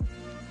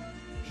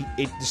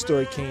 the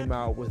story came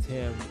out with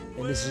him,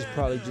 and this is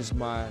probably just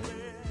my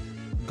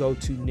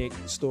go-to Knick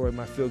story,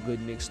 my feel-good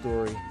Knick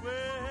story.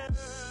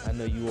 I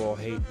know you all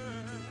hate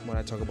when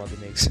I talk about the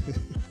Knicks.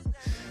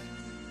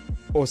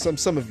 Or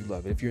some of you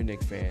love it if you're a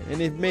Knicks fan. And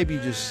if maybe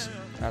you just,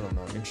 I don't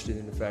know, interested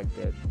in the fact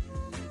that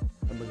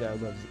I'm a guy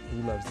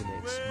who loves the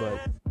Knicks. But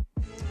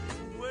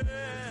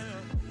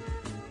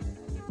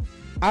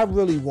I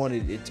really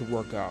wanted it to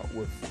work out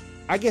with,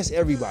 I guess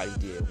everybody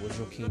did, with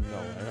Joakim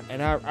Noah.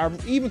 And I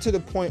even to the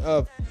point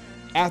of,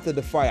 after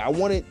the fight, I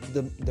wanted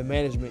the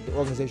management, the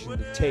organization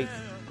to take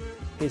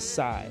his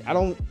side. I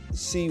don't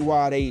see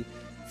why they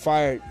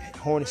fired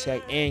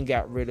Hornacek and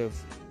got rid of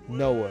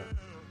Noah.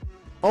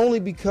 Only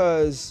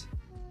because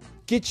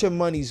get your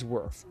money's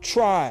worth.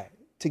 Try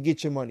to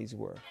get your money's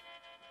worth.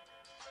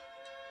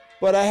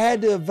 But I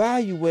had to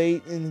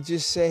evaluate and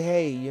just say,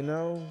 hey, you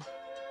know,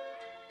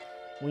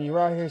 when you're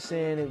out here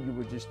saying that you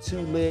were just too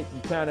lit,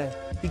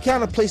 he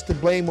kind of placed the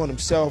blame on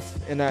himself.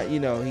 And he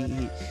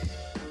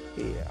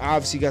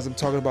obviously, guys, I'm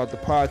talking about the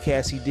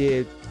podcast he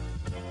did,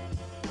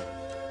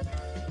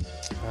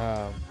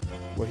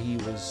 where he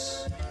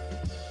was,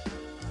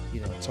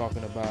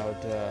 talking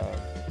about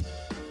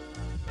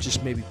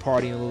just maybe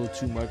partying a little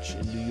too much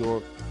in New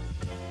York.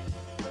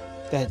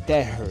 That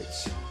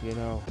hurts,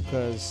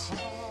 because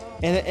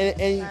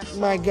and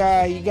my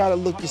guy, you gotta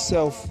look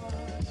yourself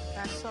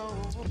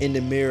in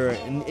the mirror,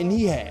 and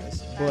he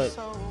has, but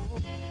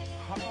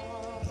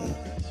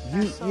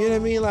you know what I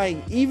mean? Like,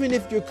 even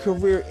if your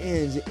career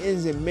ends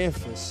in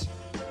Memphis,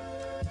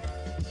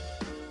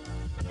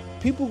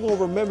 people gonna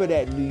remember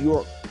that New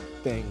York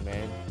thing,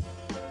 man.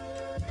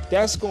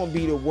 That's gonna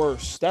be the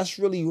worst. That's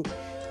really,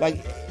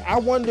 like, I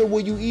wonder,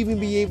 will you even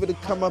be able to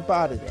come up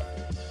out of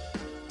that?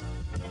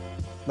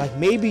 Like,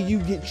 maybe you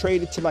get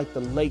traded to like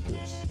the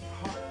Lakers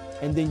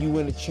and then you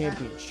win a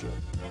championship.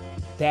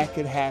 That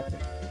could happen.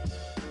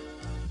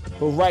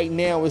 But right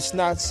now, it's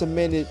not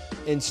cemented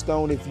in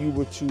stone if you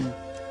were to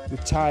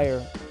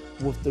retire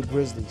with the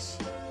Grizzlies.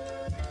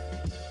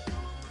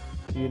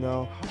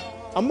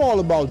 I'm all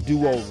about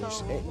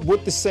do-overs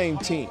with the same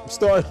team,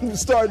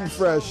 starting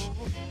fresh.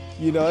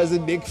 As a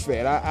Knicks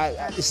fan,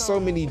 there's so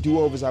many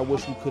do-overs I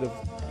wish we could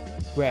have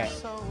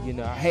grabbed.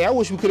 Hey, I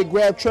wish we could have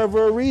grabbed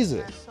Trevor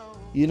Ariza.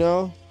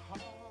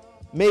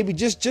 Maybe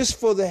just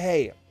for the,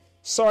 hey,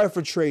 sorry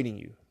for trading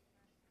you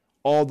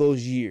all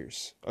those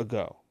years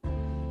ago.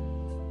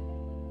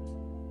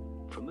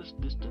 From this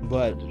distant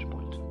But vantage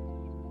point,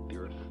 the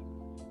Earth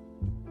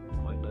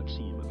might not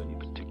seem of any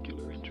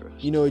particular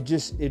interest.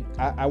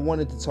 I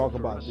wanted to talk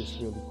about this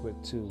really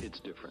quick too. It's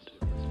different.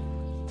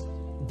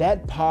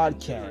 That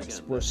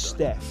podcast where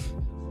Steph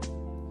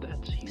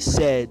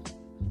said,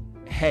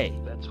 hey,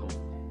 that's home.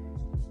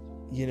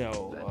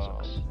 That's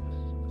us.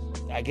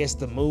 I guess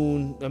the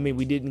moon,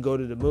 we didn't go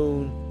to the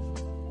moon.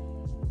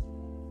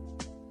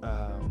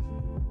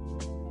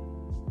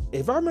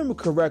 If I remember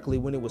correctly,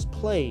 when it was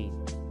played,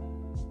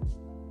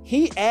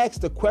 he asked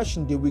the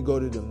question, did we go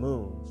to the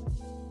moon?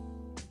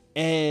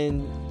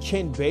 And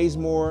Kent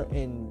Bazemore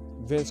and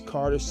Vince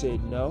Carter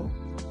said no.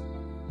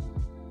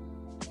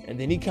 And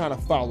then he kind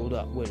of followed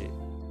up with it.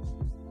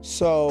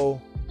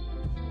 So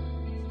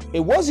it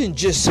wasn't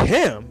just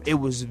him. It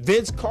was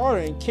Vince Carter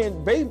and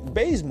Kent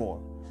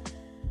Bazemore.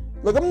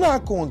 Look, I'm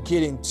not going to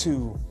get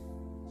into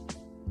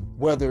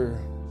whether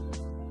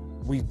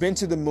we've been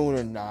to the moon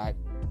or not.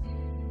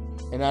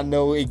 And I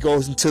know it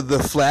goes into the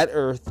flat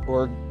earth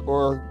or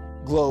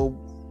globe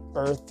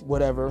earth,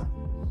 whatever.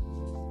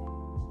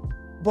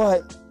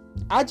 But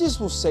I just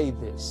will say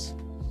this.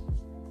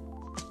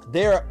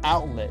 There are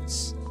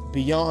outlets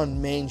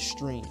beyond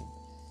mainstream.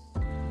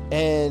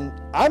 And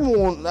I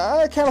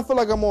kind of feel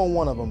like I'm on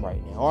one of them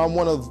right now. Or I'm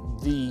one of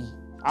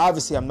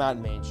obviously I'm not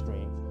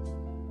mainstream.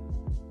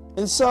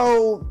 And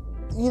so,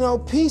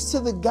 peace to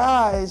the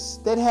guys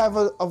that have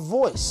a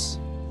voice.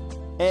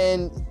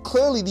 And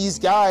clearly these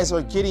guys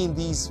are getting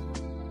these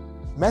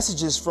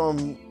messages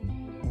from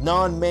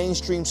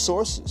non-mainstream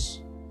sources.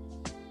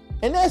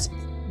 And that's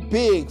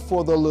big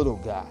for the little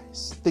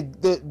guys.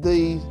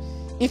 The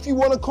if you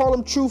want to call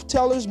them truth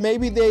tellers,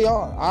 maybe they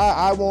are.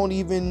 I won't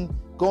even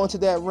go into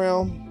that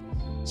realm.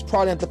 It's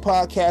probably not the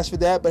podcast for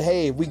that, but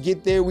hey, if we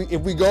get there,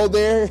 if we go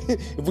there,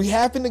 if we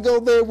happen to go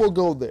there, we'll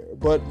go there.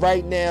 But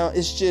right now,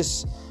 it's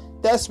just,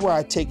 that's where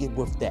I take it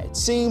with that. It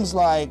seems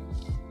like,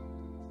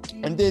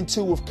 and then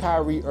too with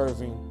Kyrie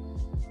Irving,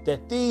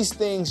 that these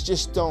things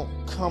just don't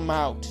come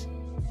out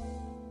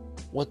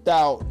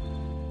without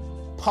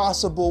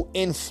possible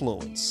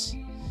influence.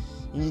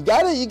 You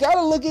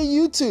gotta look at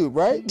YouTube,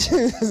 right?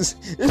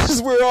 This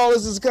is where all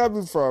this is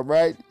coming from,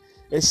 right?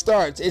 It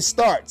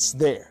starts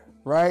there,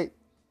 right?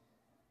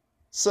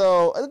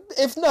 So,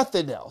 if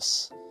nothing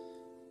else,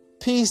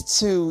 peace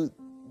to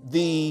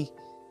the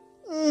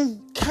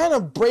kind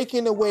of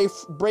breaking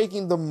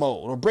the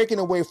mold, or breaking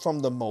away from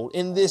the mold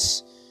in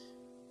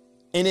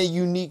a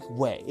unique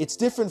way. It's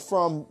different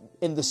from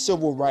in the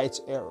civil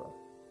rights era,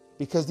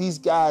 because these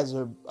guys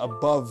are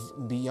above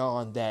and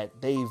beyond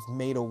that. They've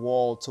made a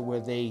wall to where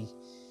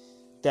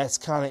that's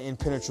kind of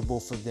impenetrable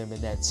for them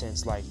in that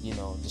sense, like,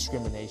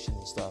 discrimination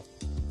and stuff.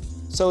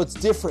 So it's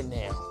different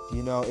now,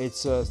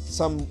 it's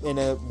some in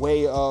a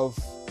way of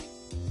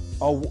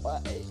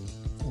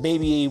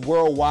maybe a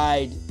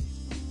worldwide,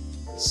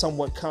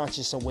 somewhat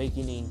conscious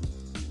awakening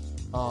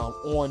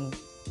on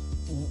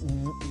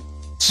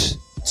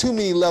too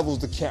many levels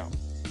to count.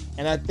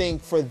 And I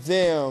think for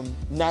them,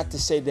 not to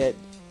say that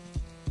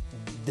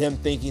them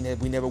thinking that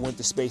we never went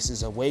to space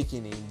is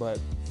awakening, but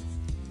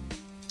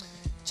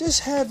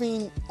just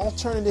having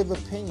alternative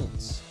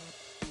opinions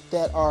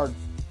that are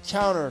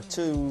counter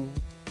to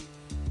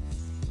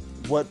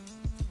what,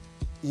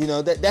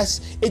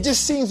 it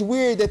just seems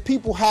weird that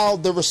people, how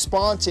the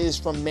response is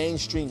from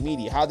mainstream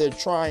media, how they're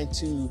trying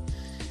to,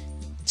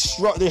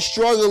 they're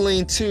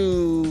struggling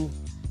to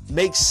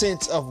make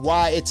sense of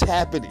why it's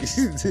happening.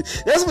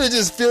 That's what it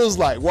just feels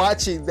like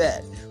watching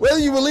that, whether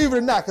you believe it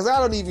or not, because I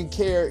don't even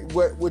care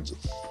what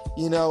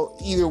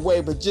either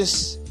way, but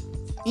just,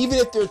 even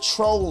if they're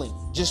trolling,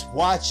 just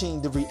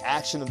watching the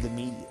reaction of the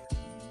media.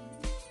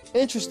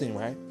 Interesting,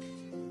 right?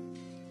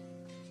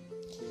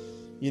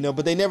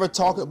 But they never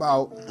talk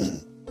about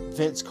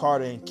Vince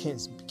Carter and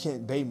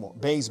Kent Bazemore,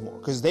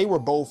 because they were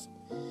both,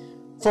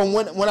 from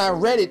when I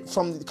read it,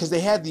 because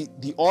they had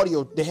the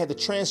audio, they had the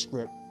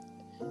transcript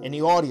and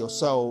the audio,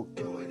 so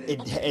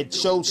it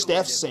showed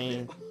Steph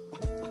saying,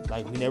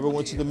 like, we never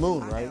went to the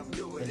moon, right?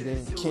 And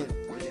then Kent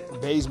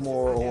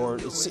Bazemore, or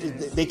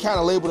they kind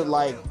of labeled it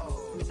like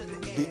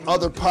the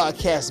other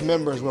podcast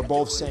members were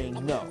both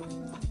saying no.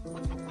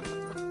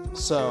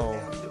 So,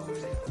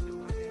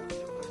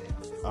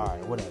 all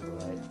right, whatever,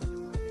 right?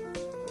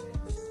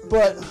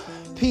 But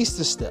peace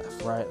to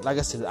Steph, right? Like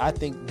I said, I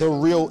think the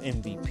real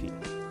MVP,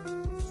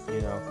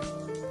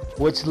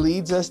 which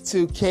leads us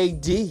to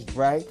KD,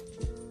 right?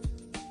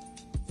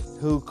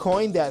 Who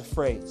coined that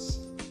phrase?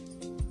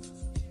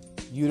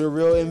 You the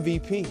real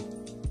MVP.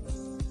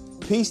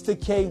 Peace to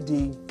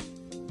KD.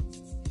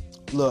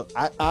 Look,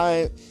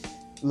 I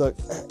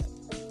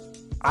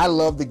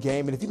love the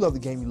game, and if you love the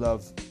game, you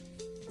love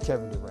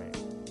Kevin Durant.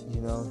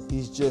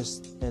 He's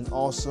just an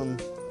awesome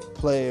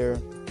player,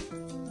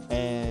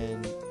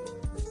 and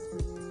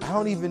I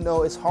don't even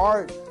know. It's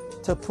hard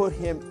to put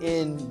him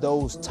in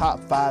those top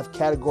 5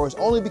 categories,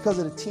 only because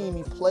of the team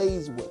he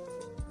plays with.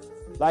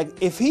 Like,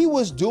 if he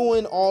was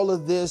doing all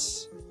of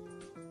this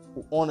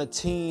on a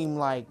team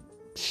like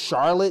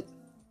Charlotte,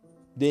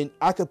 then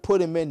I could put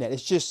him in that.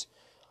 It's just,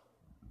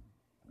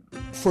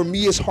 for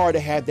me, it's hard to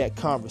have that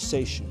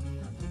conversation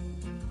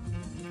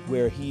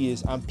where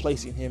I'm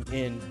placing him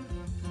in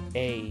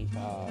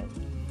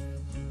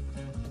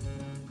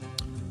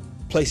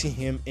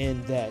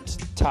that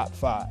top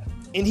 5.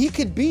 And he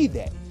could be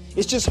that.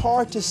 It's just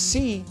hard to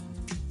see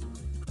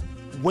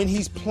when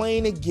he's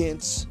playing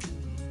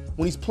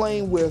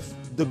with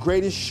the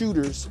greatest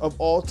shooters of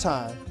all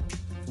time,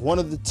 one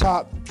of the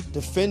top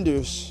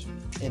defenders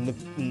in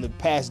the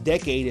past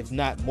decade, if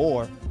not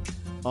more,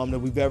 that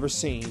we've ever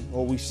seen,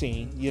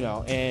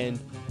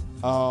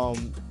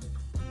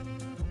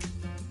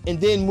 and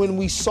then when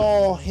we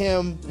saw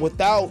him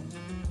without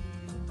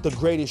the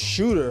greatest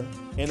shooter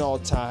in all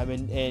time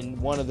and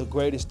one of the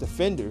greatest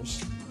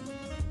defenders,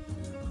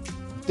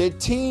 their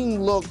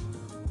team looked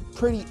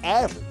pretty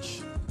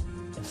average.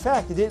 In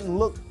fact, it didn't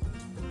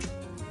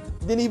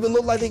even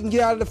look like they can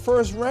get out of the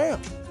first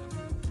round.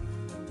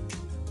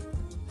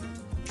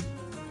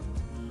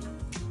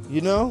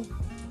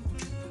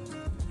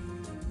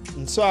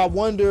 And so I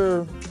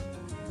wonder,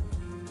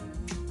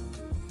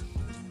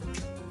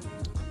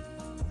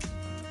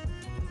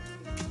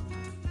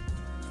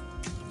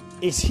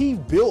 is he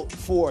built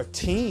for a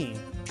team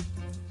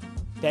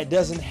that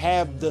doesn't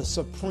have the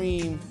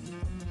supreme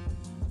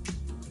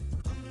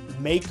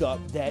makeup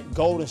that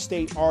Golden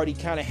State already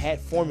kind of had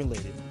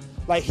formulated?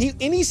 Like,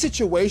 any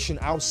situation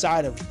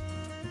outside of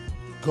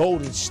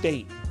Golden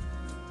State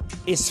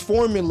is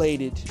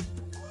formulated.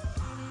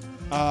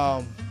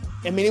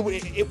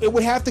 It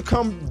would have to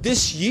come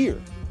this year.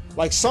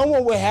 Like,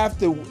 someone would have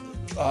to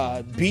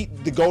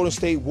beat the Golden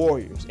State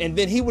Warriors, and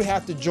then he would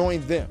have to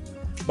join them.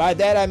 By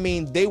that I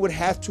mean they would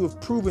have to have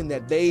proven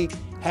that they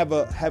have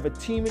a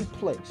team in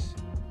place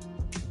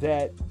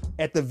that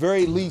at the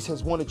very least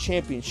has won a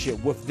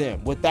championship with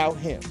them, without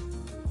him.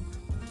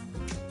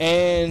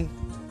 And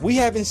we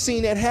haven't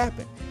seen that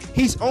happen.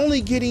 He's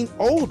only getting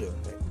older.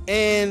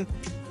 And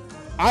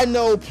I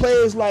know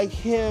players like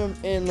him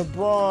and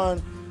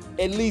LeBron,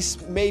 at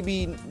least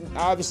maybe,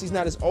 obviously he's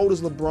not as old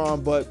as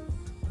LeBron, but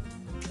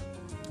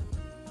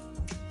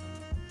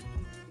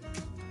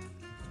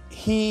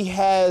he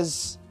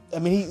has I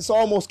mean, he's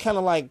almost kind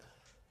of like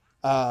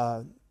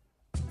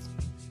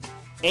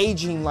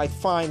aging like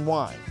fine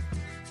wine,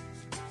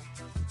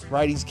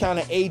 right? He's kind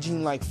of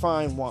aging like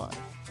fine wine.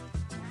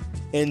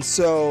 And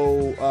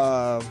so,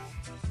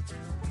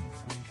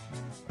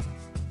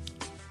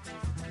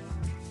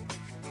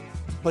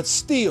 but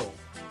still,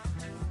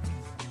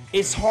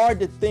 it's hard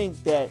to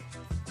think that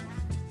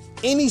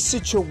any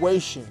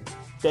situation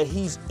that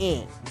he's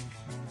in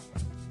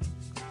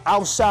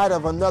outside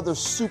of another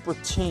super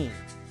team,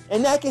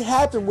 and that can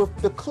happen with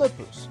the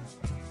Clippers,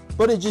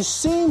 but it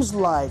just seems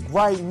like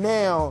right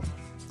now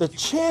the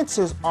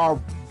chances are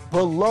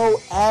below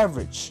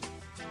average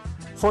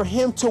for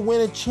him to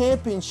win a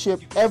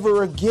championship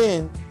ever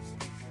again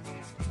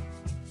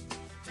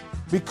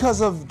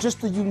because of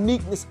just the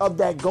uniqueness of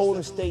that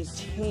Golden State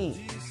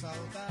team.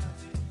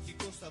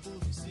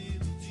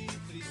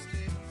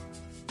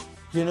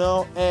 You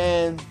know,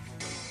 and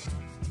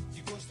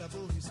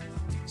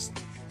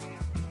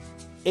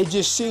it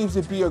just seems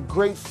to be a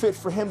great fit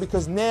for him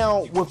because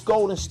now with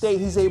Golden State,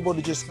 he's able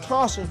to just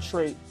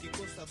concentrate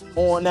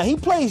on, now he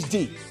plays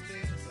deep.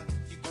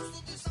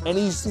 And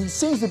he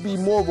seems to be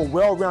more of a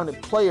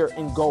well-rounded player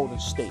in Golden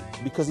State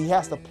because he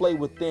has to play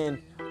with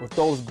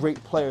those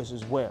great players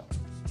as well.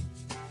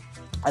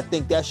 I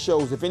think that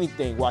shows, if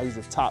anything, why he's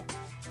a top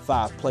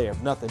 5 player,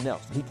 if nothing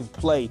else. He can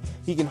play,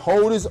 he can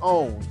hold his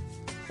own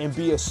and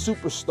be a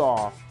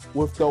superstar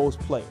with those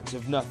players,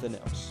 if nothing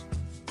else.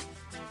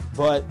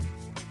 But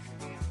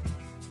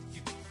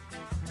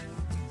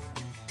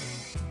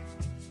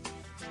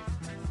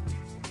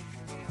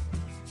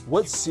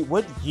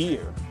what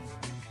year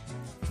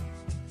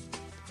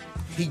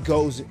he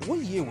goes? What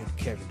year would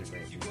Kevin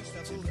Durant be going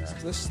to,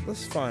 guys?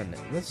 Let's find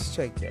that. Let's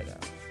check that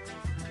out.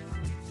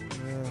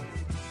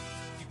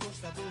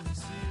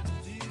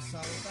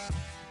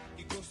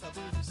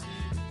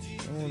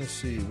 I want to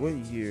see what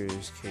year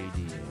is KD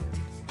in.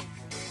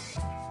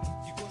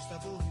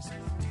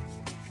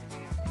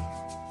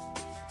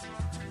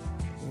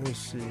 Let's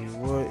see,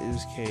 what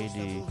is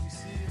KD?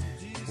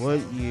 What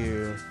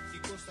year?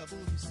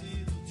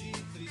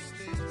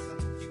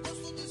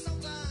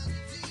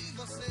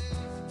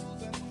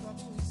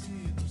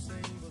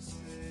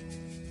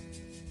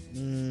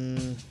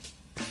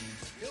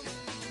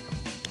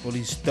 Well,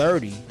 he's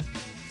 30.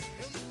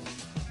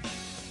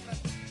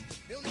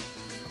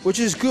 Which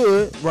is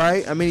good,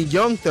 right? I mean,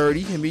 young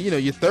 30. I mean, you know,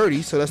 you're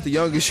 30, so that's the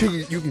youngest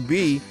you can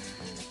be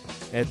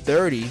at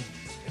 30.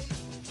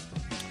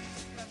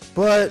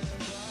 But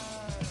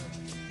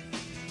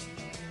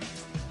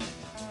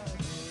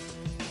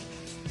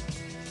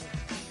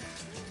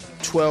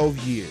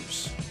 $12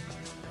 years.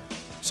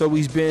 So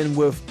he's been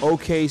with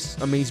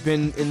OKC. I mean, he's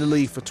been in the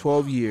league for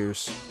 12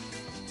 years.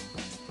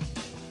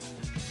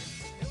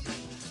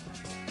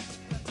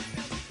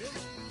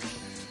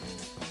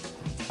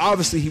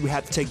 Obviously, he would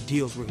have to take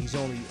deals where he's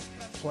only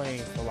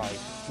playing for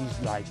he's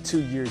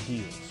 2-year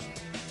deals.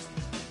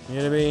 You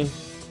know what I mean?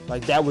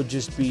 Like, that would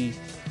just be,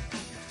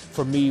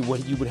 for me,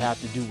 what you would have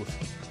to do with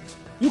him.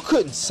 You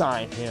couldn't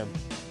sign him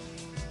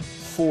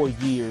 4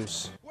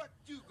 years.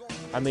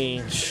 I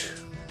mean,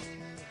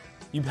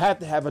 you have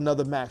to have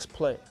another max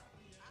player.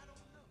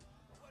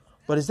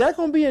 But is that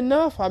going to be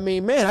enough? I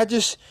mean, man, I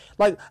just,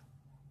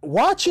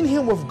 watching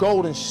him with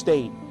Golden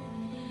State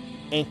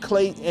and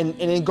Clay, and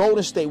in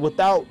Golden State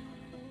without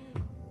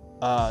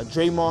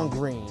Draymond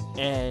Green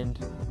and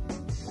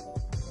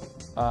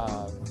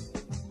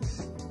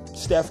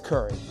Steph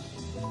Curry.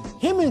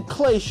 Him and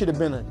Clay should have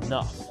been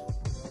enough.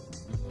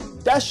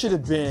 That should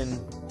have been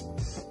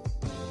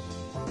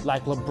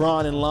like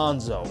LeBron and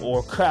Lonzo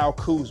or Kyle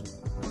Kuzma.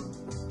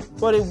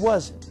 But it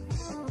wasn't.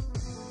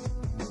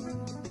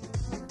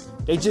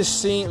 They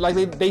just seemed like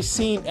they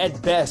seemed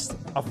at best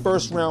a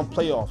first-round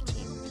playoff team.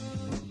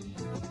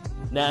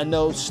 Now I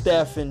know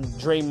Steph and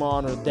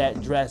Draymond are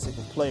that drastic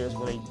of players,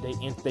 but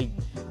they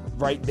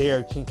right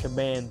there can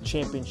command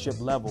championship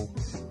level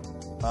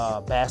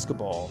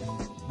basketball.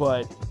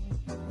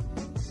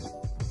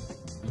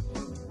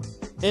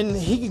 And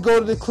he could go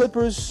to the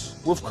Clippers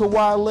with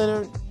Kawhi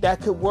Leonard.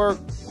 That could work.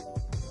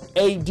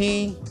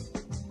 AD.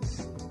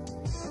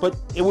 But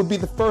it would be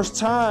the first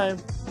time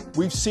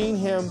we've seen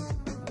him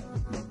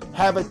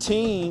have a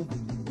team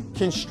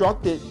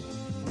constructed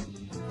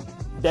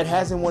that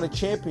hasn't won a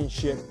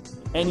championship,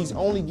 and he's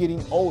only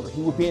getting older.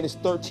 He will be in his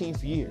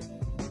 13th year.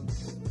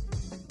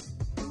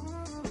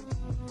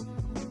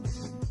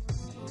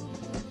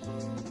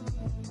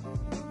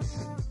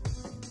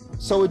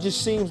 So it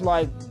just seems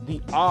like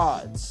the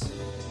odds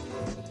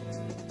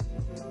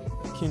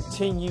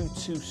continue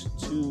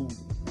to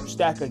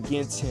stack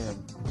against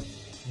him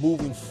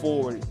moving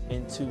forward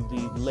into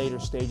the later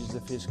stages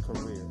of his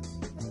career.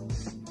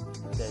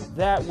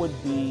 That would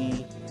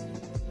be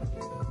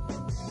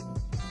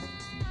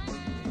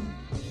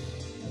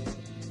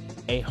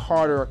a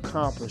harder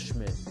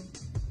accomplishment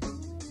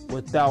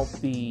without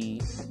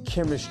the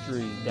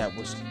chemistry that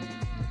was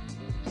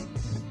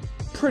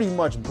pretty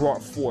much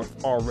brought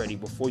forth already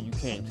before you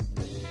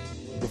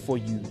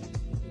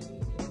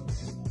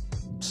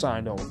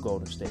signed on with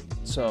Golden State.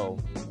 So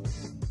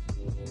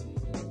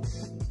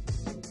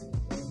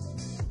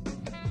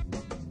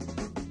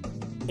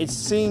it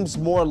seems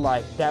more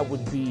like that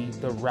would be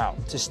the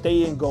route, to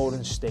stay in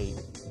Golden State,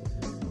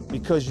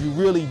 because you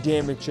really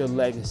damage your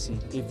legacy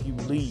if you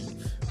leave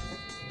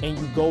and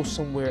you go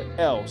somewhere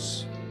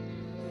else.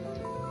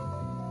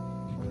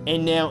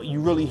 And now you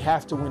really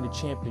have to win the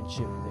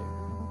championship there.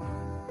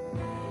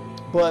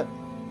 But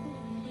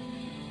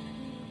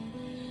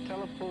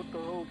Teleport the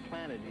whole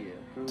planet here.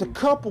 to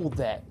couple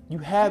that, you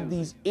have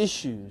these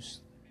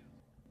issues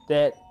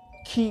that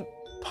keep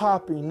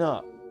popping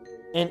up.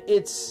 And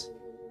it's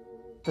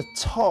the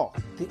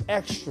talk, the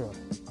extra.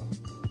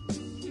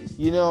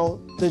 You know,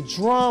 the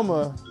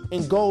drama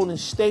in Golden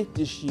State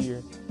this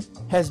year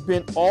has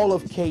been all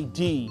of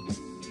KD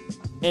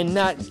and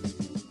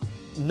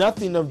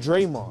nothing of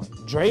Draymond.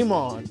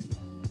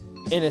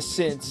 Draymond, in a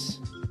sense,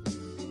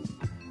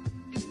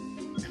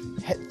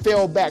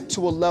 fell back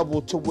to a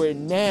level to where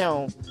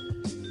now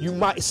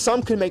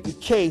some can make a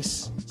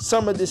case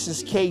some of this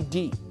is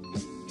KD.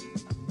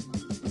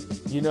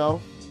 You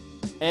know?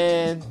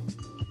 And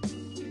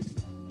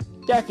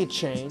that could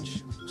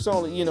change. It's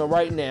only, you know,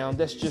 right now,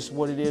 that's just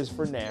what it is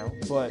for now.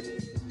 But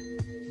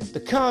the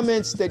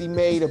comments that he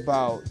made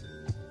about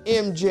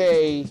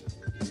MJ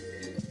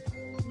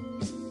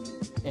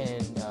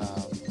and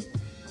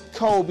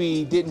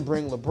Kobe didn't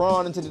bring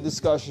LeBron into the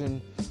discussion.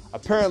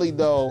 Apparently,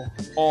 though,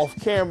 off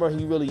camera,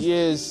 he really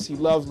is. He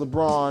loves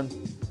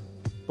LeBron.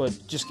 But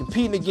just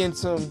competing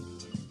against him,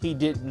 he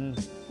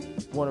didn't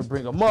want to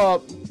bring him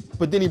up.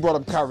 But then he brought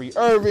up Kyrie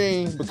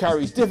Irving. But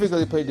Kyrie's difficult.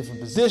 They play different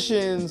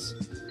positions.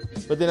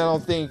 But then I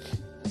don't think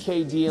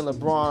KD and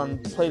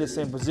LeBron play the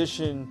same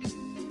position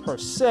per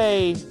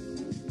se.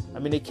 I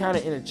mean, they kind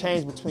of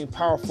interchange between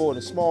power forward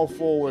and small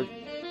forward.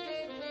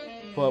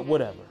 But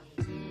whatever.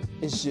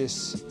 It's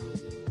just,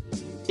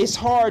 it's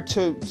hard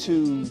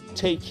to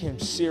take him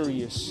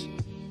serious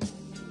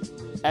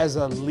as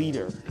a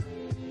leader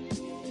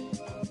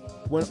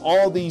when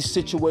all these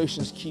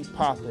situations keep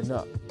popping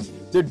up.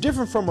 They're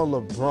different from a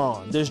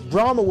LeBron. There's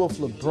drama with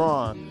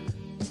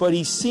LeBron, but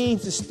he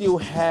seems to still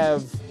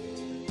have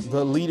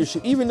the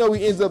leadership, even though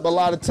he ends up a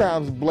lot of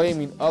times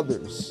blaming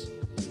others,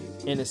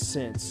 in a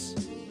sense,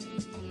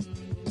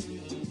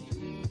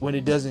 when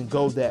it doesn't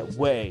go that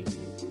way.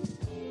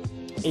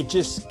 It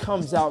just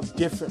comes out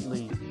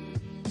differently.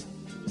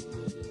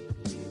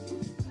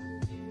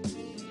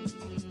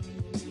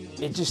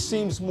 It just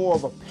seems more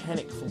of a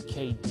panic from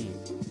KD.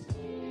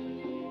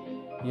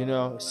 You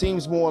know, it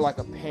seems more like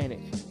a panic.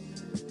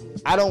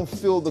 I don't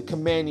feel the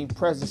commanding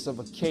presence of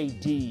a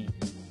KD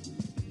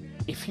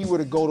if he were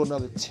to go to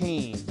another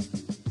team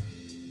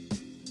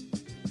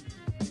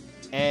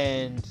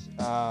and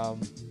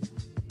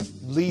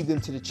lead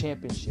them to the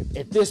championship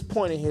at this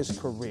point in his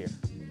career.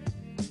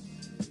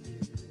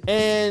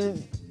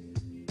 And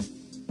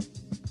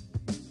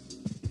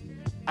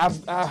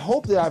I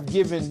hope that I've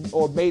given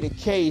or made a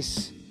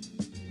case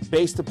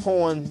based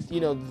upon, you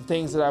know, the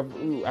things that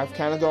I've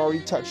kind of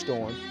already touched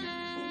on.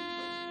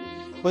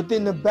 But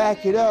then to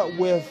back it up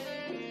with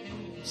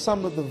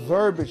some of the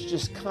verbiage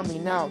just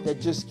coming out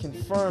that just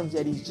confirms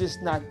that he's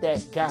just not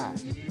that guy.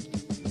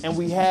 And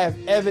we have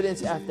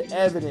evidence after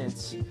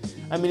evidence.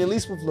 I mean, at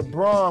least with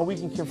LeBron, we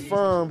can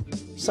confirm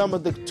some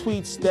of the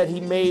tweets that he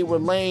made were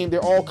lame.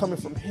 They're all coming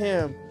from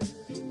him.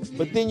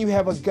 But then you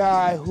have a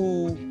guy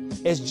who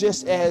is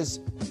just as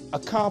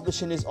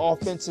accomplished in his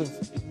offensive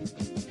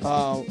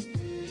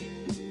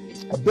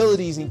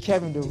abilities in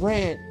Kevin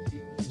Durant,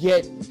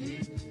 yet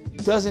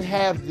doesn't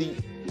have the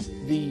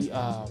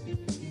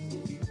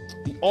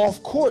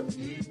off-court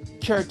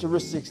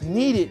characteristics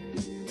needed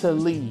to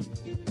lead.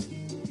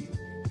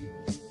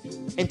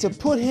 And to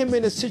put him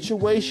in a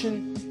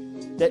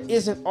situation that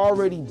isn't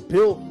already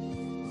built,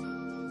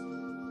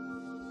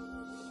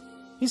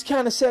 he's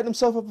kind of setting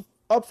himself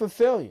up for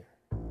failure.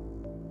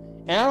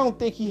 And I don't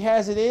think he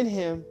has it in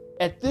him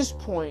at this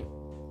point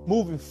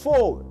moving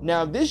forward.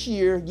 Now, this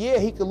year, yeah,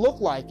 he could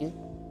look like it,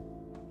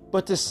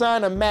 but to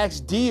sign a max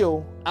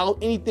deal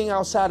anything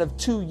outside of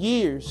 2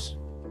 years,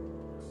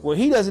 where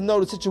he doesn't know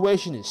the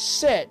situation is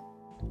set,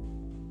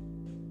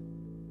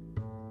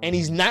 and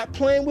he's not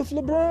playing with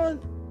LeBron,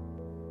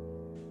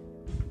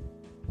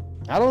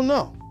 I don't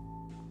know.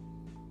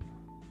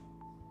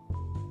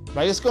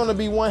 Like, it's going to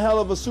be one hell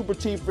of a super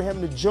team for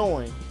him to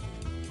join,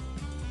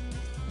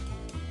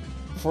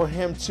 for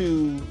him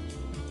to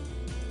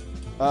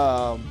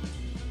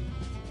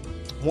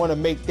want to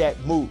make that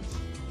move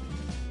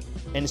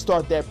and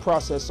start that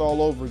process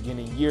all over again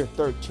in year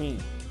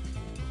 13.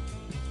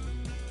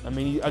 I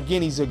mean,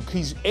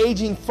 he's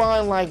aging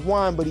fine like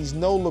wine, but he's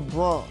no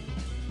LeBron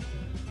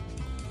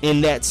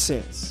in that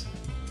sense.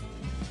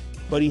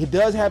 But he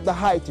does have the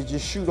height to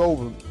just shoot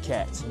over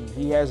cats. And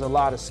he has a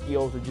lot of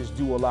skill to just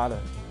do a lot of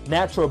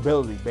natural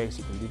ability,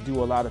 basically, to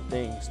do a lot of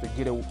things, to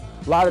get a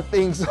lot of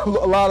things, a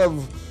lot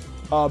of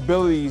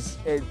abilities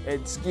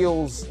and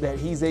skills that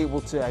he's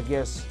able to, I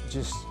guess,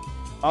 just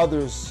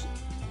others.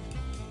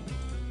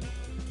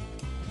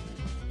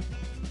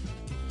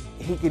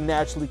 He can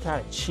naturally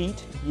kind of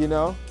cheat, you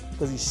know,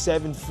 because he's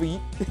 7 feet.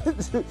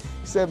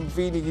 7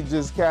 feet, he can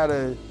just kind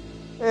of,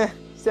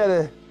 instead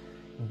of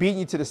beating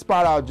you to the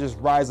spot, I'll just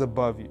rise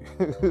above you.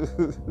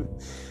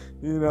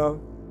 You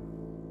know?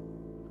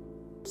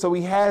 So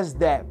he has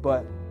that,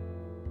 but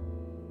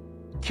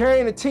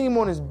carrying a team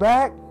on his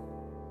back,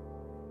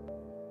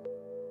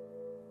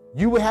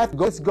 you would have to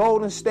go to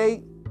Golden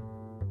State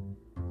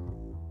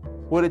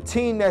with a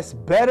team that's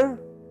better.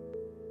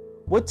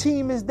 What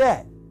team is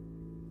that?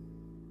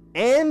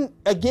 And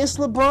against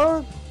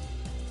LeBron?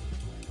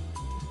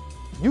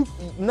 You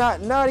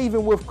not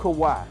even with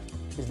Kawhi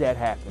is that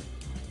happening.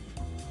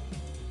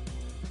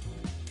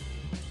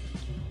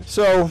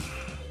 So,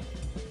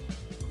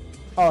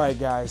 all right,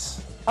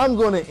 guys, I'm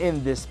going to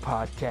end this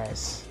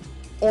podcast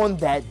on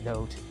that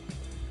note.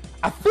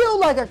 I feel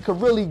like I could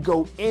really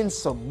go in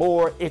some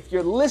more. If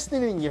you're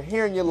listening and you're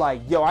hearing, you're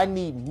like, yo, I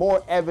need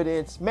more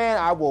evidence, man,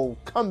 I will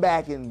come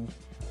back and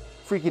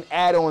freaking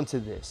add on to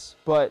this.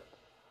 But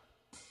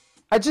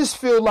I just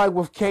feel like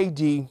with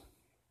KD,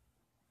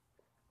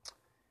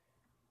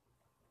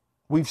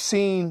 we've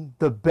seen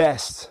the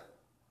best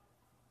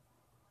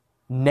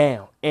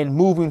now. And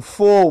moving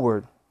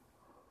forward,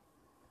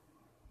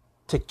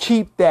 to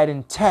keep that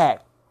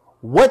intact,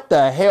 what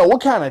the hell,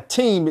 what kind of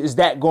team is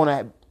that going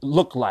to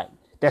look like?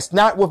 That's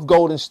not with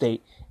Golden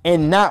State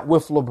and not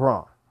with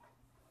LeBron.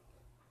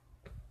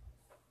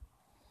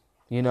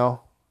 You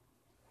know,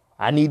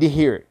 I need to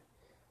hear it.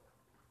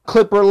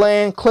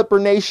 Clipperland, Clipper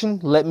Nation,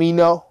 let me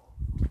know.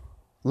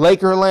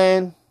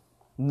 Lakerland,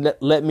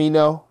 let me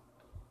know.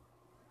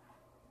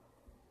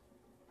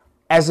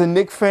 As a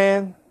Knicks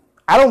fan,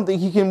 I don't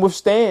think he can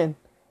withstand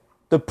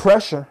the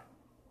pressure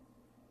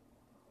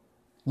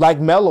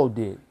like Melo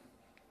did.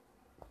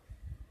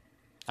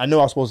 I know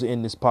I was supposed to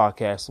end this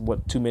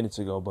podcast, 2 minutes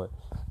ago, but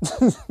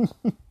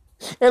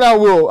and I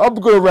will. I'm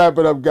going to wrap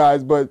it up,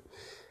 guys, but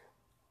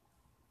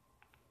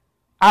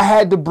I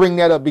had to bring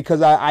that up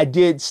because I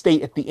did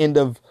state at the end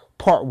of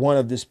part 1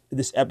 of this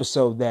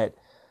episode that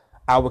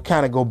I would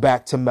kind of go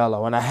back to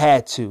Melo, and I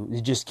had to.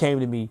 It just came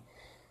to me.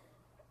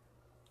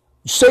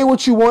 Say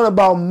what you want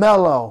about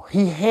Melo.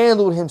 He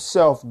handled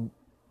himself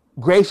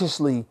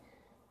graciously,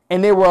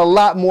 and there were a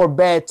lot more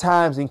bad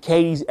times than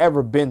KD's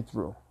ever been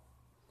through.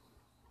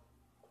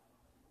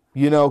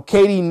 You know,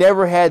 KD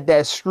never had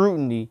that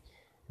scrutiny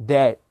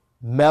that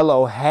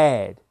Melo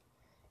had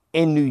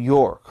in New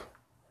York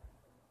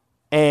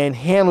and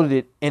handled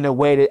it in a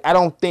way that I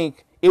don't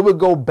think it would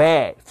go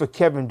bad for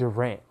Kevin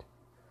Durant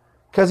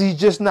because he's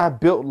just not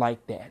built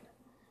like that.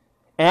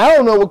 And I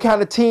don't know what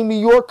kind of team New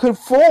York could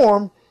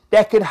form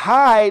that could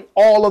hide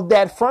all of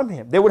that from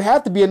him. There would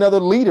have to be another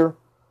leader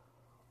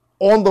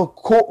on the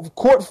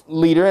court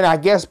leader, and I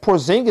guess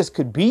Porzingis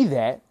could be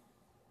that.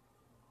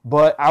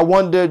 But I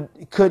wondered,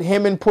 could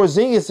him and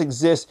Porzingis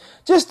exist?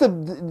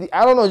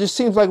 I don't know. It just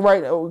seems like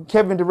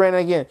Kevin Durant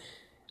again.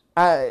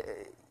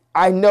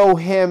 I know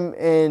him,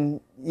 and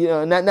you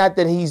know, not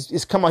that he's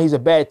a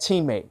bad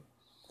teammate,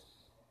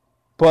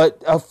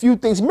 but a few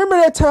things. Remember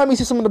that time he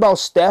said something about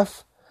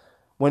Steph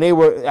when they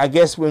were, I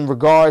guess, in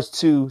regards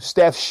to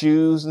Steph's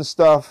shoes and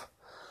stuff,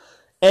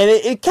 and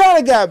it kind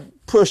of got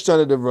pushed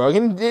under the rug.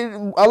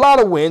 And a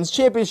lot of wins,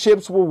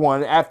 championships were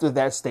won after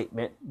that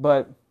statement,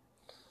 but.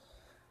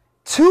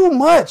 Too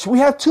much. We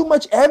have too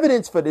much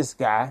evidence for this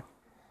guy.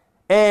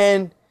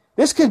 And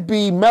this could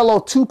be Melo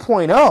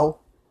 2.0,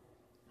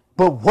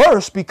 but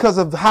worse because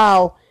of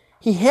how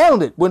he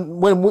handled it. When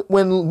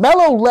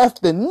Melo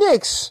left the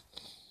Knicks,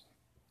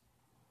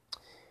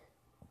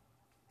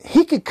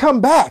 he could come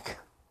back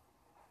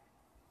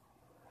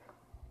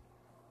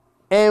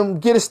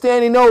and get a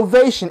standing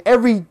ovation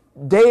every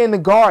day in the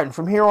Garden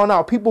from here on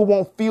out. People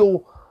won't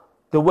feel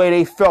the way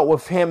they felt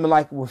with him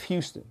like with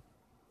Houston,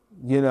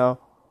 you know.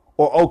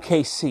 Or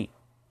OKC,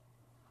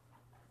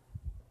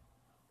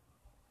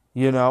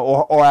 you know,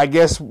 or I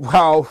guess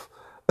how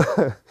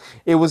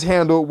it was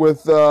handled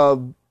with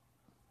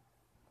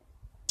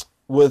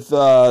what's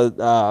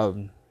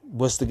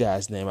the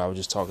guy's name I was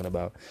just talking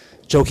about,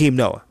 Joakim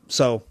Noah.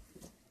 So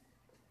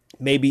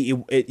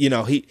maybe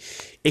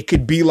it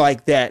could be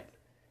like that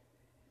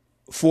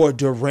for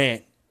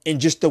Durant and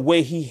just the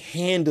way he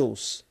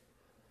handles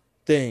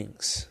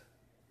things.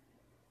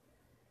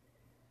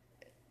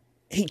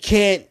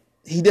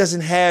 He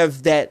doesn't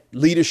have that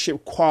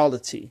leadership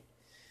quality.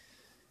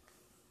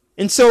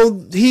 And so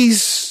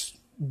he's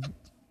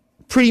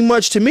pretty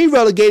much, to me,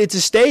 relegated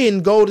to stay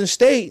in Golden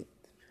State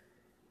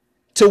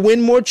to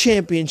win more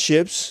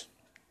championships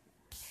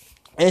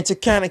and to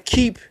kind of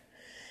keep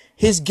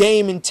his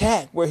game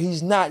intact where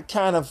he's not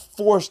kind of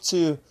forced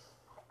to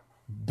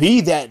be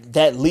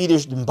that leader,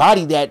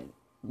 embody that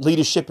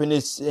leadership in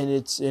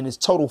its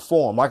total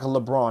form like a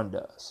LeBron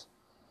does.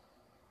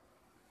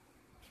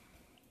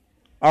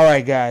 All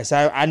right, guys,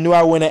 I knew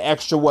I went an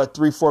extra,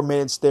 3-4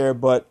 minutes there,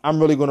 but I'm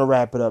really going to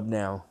wrap it up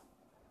now.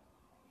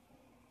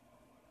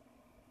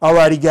 All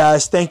righty,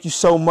 guys, thank you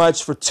so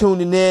much for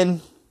tuning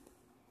in.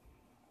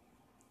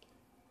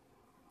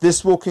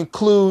 This will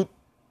conclude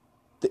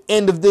the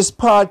end of this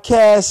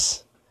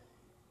podcast.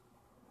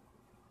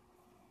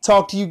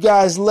 Talk to you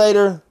guys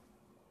later.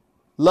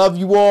 Love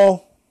you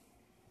all.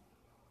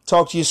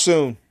 Talk to you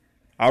soon.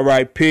 All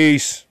right,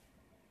 peace.